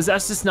something because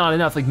that's just not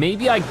enough. Like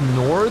maybe I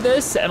ignore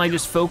this and I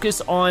just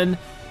focus on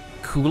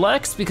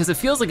Culex because it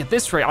feels like at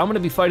this rate, I'm gonna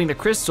be fighting the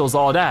crystals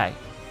all day.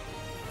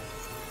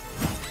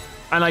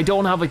 And I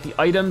don't have like the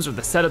items or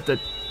the setup that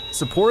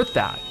support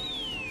that.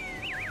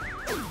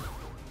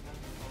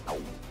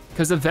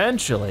 Because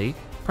eventually,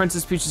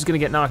 Princess Peach is gonna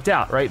get knocked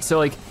out, right? So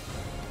like,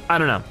 I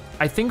don't know.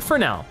 I think for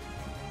now,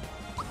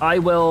 I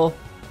will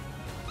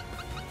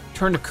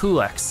turn to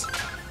Culex.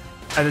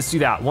 And let's do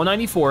that,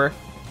 194.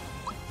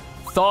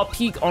 Thought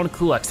Peak on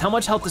Culex. How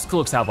much health does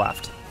Culex have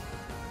left?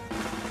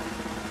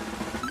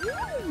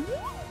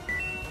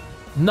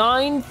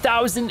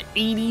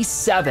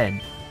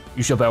 9,087.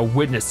 You shall bear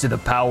witness to the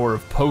power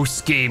of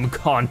post-game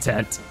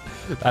content.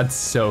 That's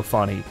so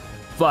funny.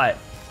 But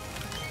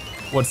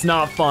what's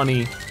not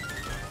funny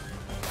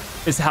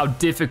is how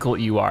difficult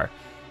you are.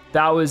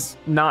 That was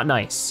not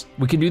nice.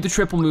 We can do the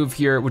triple move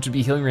here, which would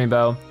be Healing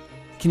Rainbow.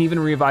 Can even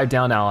revive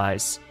down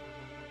allies.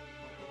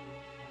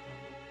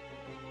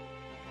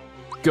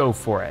 Go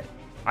for it,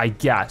 I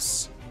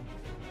guess.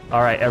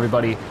 All right,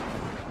 everybody.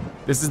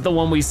 This is the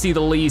one we see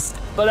the least,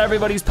 but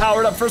everybody's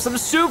powered up for some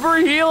super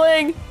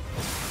healing.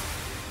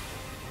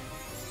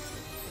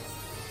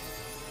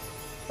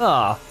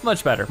 Ah,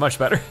 much better, much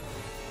better.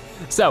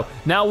 So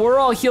now we're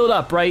all healed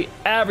up, right?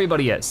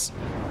 Everybody is.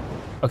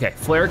 Okay,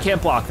 Flare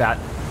can't block that.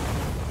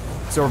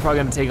 So we're probably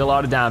gonna take a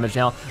lot of damage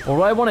now. Well,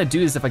 what I wanna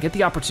do is if I get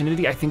the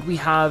opportunity, I think we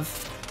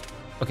have,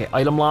 okay,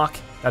 item lock,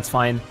 that's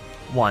fine,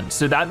 1.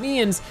 So that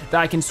means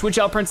that I can switch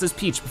out Princess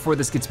Peach before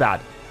this gets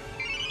bad.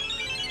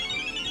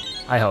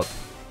 I hope.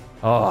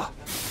 Oh,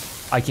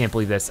 I can't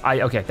believe this.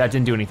 Okay, that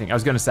didn't do anything. I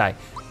was gonna say,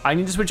 I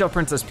need to switch out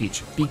Princess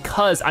Peach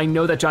because I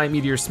know that Giant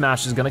Meteor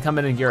Smash is gonna come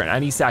in here at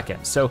any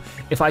second. So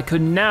if I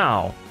could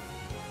now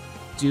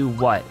do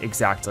what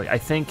exactly? I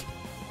think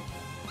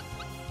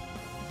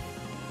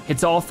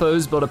hits all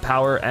foes, build up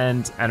power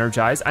and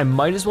energize. I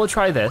might as well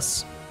try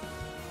this.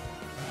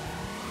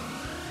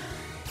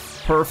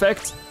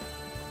 Perfect.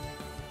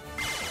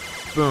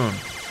 Boom.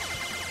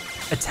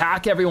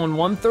 Attack everyone,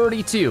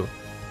 132.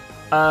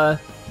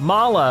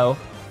 Malo,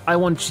 I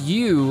want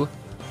you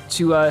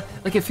to,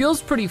 like it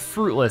feels pretty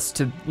fruitless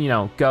to, you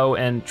know, go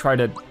and try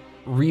to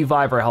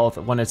revive our health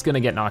when it's gonna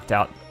get knocked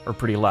out or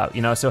pretty low,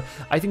 you know? So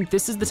I think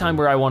this is the time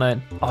where I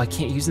wanna, oh, I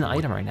can't use an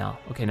item right now.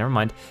 Okay, never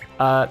mind.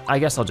 I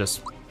guess I'll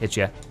just hit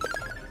you.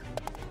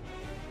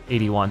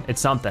 81,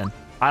 it's something.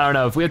 I don't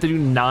know, if we have to do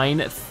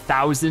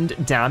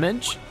 9,000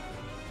 damage,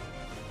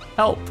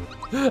 help,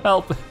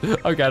 help.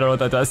 Okay, I don't know what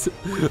that does.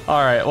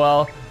 All right,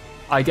 well,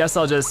 I guess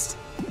I'll just,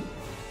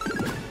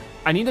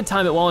 I need to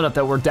time it well enough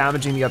that we're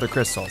damaging the other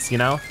crystals, you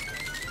know?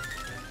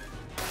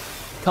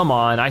 Come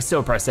on, I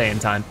still press A in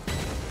time.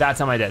 That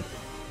time I did.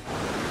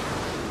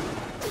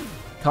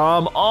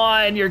 Come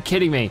on, you're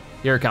kidding me.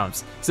 Here it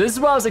comes. So this is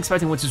what I was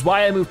expecting, which is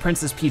why I moved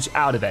Princess Peach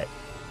out of it.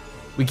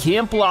 We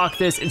can't block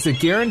this, it's a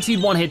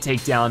guaranteed one-hit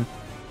takedown.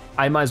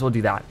 I might as well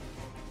do that.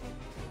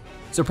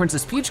 So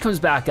Princess Peach comes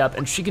back up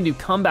and she can do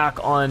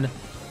comeback on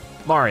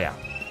Mario.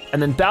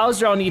 And then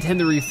Bowser, I'll need him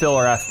to refill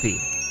our FP.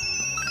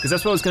 Because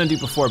that's what I was gonna do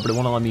before, but it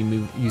won't let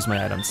me use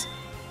my items.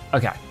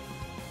 Okay,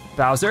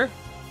 Bowser,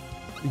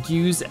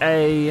 use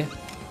a,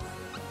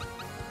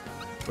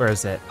 where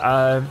is it?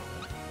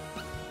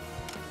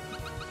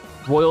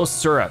 Royal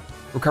Syrup,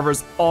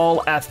 recovers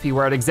all FP.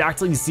 We're at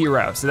exactly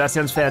 0, so that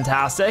sounds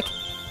fantastic.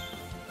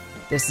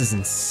 This is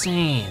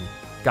insane.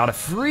 Got a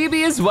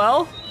freebie as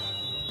well.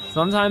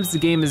 Sometimes the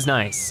game is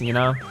nice, you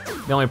know?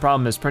 The only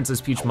problem is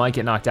Princess Peach might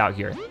get knocked out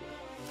here.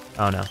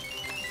 Oh no,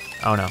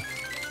 oh no.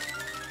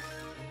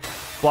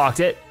 Blocked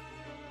it.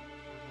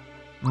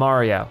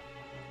 Mario,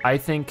 I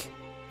think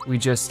we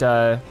just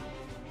do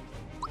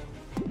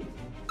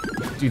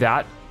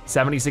that.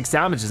 76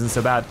 damage isn't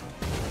so bad.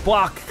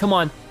 Block, come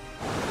on.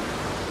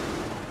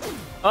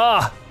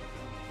 Ah!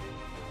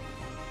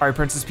 All right,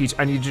 Princess Peach,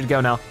 I need you to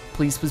go now.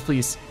 Please, please,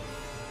 please.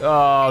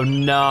 Oh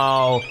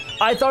no.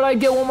 I thought I'd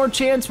get one more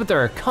chance with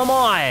her. Come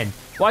on.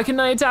 Why couldn't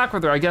I attack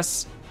with her? I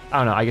guess, I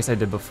don't know, I guess I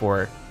did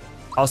before.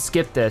 I'll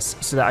skip this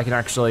so that I can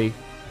actually,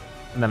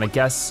 and then I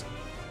guess,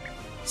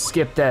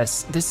 skip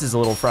this. This is a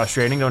little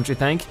frustrating, don't you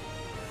think?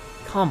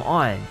 Come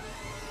on.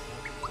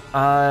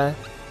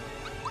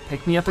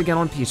 Pick me up again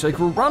on Peach. Like,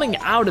 we're running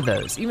out of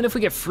those. Even if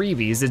we get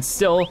freebies, it's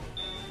still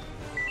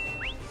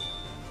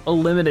a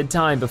limited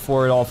time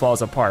before it all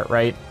falls apart,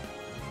 right?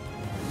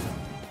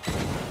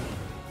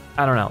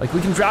 I don't know, like we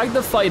can drag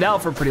the fight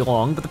out for pretty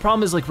long, but the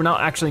problem is like we're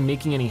not actually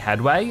making any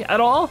headway at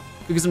all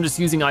because I'm just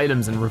using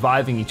items and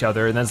reviving each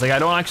other, and then it's like I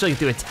don't actually get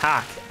to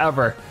attack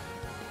ever.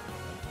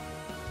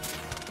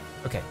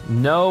 Okay,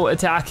 no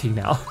attacking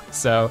now.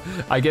 So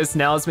I guess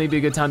now is maybe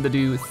a good time to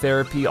do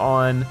therapy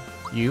on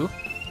you.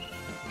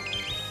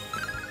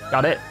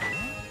 Got it.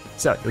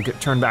 So you'll get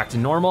turned back to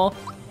normal.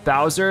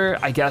 Bowser,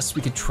 I guess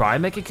we could try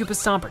Mega Koopa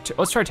Stomp, or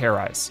let's try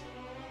Terrorize.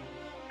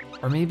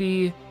 Or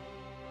maybe,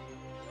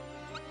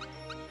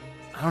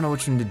 I don't know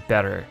which one did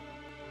better.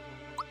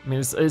 I mean,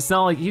 it's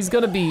not like he's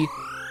gonna be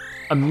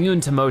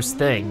immune to most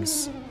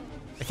things.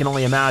 I can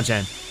only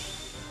imagine.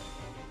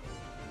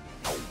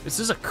 This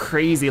is a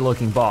crazy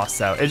looking boss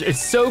though.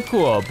 It's so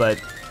cool,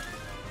 but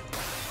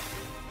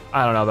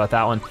I don't know about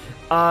that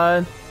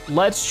one.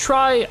 Let's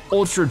try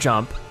Ultra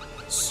Jump,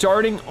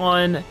 starting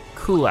on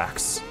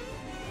Culex.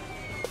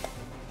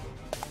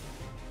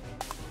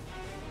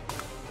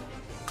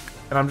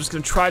 And I'm just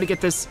gonna try to get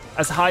this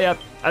as high up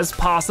as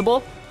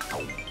possible.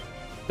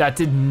 That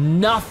did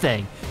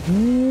nothing,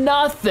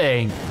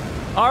 nothing.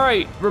 All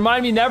right,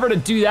 remind me never to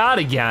do that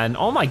again.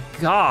 Oh my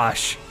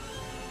gosh.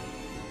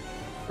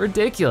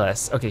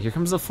 Ridiculous. Okay, here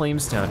comes the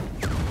Flamestone.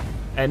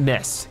 And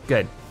miss,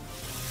 good.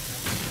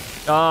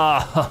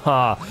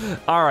 Ah,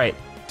 all right.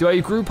 Do I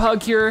group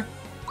hug here?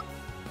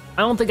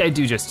 I don't think I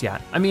do just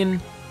yet. I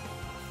mean,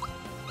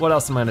 what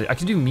else am I gonna do? I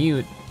could do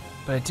mute,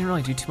 but I didn't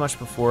really do too much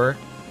before.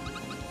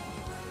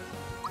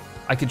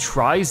 I could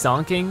try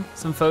zonking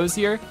some foes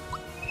here.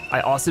 I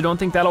also don't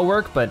think that'll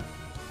work, but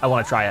I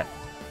wanna try it.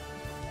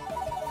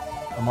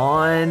 Come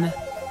on.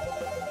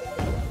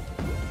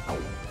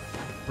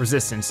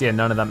 Resistance, yeah,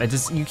 none of them. It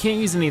just, you can't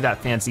use any of that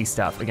fancy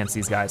stuff against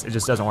these guys. It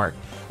just doesn't work.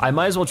 I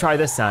might as well try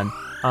this then.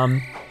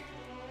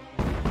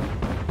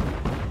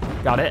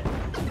 Got it.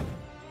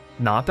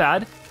 Not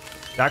bad.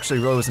 It actually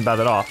really wasn't bad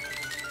at all.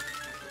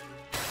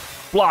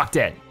 Blocked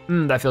it.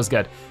 That feels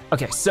good.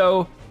 Okay,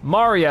 so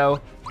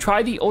Mario,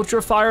 try the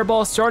Ultra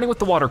Fireball starting with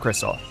the Water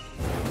Crystal.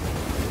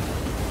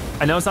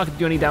 I know it's not gonna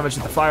do any damage to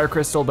the Fire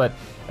Crystal, and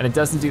it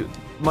doesn't do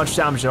much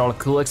damage at all to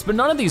Culex, but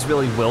none of these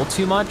really will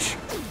too much.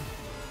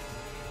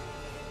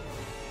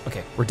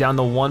 Okay, we're down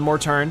to one more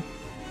turn.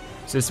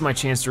 So this is my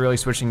chance to really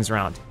switch things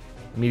around.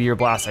 Meteor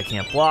Blast I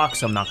can't block,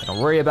 so I'm not gonna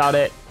worry about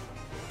it.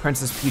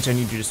 Princess Peach, I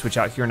need you to switch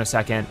out here in a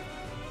second.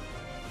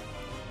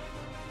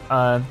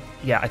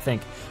 Yeah, I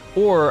think.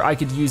 Or I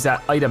could use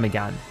that item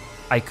again.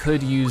 I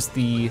could use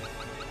the,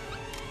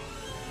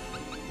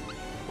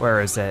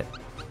 where is it?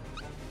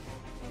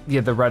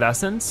 Yeah, the red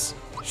essence?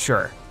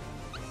 Sure.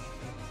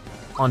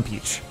 On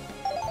Peach.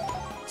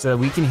 So that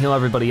we can heal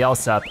everybody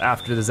else up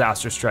after the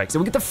disaster strikes.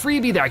 And we get the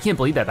freebie there, I can't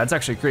believe that, that's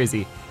actually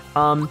crazy.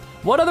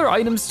 What other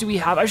items do we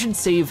have? I should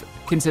save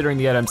considering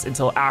the items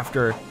until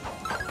after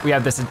we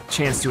have this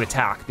chance to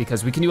attack,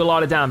 because we can do a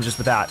lot of damage just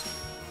with that.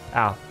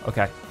 Ow,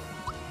 okay.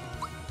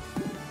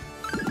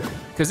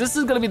 Because this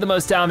is gonna be the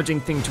most damaging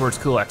thing towards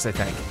Culex, I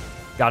think.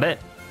 Got it?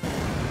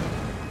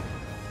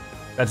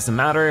 That doesn't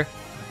matter.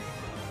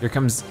 Here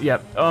comes,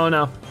 yep, oh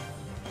no.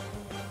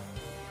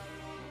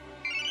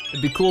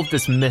 It'd be cool if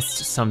this missed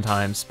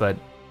sometimes, but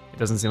it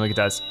doesn't seem like it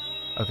does.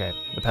 Okay,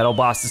 the Petal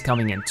Blast is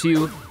coming in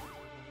too.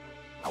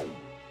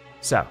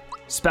 So,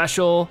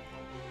 special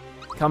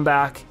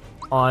comeback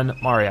on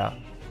Mario.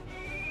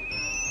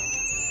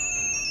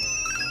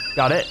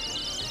 Got it.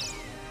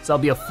 So that'll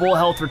be a full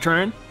health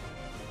return.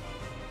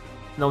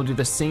 And they'll do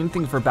the same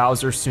thing for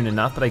Bowser soon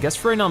enough, but I guess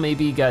for right now,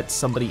 maybe get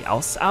somebody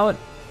else out.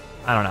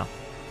 I don't know.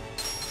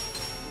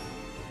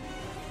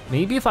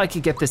 Maybe if I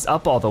could get this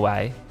up all the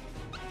way.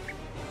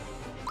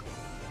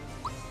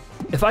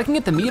 If I can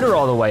get the meter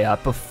all the way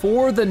up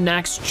before the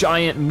next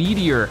giant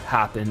meteor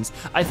happens,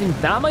 I think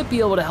that might be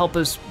able to help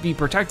us be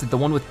protected, the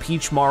one with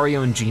Peach,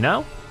 Mario, and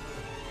Geno.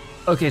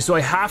 Okay, so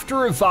I have to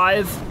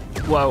revive,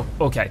 whoa,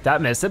 okay,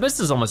 that missed. It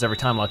misses almost every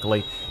time,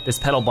 luckily. This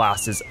Petal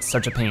Blast is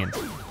such a pain.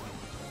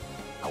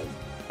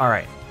 All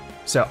right,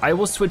 so I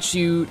will switch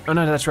you, oh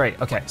no, that's right,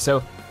 okay,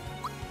 so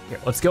here,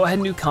 let's go ahead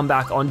and do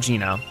comeback on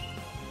Geno.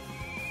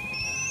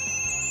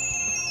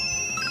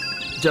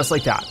 Just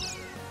like that.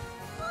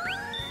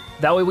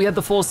 That way we have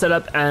the full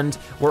setup and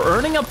we're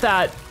earning up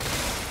that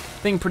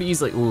thing pretty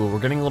easily. Ooh, we're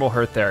getting a little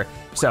hurt there.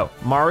 So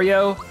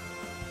Mario,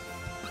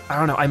 I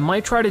don't know, I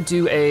might try to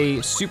do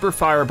a super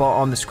fireball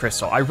on this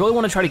crystal. I really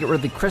wanna try to get rid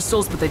of the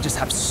crystals, but they just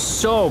have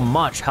so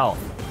much health.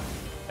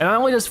 And it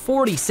only does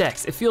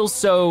 46. It feels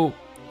so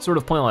sort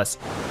of pointless.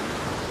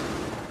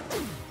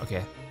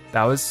 Okay,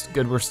 that was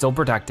good, we're still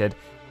protected.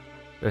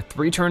 There are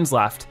 3 turns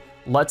left.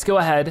 let's go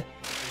ahead.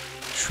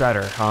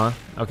 Shredder, huh?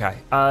 Okay,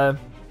 now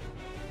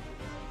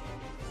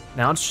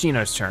it's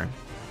Geno's turn.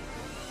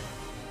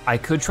 I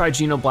could try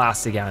Geno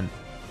Blast again.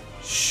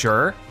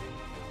 Sure.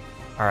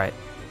 All right.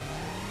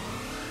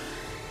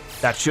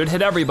 That should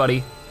hit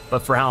everybody, but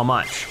for how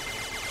much?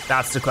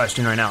 That's the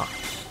question right now.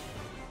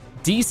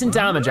 Decent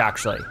damage,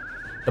 actually.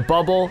 The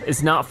bubble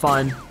is not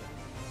fun.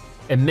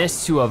 It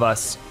missed 2 of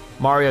us.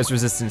 Mario's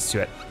resistance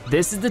to it.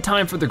 This is the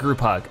time for the group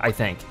hug, I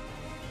think.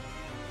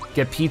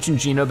 Get Peach and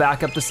Geno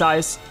back up to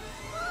size.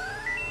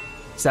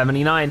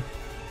 79.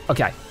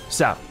 Okay,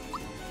 so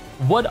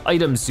what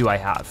items do I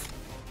have?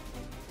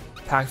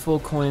 Pack full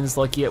of coins,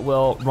 lucky at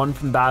will, run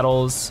from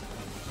battles,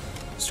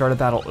 start a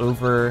battle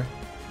over,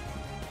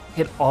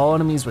 hit all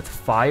enemies with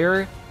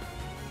fire.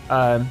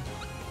 I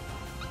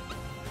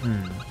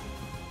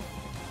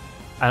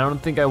don't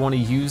think I want to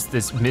use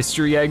this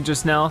mystery egg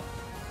just now.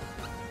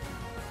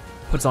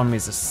 Puts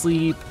enemies to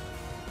sleep.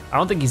 I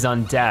don't think he's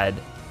undead.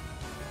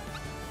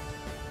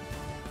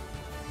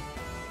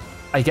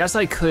 I guess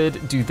I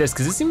could do this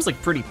because it seems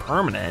like pretty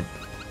permanent.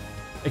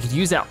 I could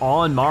use that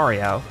on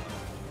Mario.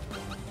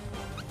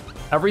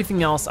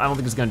 Everything else I don't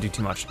think is gonna do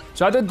too much.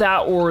 So either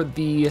that or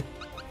the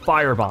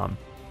firebomb.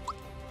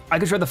 I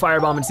could try the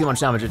firebomb and see how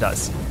much damage it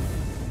does.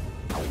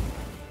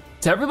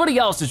 To everybody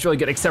else, it's really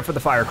good except for the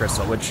fire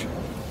crystal, which,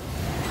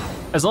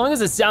 as long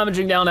as it's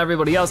damaging down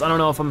everybody else, I don't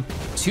know if I'm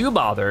too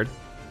bothered.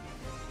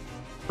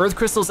 Earth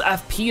Crystal's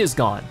FP is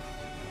gone.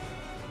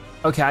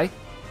 Okay.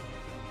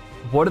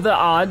 What are the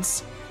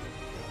odds?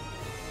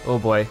 Oh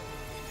boy.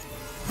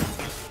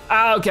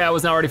 Ah, okay, I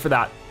was not ready for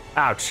that.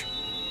 Ouch.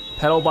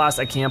 Petal Blast,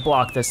 I can't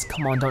block this.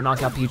 Come on, don't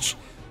knock out Peach.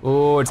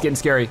 Oh, it's getting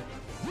scary.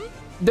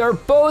 They're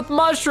both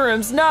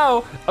mushrooms,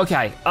 no!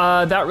 Okay,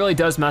 that really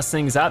does mess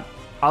things up.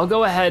 I'll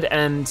go ahead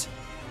and,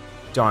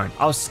 darn,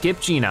 I'll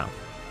skip Geno.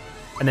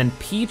 And then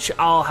Peach,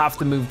 I'll have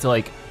to move to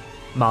like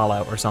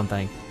Malo or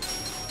something.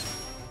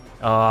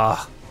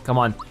 Come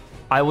on.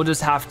 I will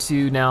just have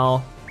to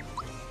now.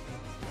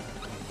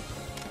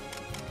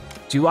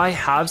 Do I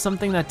have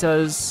something that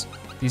does,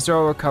 these are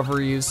all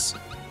recoveries.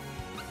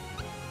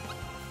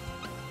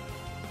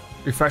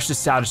 Refresh the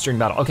status during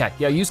battle. Okay,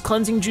 yeah, use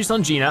cleansing juice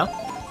on Geno.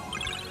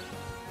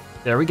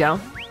 There we go.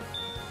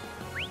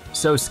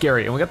 So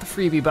scary, and we got the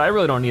freebie, but I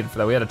really don't need it for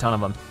that. We had a ton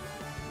of them.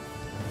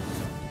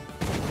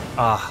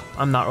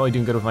 I'm not really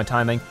doing good with my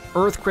timing.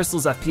 Earth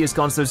Crystal's FP is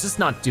gone, so it's just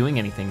not doing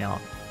anything now.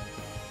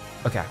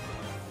 Okay.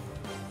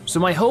 So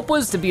my hope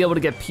was to be able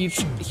to get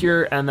Peach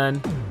here and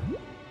then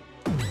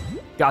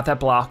got that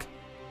block,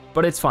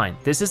 but it's fine.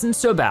 This isn't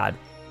so bad.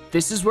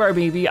 This is where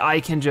maybe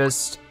I can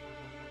just,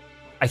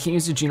 I can't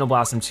use the Geno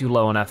Blast, I'm too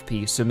low on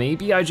FP, so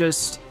maybe I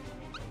just,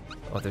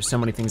 oh, there's so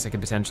many things I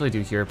could potentially do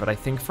here, but I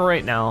think for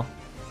right now,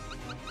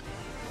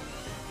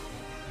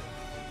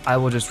 I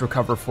will just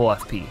recover full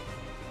FP.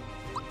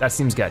 That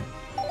seems good.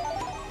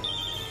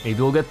 Maybe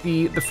we'll get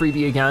the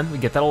freebie again. We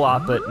get that a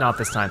lot, but not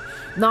this time.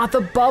 Not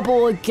the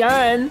bubble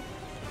again!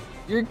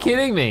 You're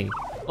kidding me.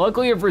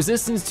 Luckily I have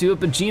resistance to it,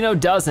 but Geno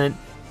doesn't.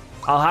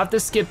 I'll have to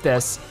skip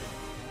this,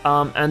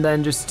 and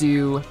then just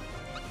do,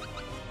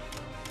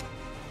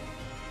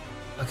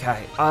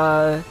 okay,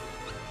 I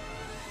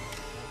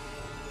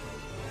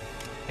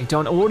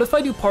don't know, what if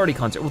I do party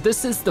concert? Well,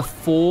 this is the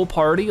full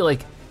party,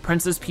 like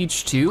Princess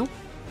Peach 2?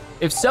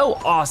 If so,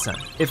 awesome.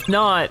 If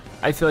not,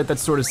 I feel like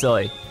that's sort of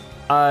silly.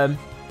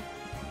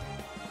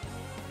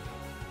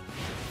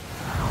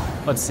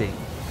 Let's see.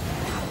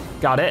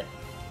 Got it.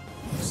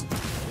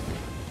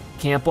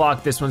 Can't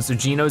block this one, so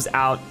Geno's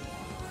out.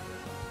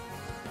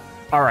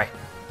 All right.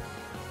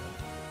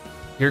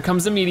 Here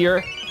comes the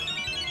meteor.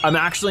 I'm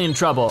actually in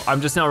trouble.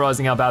 I'm just now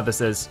realizing how bad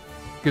this is,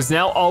 because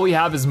now all we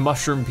have is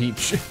Mushroom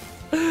Peach.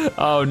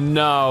 Oh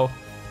no.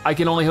 I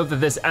can only hope that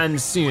this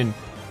ends soon.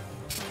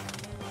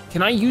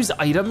 Can I use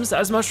items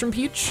as Mushroom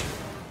Peach?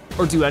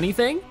 Or do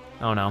anything?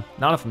 Oh no,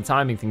 not if I'm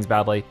timing things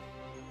badly.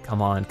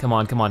 Come on, come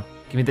on, come on.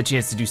 Give me the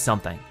chance to do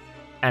something.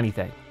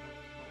 Anything.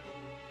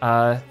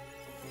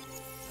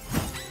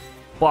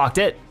 Blocked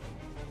it.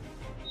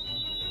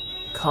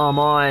 Come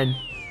on.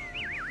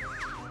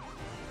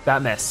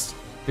 That missed,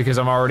 because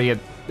I'm already at,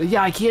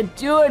 yeah, I can't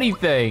do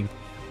anything.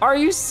 Are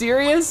you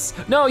serious?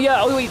 No,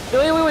 yeah, oh,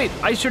 wait.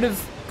 I should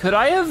have, could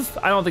I have?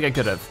 I don't think I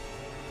could have.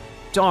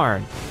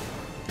 Darn.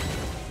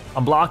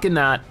 I'm blocking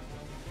that.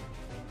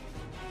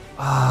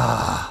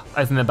 I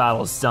think the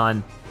battle's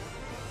done.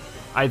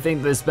 I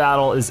think this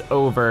battle is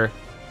over.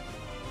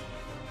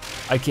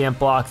 I can't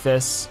block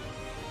this,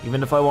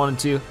 even if I wanted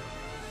to.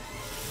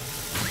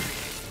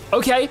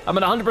 Okay, I'm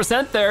at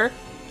 100% there.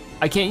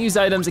 I can't use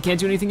items, I can't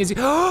do anything as you,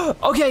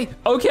 okay,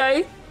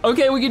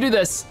 we can do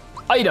this.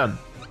 Item,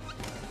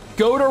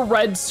 go to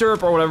red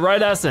syrup or whatever,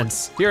 red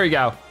essence. Here we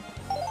go.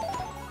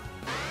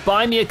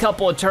 Buy me a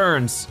couple of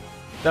turns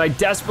that I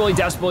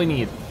desperately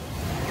need.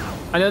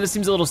 I know this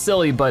seems a little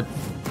silly, but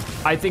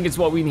I think it's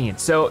what we need.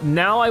 So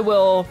now I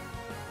will,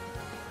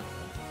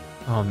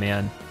 oh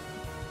man.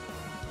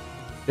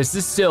 This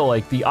is still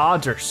like, the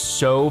odds are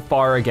so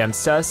far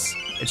against us.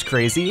 It's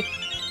crazy.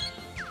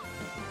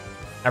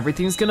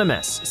 Everything's gonna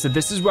miss. So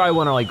this is where I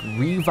wanna like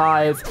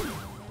revive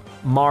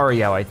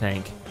Mario, I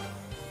think.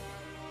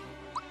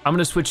 I'm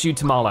gonna switch you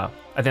to Malo.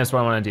 I think that's what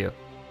I wanna do.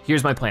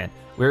 Here's my plan.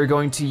 We're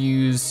going to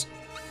use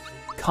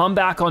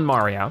Comeback on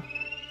Mario.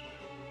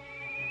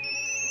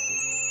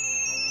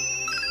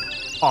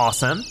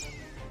 Awesome.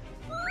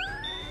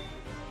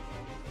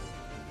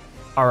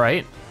 All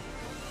right.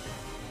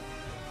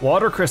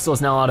 Water Crystal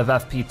is now out of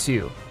FP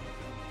too.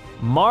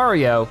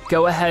 Mario,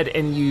 go ahead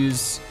and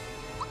use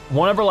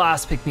one of our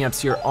last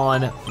pick-me-ups here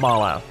on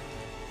Malo.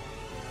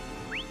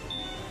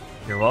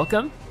 You're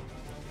welcome.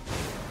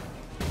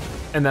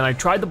 And then I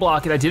tried to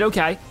block it, I did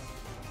okay.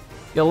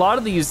 A lot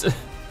of these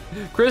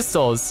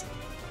crystals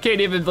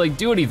can't even like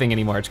do anything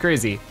anymore, it's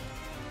crazy.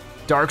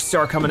 Dark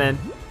Star coming in.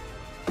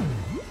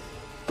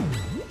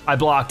 I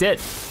blocked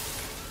it.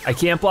 I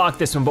can't block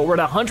this one, but we're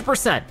at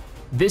 100%.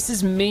 This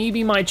is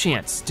maybe my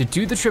chance to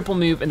do the triple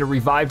move and to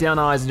revive down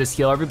eyes and just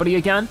heal everybody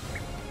again.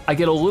 I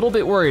get a little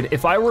bit worried.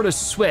 If I were to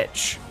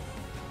switch,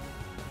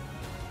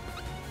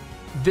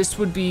 this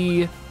would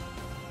be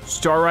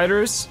Star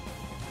Riders.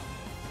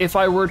 If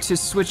I were to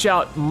switch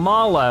out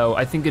Malo,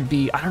 I think it'd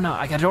be, I don't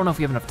know if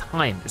we have enough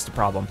time is the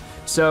problem.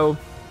 So,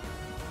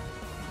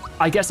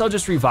 I guess I'll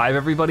just revive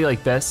everybody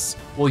like this.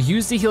 We'll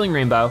use the Healing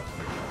Rainbow,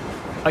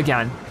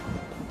 again.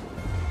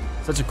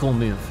 Such a cool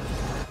move.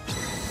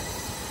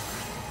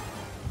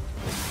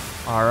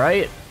 All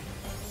right.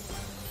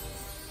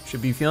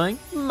 Should be feeling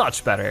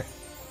much better.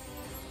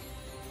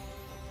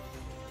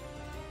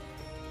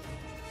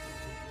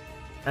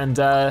 And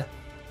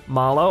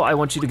Malo, I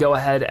want you to go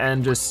ahead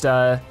and just,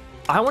 I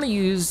wanna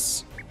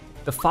use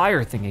the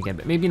fire thing again,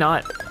 but maybe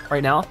not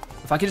right now.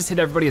 If I could just hit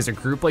everybody as a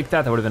group like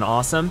that, that would've been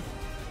awesome.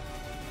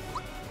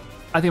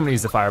 I think I'm gonna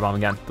use the firebomb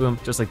again. Boom,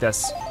 just like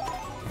this.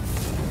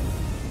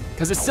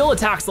 Because it still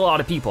attacks a lot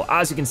of people,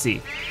 as you can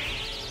see.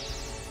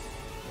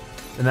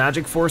 The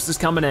magic force is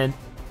coming in.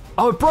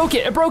 Oh, it broke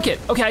it,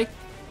 okay.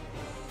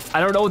 I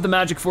don't know what the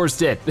magic force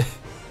did,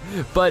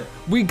 but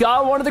we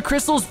got one of the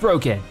crystals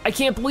broken. I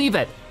can't believe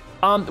it.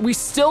 We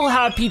still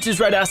have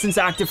Peach's Red Essence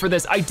active for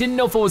this. I didn't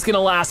know if it was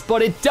gonna last,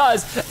 but it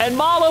does. And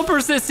Malo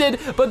persisted,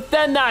 but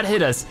then that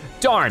hit us.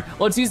 Darn,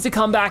 let's use the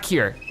comeback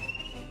here.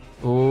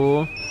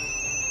 Ooh,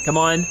 come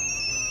on.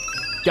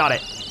 Got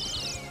it.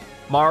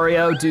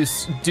 Mario,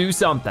 do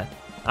something.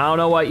 I don't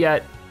know what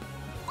yet.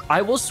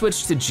 I will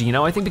switch to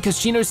Geno, I think,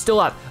 because Geno's still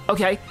up.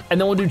 Okay, and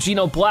then we'll do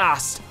Geno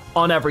Blast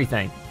on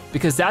everything,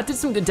 because that did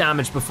some good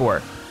damage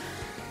before.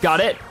 Got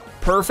it,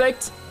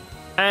 perfect,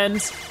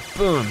 and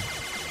boom.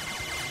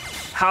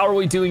 How are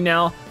we doing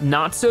now?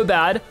 Not so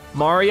bad.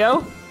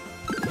 Mario,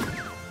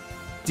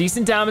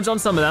 decent damage on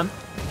some of them.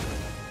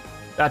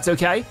 That's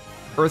okay.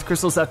 Earth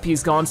Crystal's FP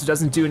is gone, so it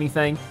doesn't do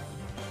anything.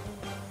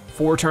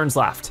 4 turns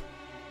left.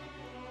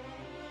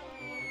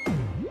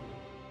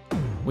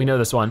 We know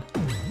this one.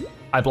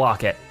 I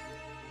block it.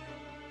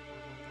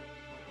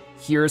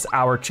 Here's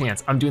our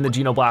chance. I'm doing the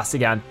Geno Blast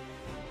again.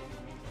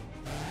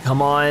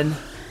 Come on.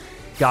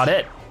 Got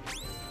it.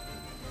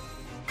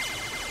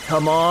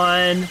 Come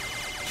on.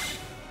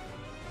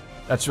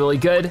 That's really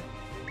good.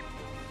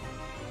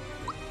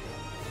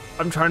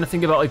 I'm trying to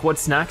think about like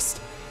what's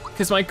next,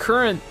 because my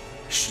current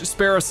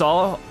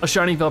Sparasol, a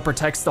Shining Veil,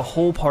 protects the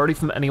whole party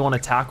from any one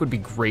attack would be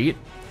great,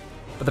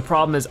 but the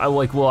problem is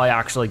will I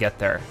actually get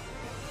there?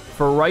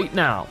 For right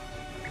now,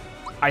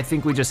 I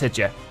think we just hit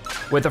you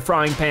with a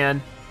frying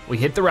pan. We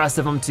hit the rest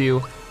of them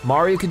too.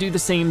 Mario could do the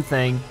same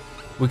thing.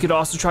 We could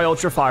also try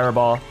Ultra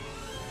Fireball.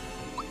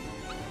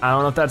 I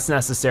don't know if that's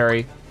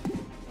necessary.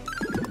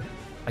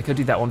 I could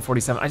do that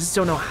 147. I just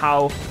don't know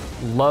how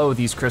low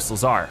these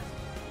crystals are.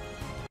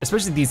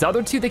 Especially these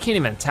other two, they can't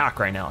even attack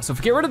right now. So if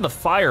we get rid of the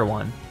fire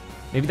one,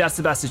 maybe that's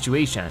the best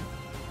situation.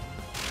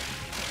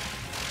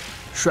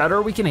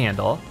 Shredder we can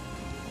handle.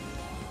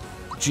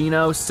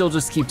 Geno, still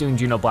just keep doing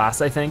Geno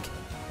Blast, I think.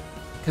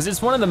 Because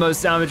it's one of the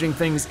most damaging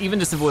things, even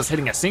just if it was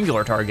hitting a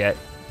singular target.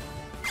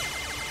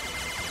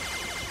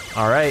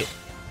 All right,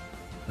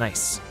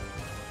 nice.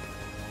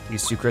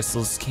 These 2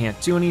 crystals can't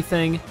do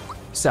anything.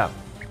 So,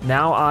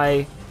 now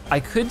I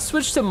could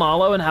switch to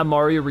Malo and have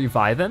Mario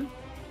revive him.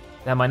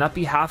 That might not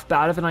be half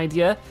bad of an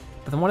idea,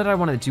 but then what did I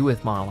want to do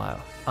with Malo?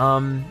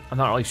 I'm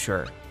not really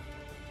sure.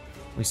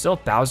 We still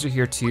have Bowser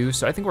here too,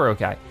 so I think we're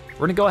okay.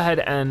 We're gonna go ahead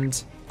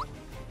and,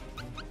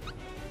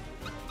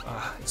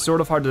 it's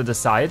sort of hard to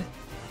decide,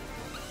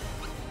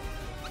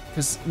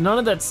 because none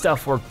of that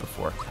stuff worked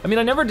before. I mean,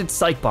 I never did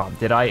Psych Bomb,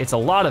 did I? It's a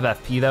lot of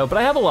FP though, but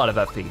I have a lot of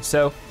FP,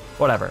 so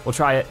whatever, we'll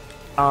try it.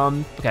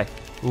 Okay.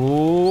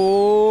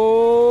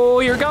 Ooh,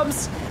 here it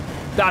comes.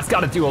 That's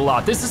gotta do a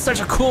lot. This is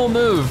such a cool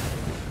move.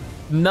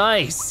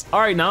 Nice.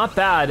 All right, not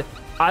bad.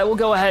 I will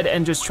go ahead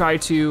and just try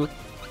to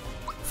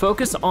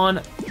focus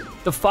on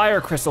the fire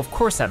crystal. Of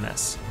course that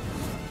missed.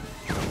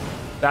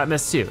 That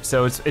missed too,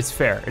 so it's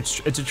fair. It's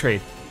a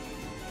trade.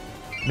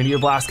 Meteor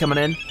Blast coming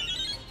in.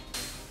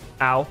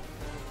 Ow.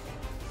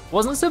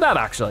 Wasn't so bad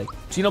actually.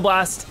 Geno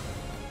Blast.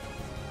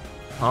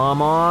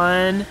 Come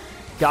on.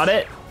 Got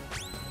it.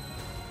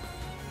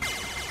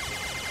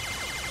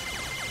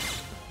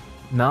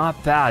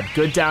 Not bad,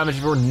 good damage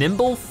for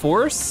nimble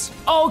force?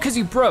 Oh, cause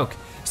you broke.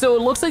 So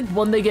it looks like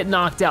when they get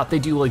knocked out, they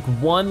do like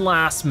one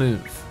last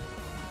move.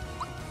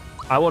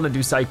 I wanna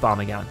do Psych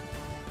Bomb again.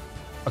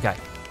 Okay.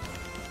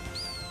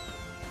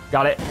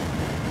 Got it.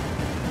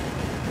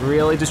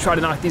 Really, just try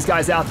to knock these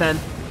guys out then.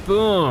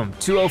 Boom,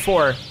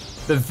 204.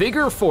 The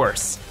Vigor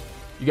Force.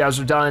 You guys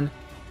are done.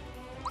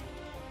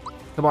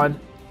 Come on.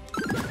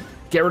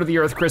 Get rid of the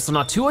Earth Crystal,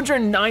 now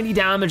 290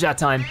 damage that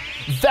time.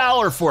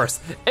 Valor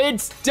Force,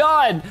 it's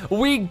done.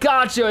 We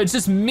got you, it's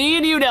just me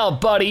and you now,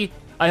 buddy.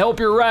 I hope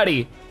you're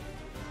ready.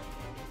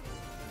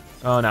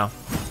 Oh no.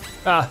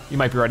 You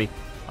might be ready.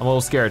 I'm a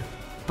little scared,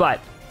 but.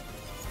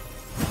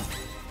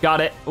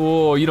 Got it.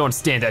 Oh, you don't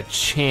stand a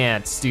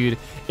chance, dude.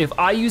 If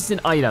I used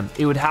an item,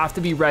 it would have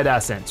to be Red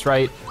Essence,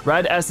 right?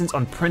 Red Essence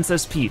on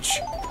Princess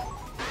Peach.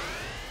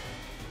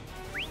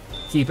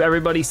 Keep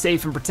everybody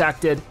safe and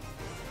protected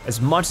as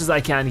much as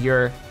I can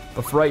here,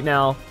 but for right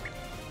now,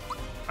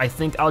 I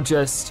think I'll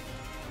just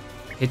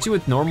hit you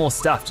with normal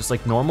stuff, just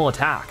like normal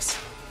attacks.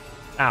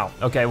 Ow,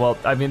 okay, well,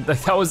 I mean,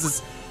 that was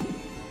just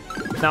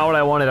not what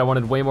I wanted. I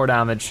wanted way more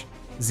damage,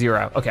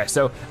 0. Okay,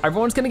 so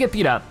everyone's gonna get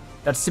beat up.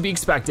 That's to be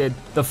expected.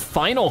 The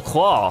final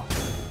claw,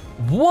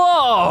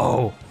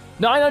 whoa!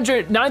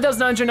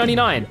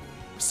 9,999.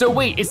 So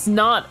wait, it's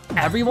not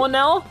everyone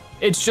now?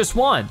 It's just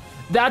one.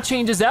 That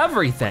changes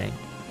everything.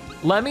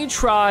 Let me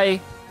try,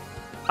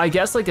 I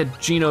guess like a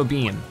Geno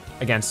beam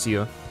against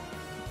you.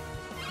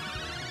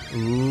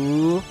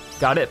 Ooh,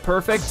 got it,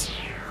 perfect.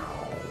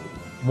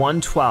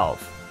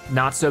 112,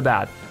 not so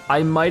bad.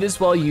 I might as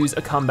well use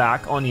a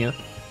comeback on you.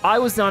 I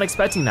was not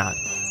expecting that.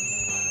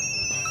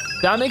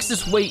 That makes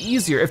this way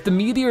easier. If the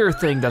meteor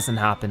thing doesn't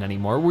happen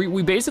anymore,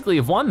 we basically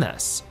have won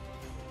this.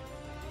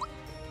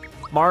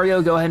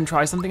 Mario, go ahead and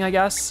try something, I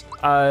guess.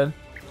 Go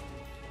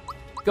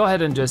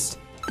ahead and just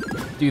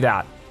do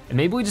that. And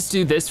maybe we just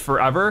do this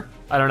forever?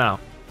 I don't know.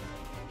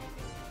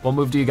 What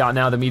move do you got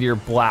now? The Meteor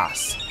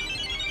Blast.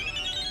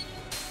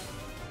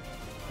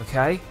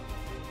 Okay.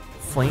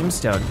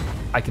 Flamestone,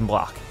 I can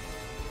block.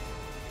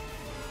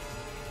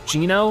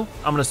 Geno,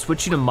 I'm gonna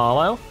switch you to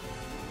Malo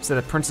so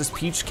that Princess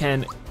Peach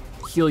can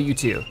heal you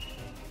too.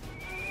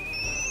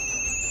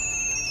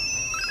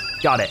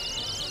 Got it.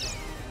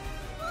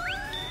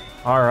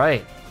 All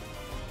right.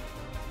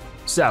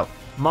 So,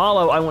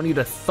 Malo, I want you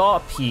to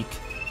Thought Peak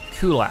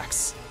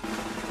Culex.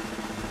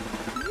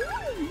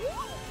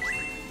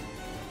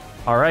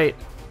 All right,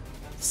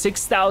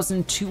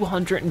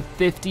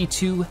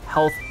 6,252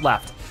 health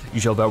left. You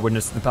shall bear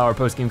witness to the power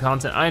post-game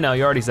content. I know,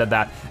 you already said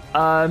that.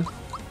 I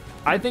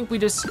think we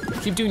just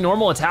keep doing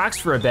normal attacks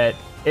for a bit.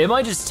 It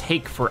might just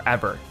take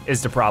forever,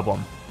 is the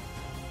problem.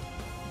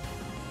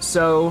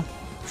 So,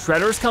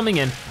 Shredder's coming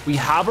in. We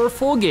have our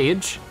full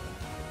gauge.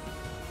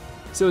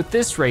 So at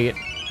this rate,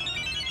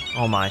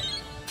 oh my.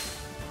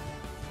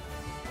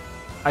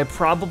 I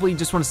probably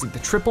just wanna see, the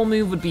triple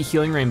move would be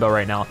Healing Rainbow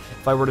right now.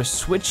 If I were to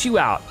switch you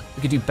out,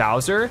 we could do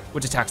Bowser,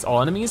 which attacks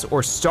all enemies,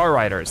 or Star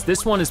Riders.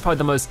 This one is probably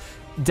the most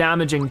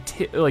damaging,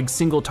 like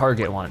single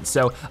target one.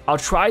 So I'll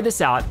try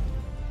this out.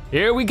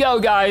 Here we go,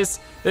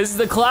 guys. This is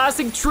the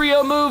classic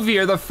trio move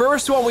here, the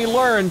first one we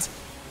learned.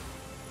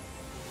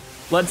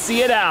 Let's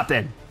see it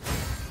happen.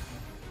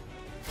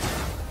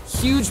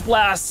 Huge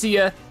blast to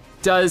you,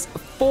 does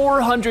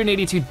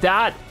 482.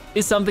 That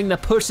is something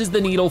that pushes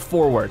the needle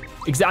forward.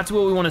 Exactly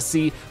what we wanna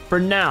see for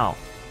now.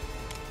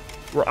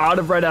 We're out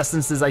of red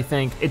essences, I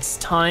think. It's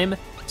time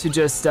to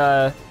just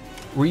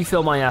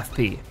refill my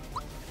FP.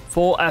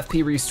 Full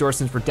FP restore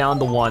since we're down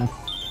to 1.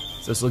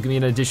 So this will give me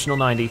an additional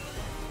 90.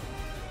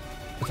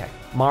 Okay,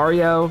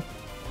 Mario.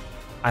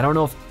 I don't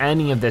know if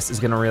any of this is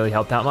gonna really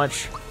help that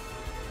much.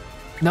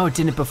 No, it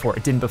didn't before,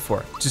 it didn't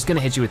before. Just gonna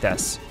hit you with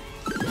this.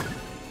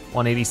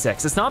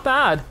 186, it's not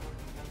bad.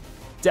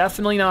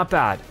 Definitely not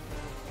bad.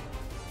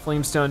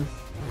 Flamestone,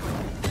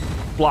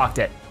 blocked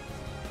it.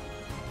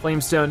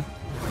 Flamestone,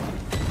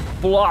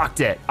 blocked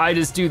it. I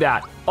just do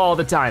that all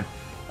the time.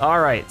 All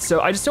right,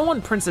 so I just don't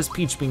want Princess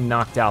Peach being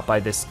knocked out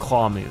by this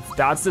claw move.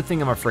 That's the thing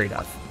I'm afraid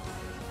of.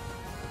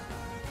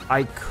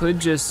 I could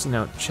just, you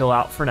know, chill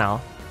out for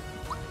now.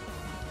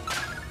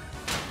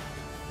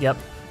 Yep,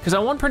 because I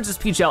want Princess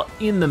Peach out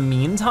in the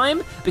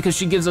meantime because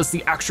she gives us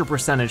the extra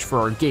percentage for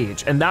our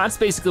gauge, and that's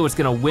basically what's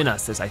gonna win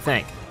us this, I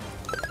think.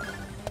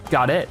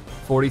 Got it.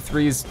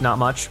 43 is not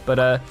much,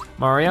 but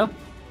Mario?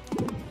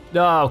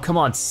 Oh, come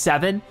on,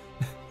 7?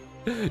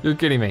 You're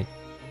kidding me.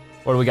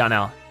 What do we got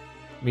now?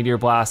 Meteor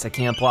Blast, I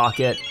can't block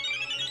it.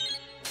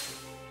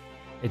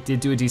 It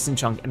did do a decent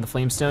chunk, and the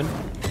Flamestone,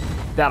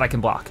 that I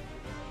can block.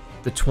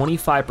 The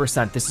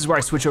 25%, this is where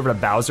I switch over to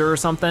Bowser or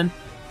something.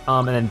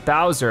 And then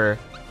Bowser,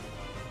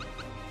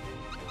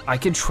 I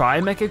could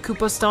try Mecha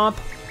Koopa Stomp.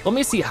 Let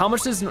me see, how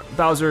much is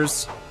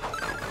Bowser's?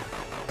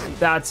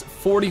 That's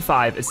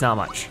 45, it's not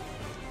much.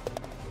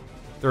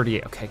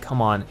 38, okay,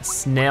 come on.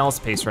 Snail's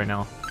pace right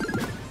now.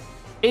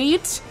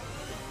 8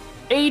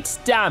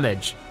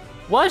 damage.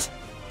 What?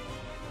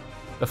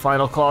 The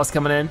final claw's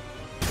coming in.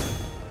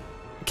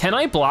 Can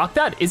I block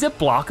that? Is it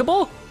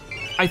blockable?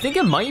 I think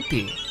it might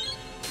be.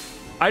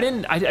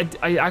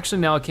 I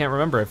actually now can't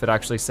remember if it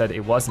actually said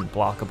it wasn't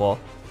blockable.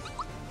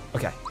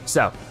 Okay,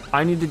 so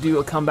I need to do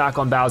a comeback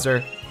on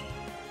Bowser.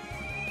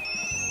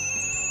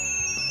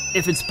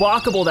 If it's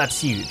blockable,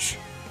 that's huge.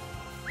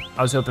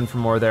 I was hoping for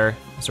more there,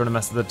 sort of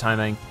messed with the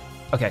timing.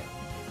 Okay,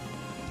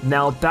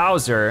 now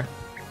Bowser,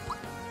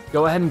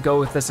 go ahead and go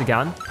with this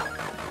again.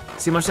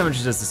 See how much damage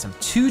it does this time,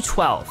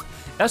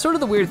 212. That's sort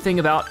of the weird thing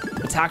about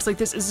attacks like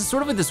this, is it's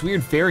sort of this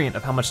weird variant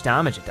of how much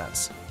damage it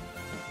does.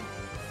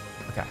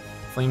 Okay,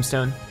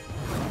 Flamestone,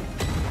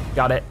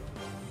 got it.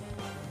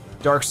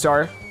 Dark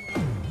Star,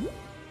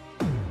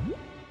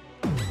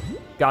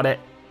 got it.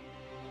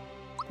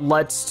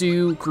 Let's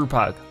do Group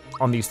Hug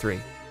on these three.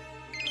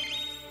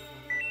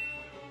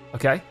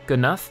 Okay, good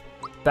enough.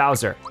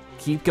 Bowser,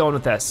 keep going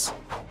with this.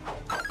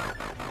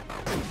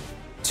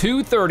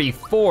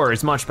 234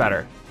 is much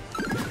better.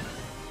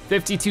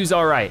 52's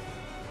all right.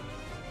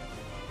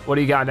 What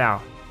do you got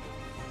now?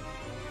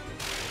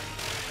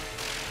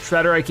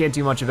 Shredder I can't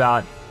do much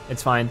about,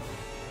 it's fine.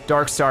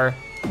 Dark Star.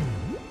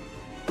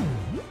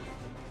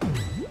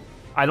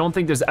 I don't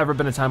think there's ever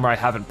been a time where I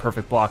haven't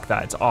perfect blocked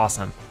that, it's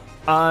awesome.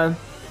 I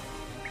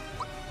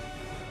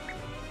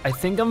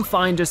think I'm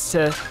fine just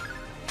to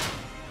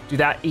do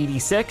that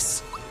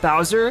 86.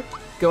 Bowser,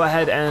 go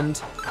ahead and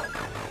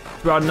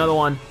throw out another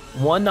one.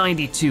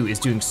 192 is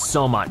doing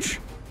so much.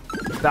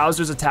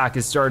 Bowser's attack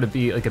is starting to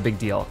be like a big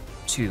deal.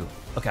 2,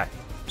 okay.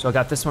 So I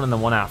got this one and the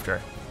one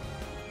after.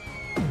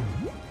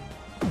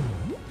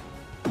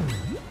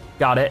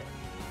 Got it.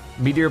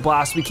 Meteor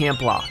Blast we can't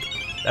block.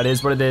 That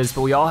is what it is,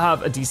 but we all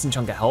have a decent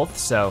chunk of health,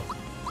 so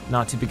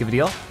not too big of a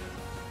deal.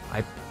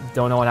 I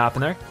don't know what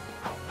happened there.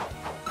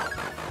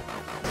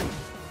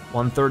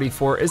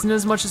 134 isn't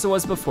as much as it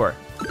was before.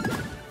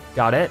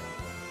 Got it.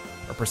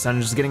 Our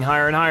percentage is getting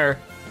higher and higher.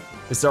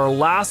 This is our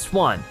last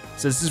one.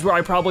 So this is where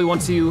I probably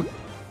want to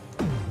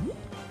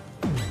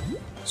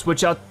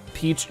switch out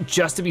Peach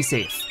just to be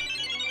safe.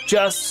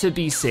 Just to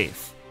be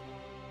safe.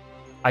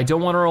 I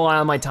don't want to rely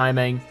on my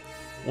timing.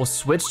 We'll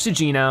switch to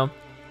Geno,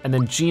 and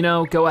then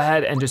Geno, go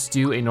ahead and just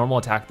do a normal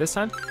attack this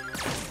time.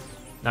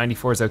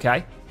 94 is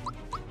okay.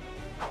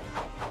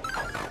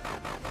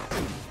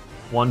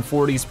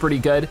 140 is pretty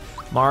good.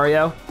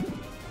 Mario,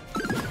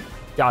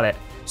 got it.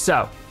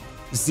 So,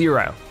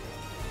 0.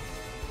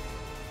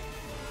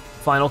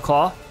 Final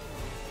claw.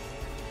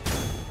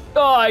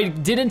 Oh, I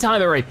didn't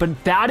time it right,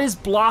 but that is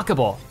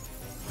blockable.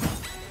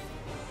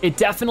 It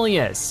definitely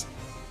is.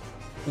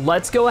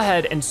 Let's go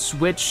ahead and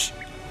switch.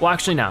 Well,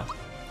 actually, no.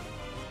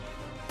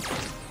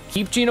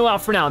 Keep Geno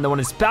out for now, and then when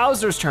it's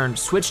Bowser's turn,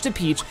 switch to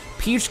Peach.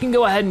 Peach can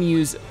go ahead and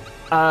use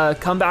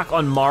comeback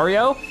on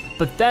Mario,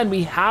 but then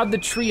we have the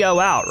trio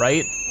out,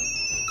 right?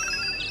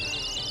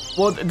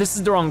 Well, this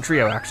is the wrong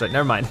trio, actually,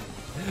 never mind.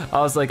 I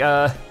was like,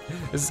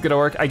 this is gonna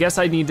work. I guess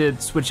I need to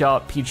switch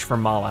out Peach for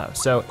Mallow.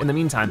 So in the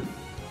meantime,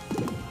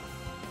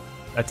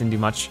 that didn't do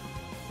much.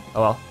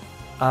 Oh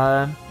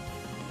well.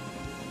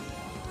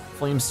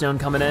 Flamestone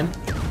coming in.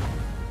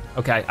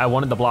 Okay, I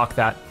wanted to block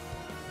that.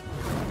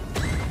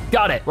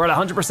 Got it, we're at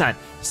 100%.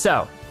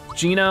 So,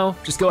 Geno,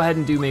 just go ahead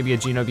and do maybe a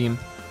Geno beam.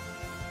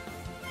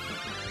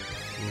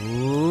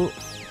 Ooh,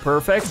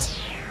 perfect.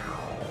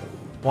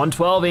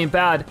 112 ain't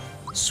bad.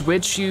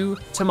 Switch you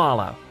to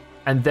Mallow.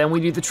 And then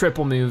we do the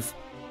triple move,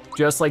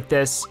 just like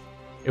this.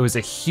 It was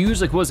a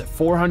huge, like what was it,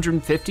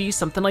 450,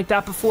 something like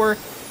that before?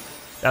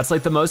 That's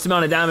like the most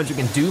amount of damage we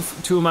can do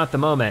to him at the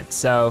moment,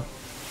 so.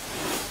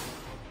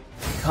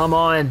 Come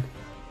on.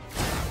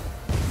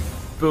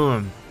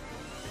 Boom.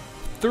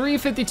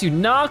 352,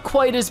 not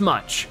quite as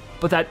much,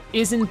 but that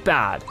isn't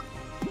bad.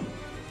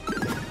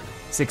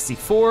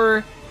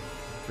 64,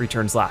 3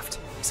 turns left.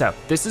 So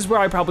this is where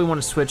I probably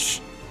want to switch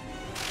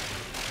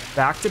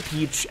back to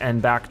Peach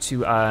and back to,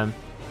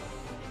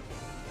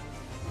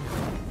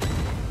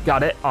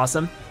 got it,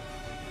 awesome.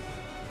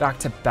 Back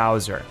to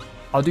Bowser.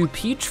 I'll do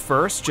Peach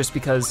first just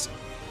because,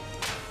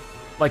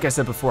 like I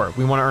said before,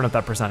 we want to earn up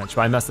that percentage,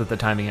 but I messed with the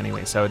timing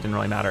anyway, so it didn't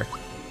really matter.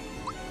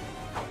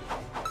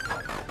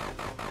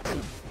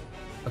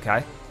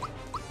 Okay.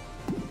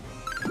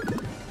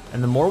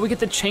 And the more we get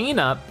the chain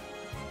up,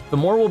 the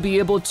more we'll be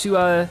able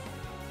to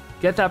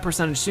get that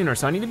percentage sooner,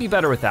 so I need to be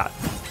better with that.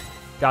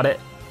 Got it.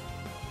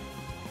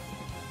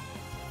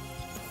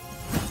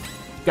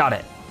 Got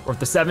it. We're at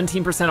the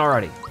 17%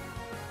 already.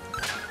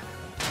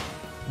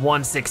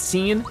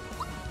 116.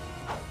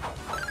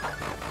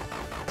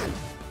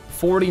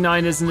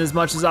 49 isn't as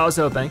much as I was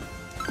hoping,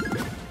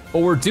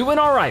 but we're doing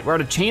all right. We're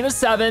at a chain of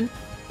 7.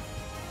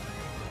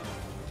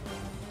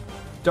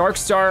 Dark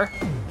Star.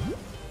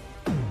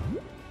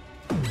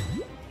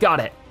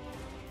 Got it.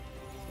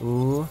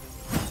 Ooh,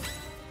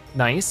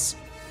 nice.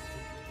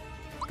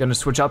 Gonna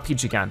switch out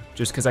Peach again,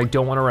 just because I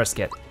don't want to risk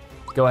it.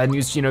 Go ahead and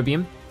use Geno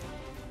Beam.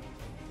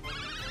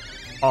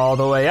 All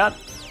the way up,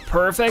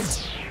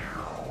 perfect.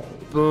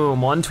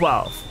 Boom,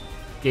 112.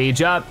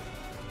 Gauge up.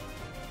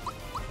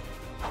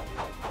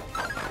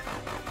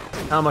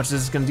 How much is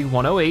this gonna do?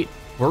 108.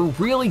 We're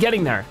really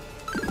getting there.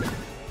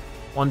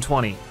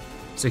 120.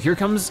 So here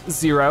comes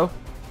 0.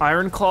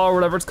 Iron Claw or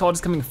whatever it's called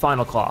is coming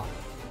Final Claw.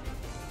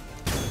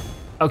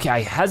 Okay,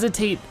 I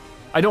hesitate.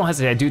 I don't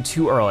hesitate, I do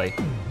too early,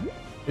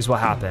 is what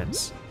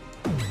happens.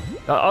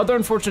 The other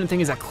unfortunate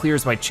thing is that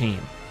clears my chain.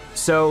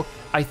 So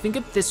I think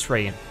at this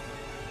rate,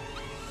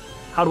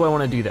 how do I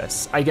wanna do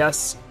this? I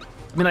guess,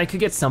 I mean, I could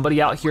get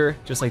somebody out here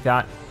just like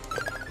that.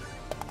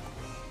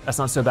 That's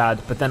not so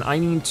bad, but then I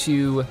need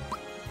to,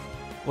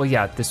 well,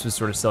 yeah, this was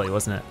sort of silly,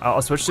 wasn't it?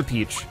 I'll switch to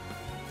Peach.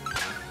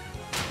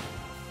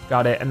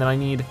 Got it, and then I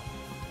need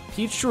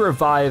Peach to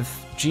revive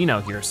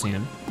Geno here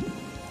soon.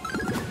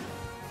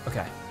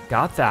 Okay,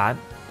 got that.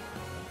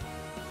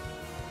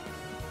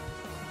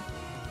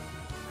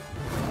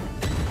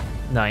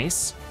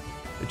 Nice,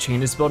 the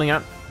chain is building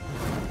up.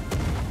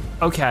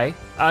 Okay,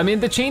 I mean,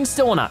 the chain's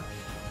still went up.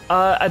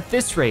 At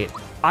this rate,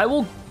 I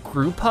will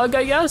group hug,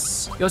 I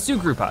guess? Let's do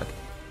group hug.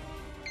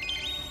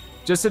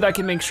 Just so that I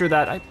can make sure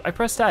that I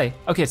pressed A.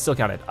 Okay, it still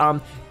counted.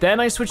 Then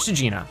I switch to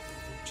Geno.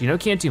 Geno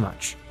can't do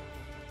much.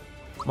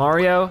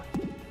 Mario,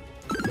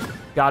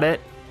 got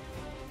it.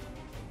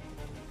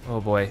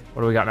 Oh boy,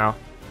 what do we got now?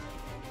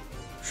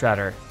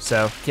 Shredder,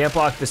 so can't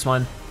block this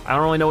one. I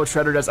don't really know what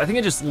Shredder does. I think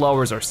it just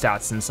lowers our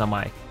stats in some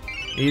way.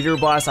 Meteor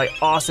Blast, I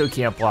also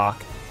can't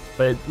block,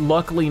 but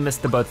luckily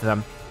missed the both of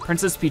them.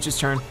 Princess Peach's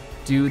turn.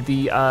 Do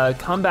the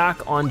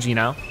comeback on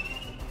Geno.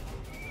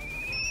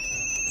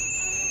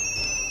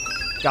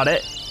 Got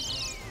it.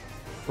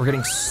 We're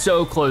getting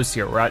so close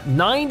here. We're at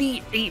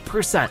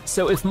 98%.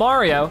 So if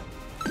Mario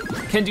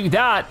can do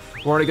that,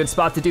 we're in a good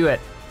spot to do it.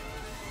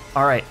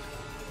 All right,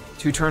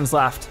 2 turns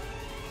left.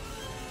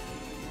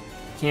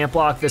 Can't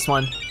block this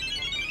one.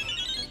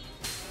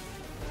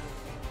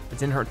 It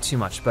didn't hurt too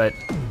much, but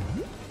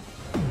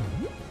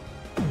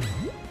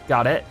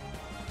got it.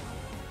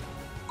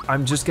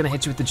 I'm just gonna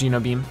hit you with the Geno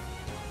beam.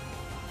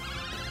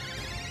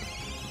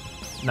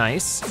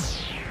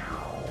 Nice.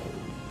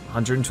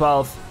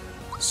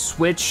 112.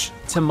 Switch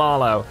to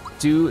Malo.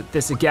 Do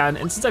this again.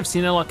 And since I've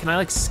seen it a lot, can I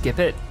like skip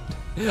it?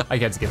 I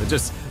can't skip it,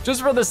 just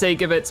for the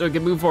sake of it so we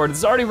can move forward.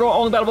 It's already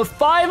only battle with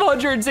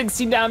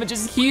 516 damage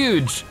is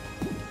huge.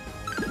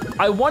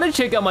 I wanna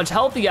check how much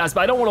health he has,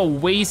 but I don't wanna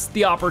waste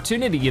the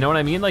opportunity, you know what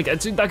I mean? Like,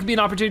 that could be an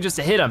opportunity just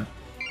to hit him.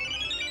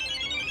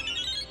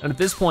 And at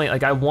this point,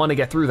 like, I wanna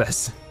get through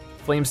this.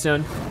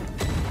 Flamestone,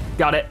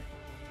 got it.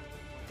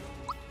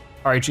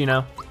 All right,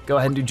 Geno, go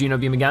ahead and do Geno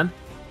beam again.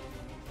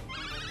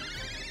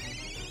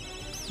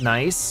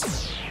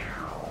 Nice.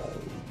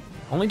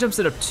 Only jumps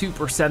it up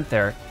 2%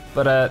 there,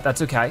 but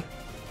that's okay.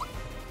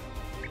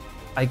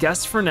 I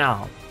guess for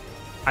now,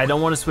 I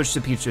don't wanna switch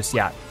to Peach just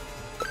yet.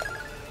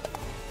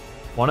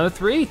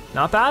 103,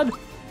 not bad.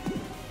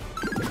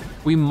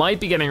 We might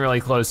be getting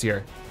really close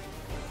here.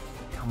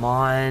 Come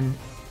on.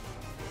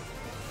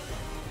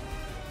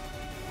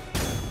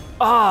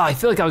 Ah, I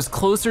feel like I was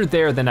closer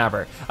there than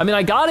ever. I mean,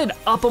 I got it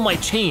up on my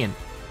chain,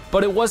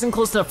 but it wasn't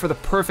close enough for the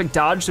perfect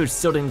dodge, so it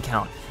still didn't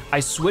count. I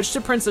switched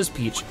to Princess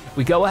Peach.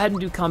 We go ahead and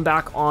do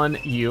comeback on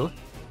you.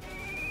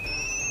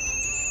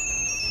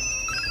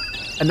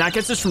 And that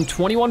gets us from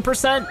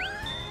 21%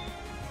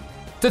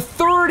 to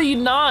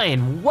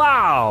 39,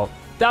 wow.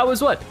 That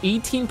was what,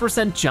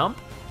 18% jump?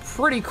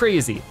 Pretty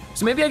crazy.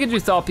 So maybe I could do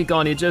Thought Peak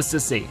on you just to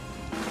see.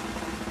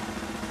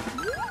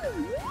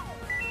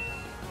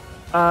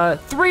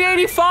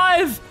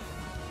 385!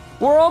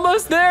 We're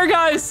almost there,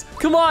 guys,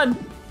 come on.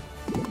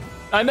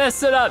 I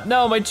messed it up,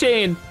 no, my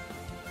chain.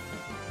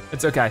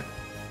 It's okay.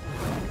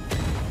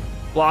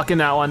 Blocking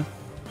that one.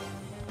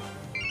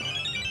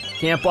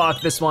 Can't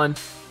block this one.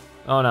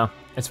 Oh no,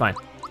 it's fine.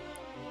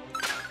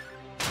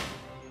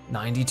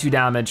 92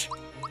 damage.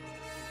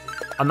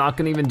 I'm not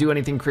gonna even do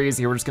anything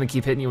crazy. We're just gonna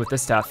keep hitting you with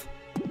this stuff.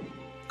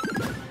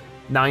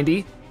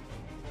 90.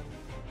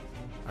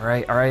 All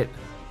right.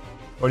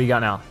 What do you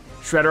got now?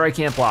 Shredder, I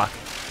can't block.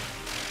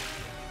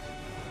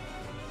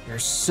 You're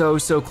so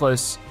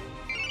close.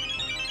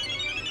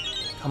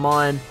 Come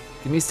on,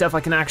 give me stuff I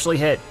can actually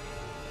hit.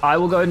 I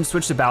will go ahead and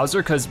switch to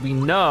Bowser because we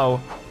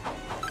know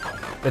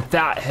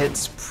that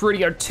hits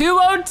pretty hard.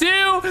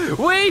 202,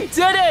 we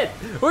did it!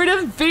 We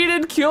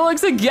defeated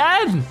Culex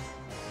again!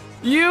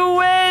 You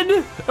win!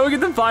 And we get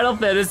the Final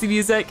Fantasy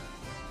music.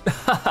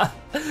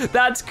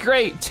 That's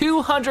great,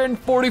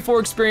 244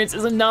 experience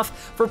is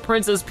enough for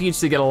Princess Peach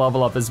to get a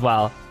level up as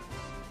well.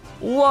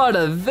 What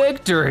a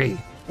victory!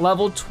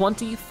 Level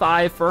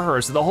 25 for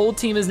her, so the whole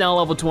team is now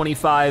level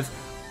 25.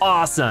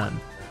 Awesome.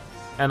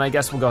 And I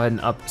guess we'll go ahead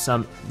and up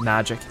some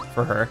magic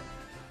for her.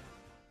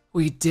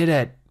 We did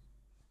it.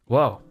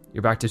 Whoa,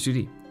 you're back to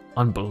 2D.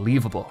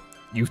 Unbelievable.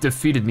 You've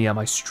defeated me at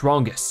my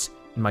strongest,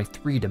 in my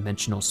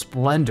 3-dimensional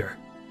splendor.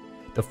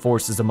 The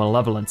forces of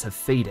malevolence have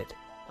faded.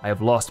 I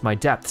have lost my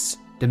depths,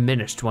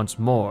 diminished once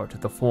more to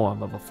the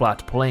form of a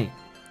flat plane.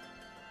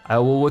 I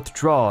will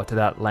withdraw to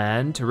that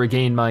land to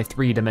regain my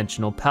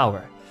 3-dimensional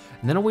power,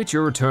 and then await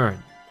your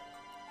return.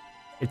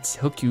 It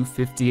took you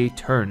 58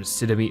 turns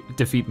to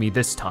defeat me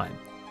this time.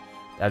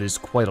 That is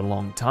quite a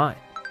long time.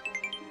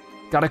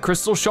 Got a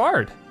crystal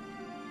shard.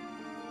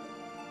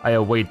 I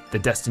await the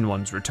Destined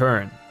One's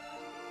return.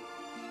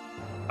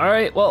 All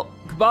right, well,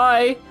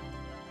 goodbye.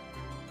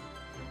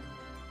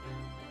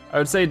 I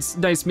would say it's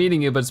nice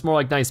meeting you, but it's more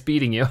like nice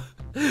beating you.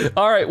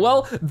 All right,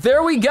 well,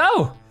 there we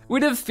go. We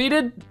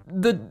defeated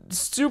the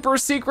super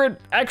secret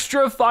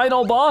extra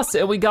final boss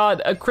and we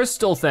got a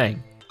crystal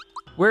thing.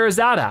 Where is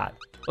that at?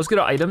 Let's go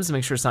to items and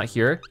make sure it's not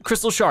here.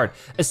 Crystal shard,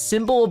 a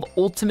symbol of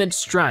ultimate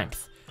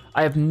strength.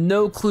 I have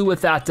no clue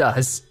what that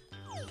does.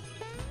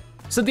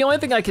 So the only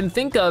thing I can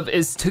think of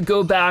is to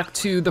go back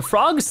to the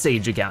frog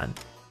sage again.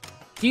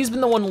 He's been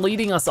the one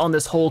leading us on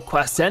this whole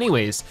quest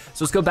anyways.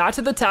 So let's go back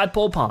to the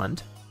tadpole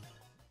pond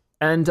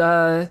and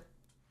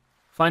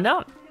find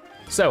out.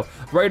 So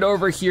right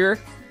over here,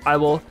 I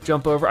will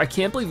jump over. I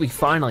can't believe we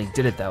finally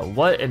did it though.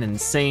 What an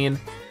insane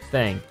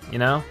thing, you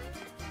know?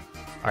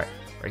 All right,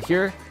 right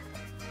here,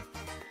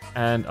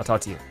 and I'll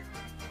talk to you.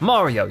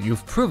 Mario,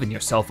 you've proven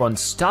yourself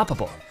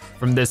unstoppable.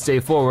 From this day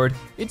forward,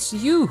 it's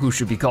you who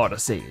should be called a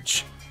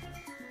sage.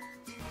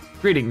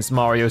 Greetings,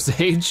 Mario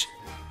Sage.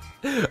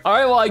 All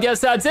right, well, I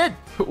guess that's it.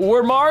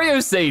 We're Mario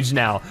Sage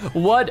now.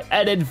 What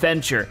an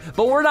adventure.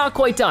 But we're not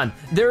quite done.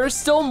 There is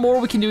still more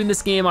we can do in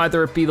this game,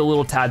 either it be the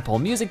little tadpole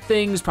music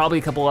things, probably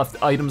a couple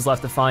of items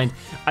left to find.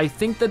 I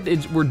think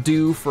that we're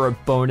due for a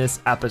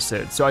bonus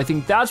episode. So I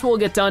think that's what we'll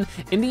get done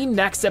in the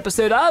next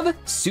episode of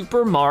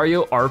Super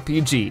Mario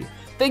RPG.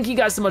 Thank you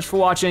guys so much for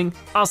watching.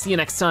 I'll see you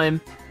next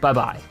time.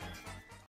 Bye-bye.